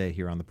with us today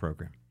here on the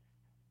program.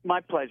 My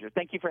pleasure.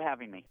 Thank you for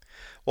having me.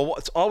 Well,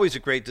 it's always a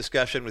great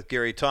discussion with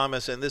Gary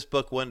Thomas, and this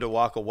book, When to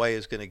Walk Away,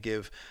 is going to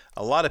give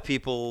a lot of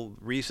people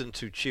reason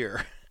to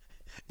cheer.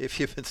 If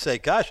you've been saying,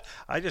 gosh,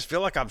 I just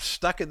feel like I'm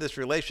stuck in this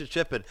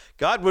relationship and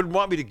God wouldn't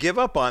want me to give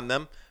up on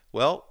them.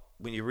 Well,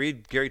 when you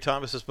read Gary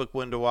Thomas's book,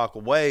 When to Walk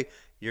Away,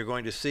 you're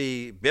going to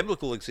see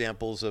biblical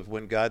examples of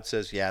when God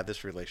says, yeah,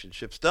 this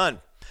relationship's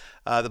done.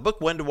 The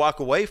book, When to Walk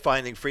Away,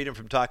 Finding Freedom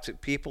from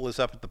Toxic People, is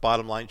up at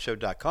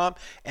thebottomlineshow.com.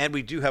 And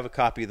we do have a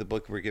copy of the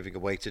book we're giving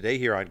away today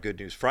here on Good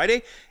News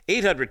Friday.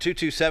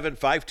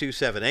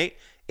 800-227-5278.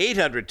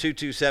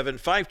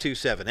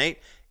 800-227-5278.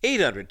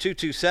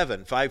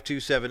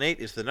 800-227-5278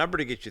 is the number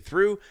to get you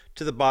through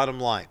to the bottom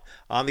line.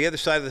 On the other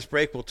side of this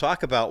break, we'll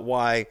talk about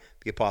why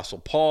the Apostle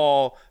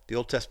Paul, the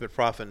Old Testament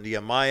prophet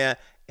Nehemiah,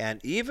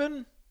 and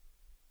even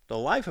the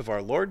life of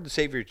our Lord and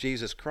Savior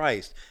Jesus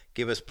Christ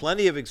give us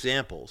plenty of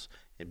examples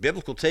and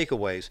biblical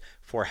takeaways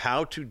for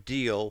how to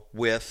deal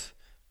with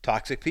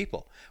toxic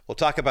people. We'll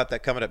talk about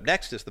that coming up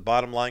next as the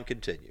bottom line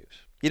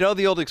continues. You know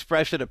the old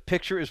expression, a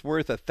picture is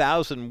worth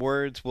 1,000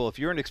 words? Well, if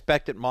you're an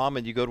expectant mom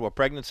and you go to a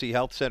pregnancy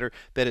health center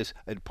that is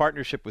in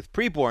partnership with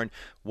Preborn,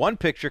 one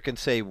picture can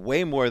say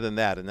way more than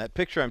that. And that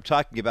picture I'm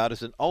talking about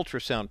is an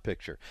ultrasound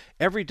picture.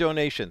 Every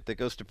donation that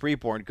goes to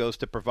Preborn goes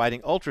to providing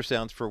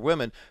ultrasounds for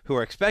women who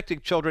are expecting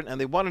children, and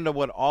they want to know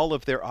what all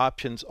of their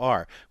options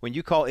are. When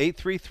you call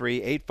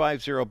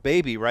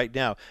 833-850-BABY right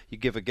now, you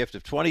give a gift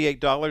of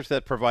 $28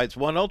 that provides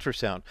one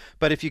ultrasound.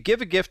 But if you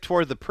give a gift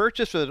toward the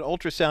purchase of an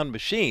ultrasound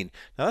machine,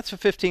 now that's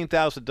a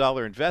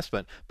 $15,000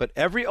 investment, but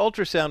every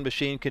ultrasound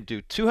machine can do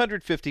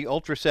 250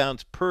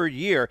 ultrasounds per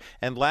year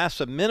and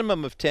lasts a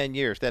minimum of 10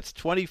 years. That's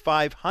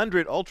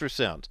 2,500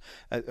 ultrasounds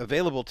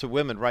available to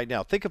women right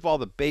now. Think of all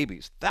the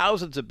babies,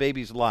 thousands of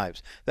babies'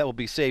 lives that will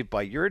be saved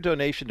by your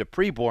donation to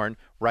Preborn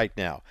right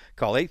now.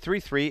 Call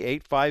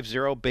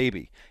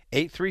 833-850-BABY.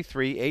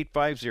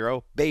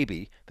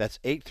 833-850-BABY. That's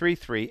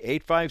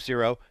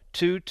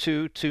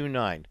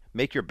 833-850-2229.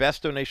 Make your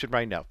best donation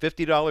right now.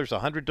 $50,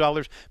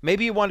 $100.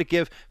 Maybe you want to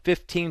give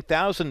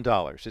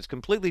 $15,000. It's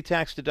completely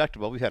tax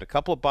deductible. We've had a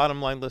couple of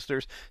bottom line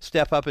listeners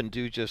step up and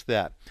do just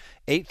that.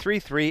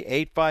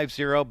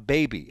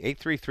 833-850-BABY.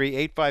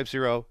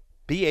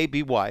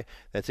 833-850-BABY.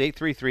 That's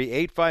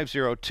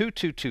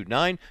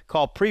 833-850-2229.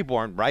 Call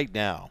Preborn right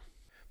now.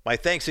 My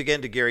thanks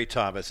again to Gary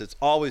Thomas. It's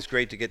always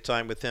great to get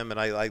time with him, and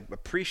I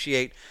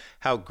appreciate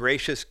how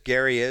gracious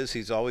Gary is.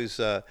 He's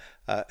always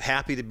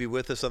happy to be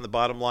with us on the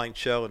Bottom Line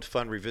Show, and it's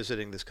fun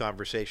revisiting this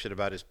conversation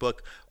about his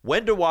book,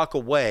 When to Walk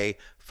Away,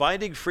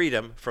 Finding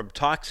Freedom from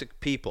Toxic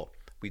People.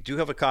 We do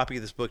have a copy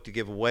of this book to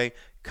give away.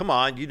 Come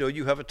on, you know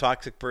you have a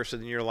toxic person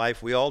in your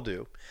life. We all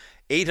do.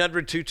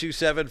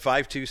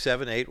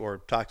 800-227-5278, or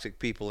toxic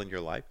people in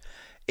your life.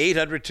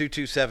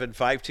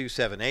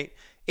 800-227-5278.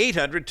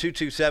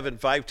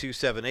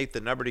 800-227-5278,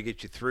 the number to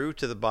get you through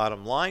to the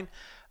bottom line.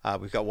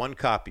 We've got one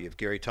copy of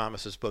Gary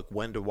Thomas's book,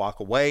 When to Walk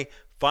Away,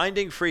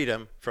 Finding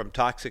freedom from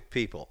toxic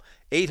people.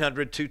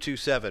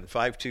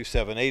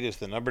 800-227-5278 is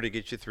the number to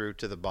get you through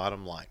to the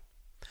bottom line.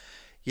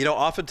 You know,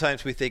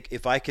 oftentimes we think,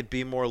 if I could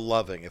be more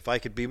loving, if I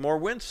could be more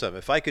winsome,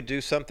 if I could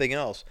do something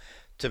else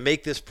to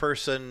make this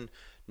person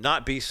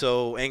not be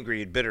so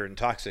angry and bitter and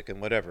toxic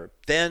and whatever,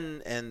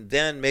 then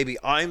maybe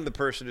I'm the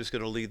person who's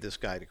going to lead this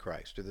guy to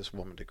Christ or this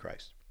woman to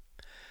Christ.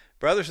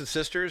 Brothers and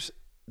sisters,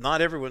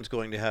 not everyone's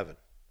going to heaven.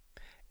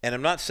 And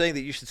I'm not saying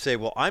that you should say,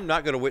 well, I'm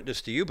not going to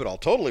witness to you, but I'll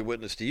totally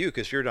witness to you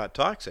because you're not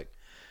toxic.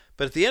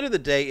 But at the end of the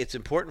day, it's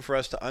important for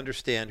us to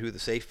understand who the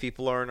safe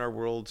people are in our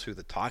worlds, who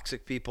the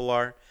toxic people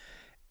are,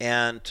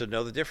 and to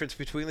know the difference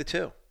between the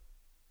two.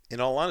 In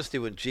all honesty,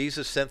 when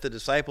Jesus sent the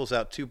disciples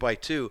out 2 by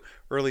 2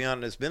 early on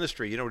in his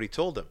ministry, you know what he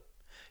told them?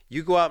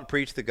 You go out and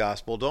preach the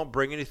gospel. Don't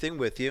bring anything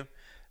with you.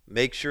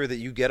 Make sure that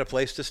you get a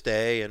place to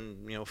stay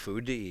and,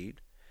 food to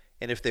eat.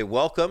 And if they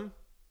welcome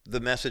the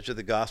message of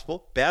the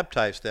gospel,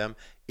 baptize them.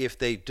 If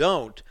they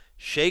don't,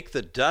 shake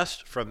the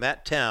dust from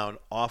that town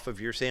off of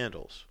your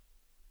sandals.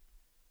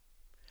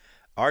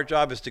 Our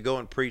job is to go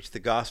and preach the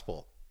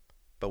gospel.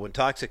 But when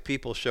toxic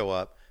people show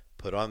up,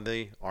 put on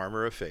the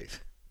armor of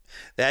faith.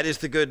 That is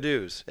the good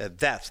news, and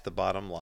that's the bottom line.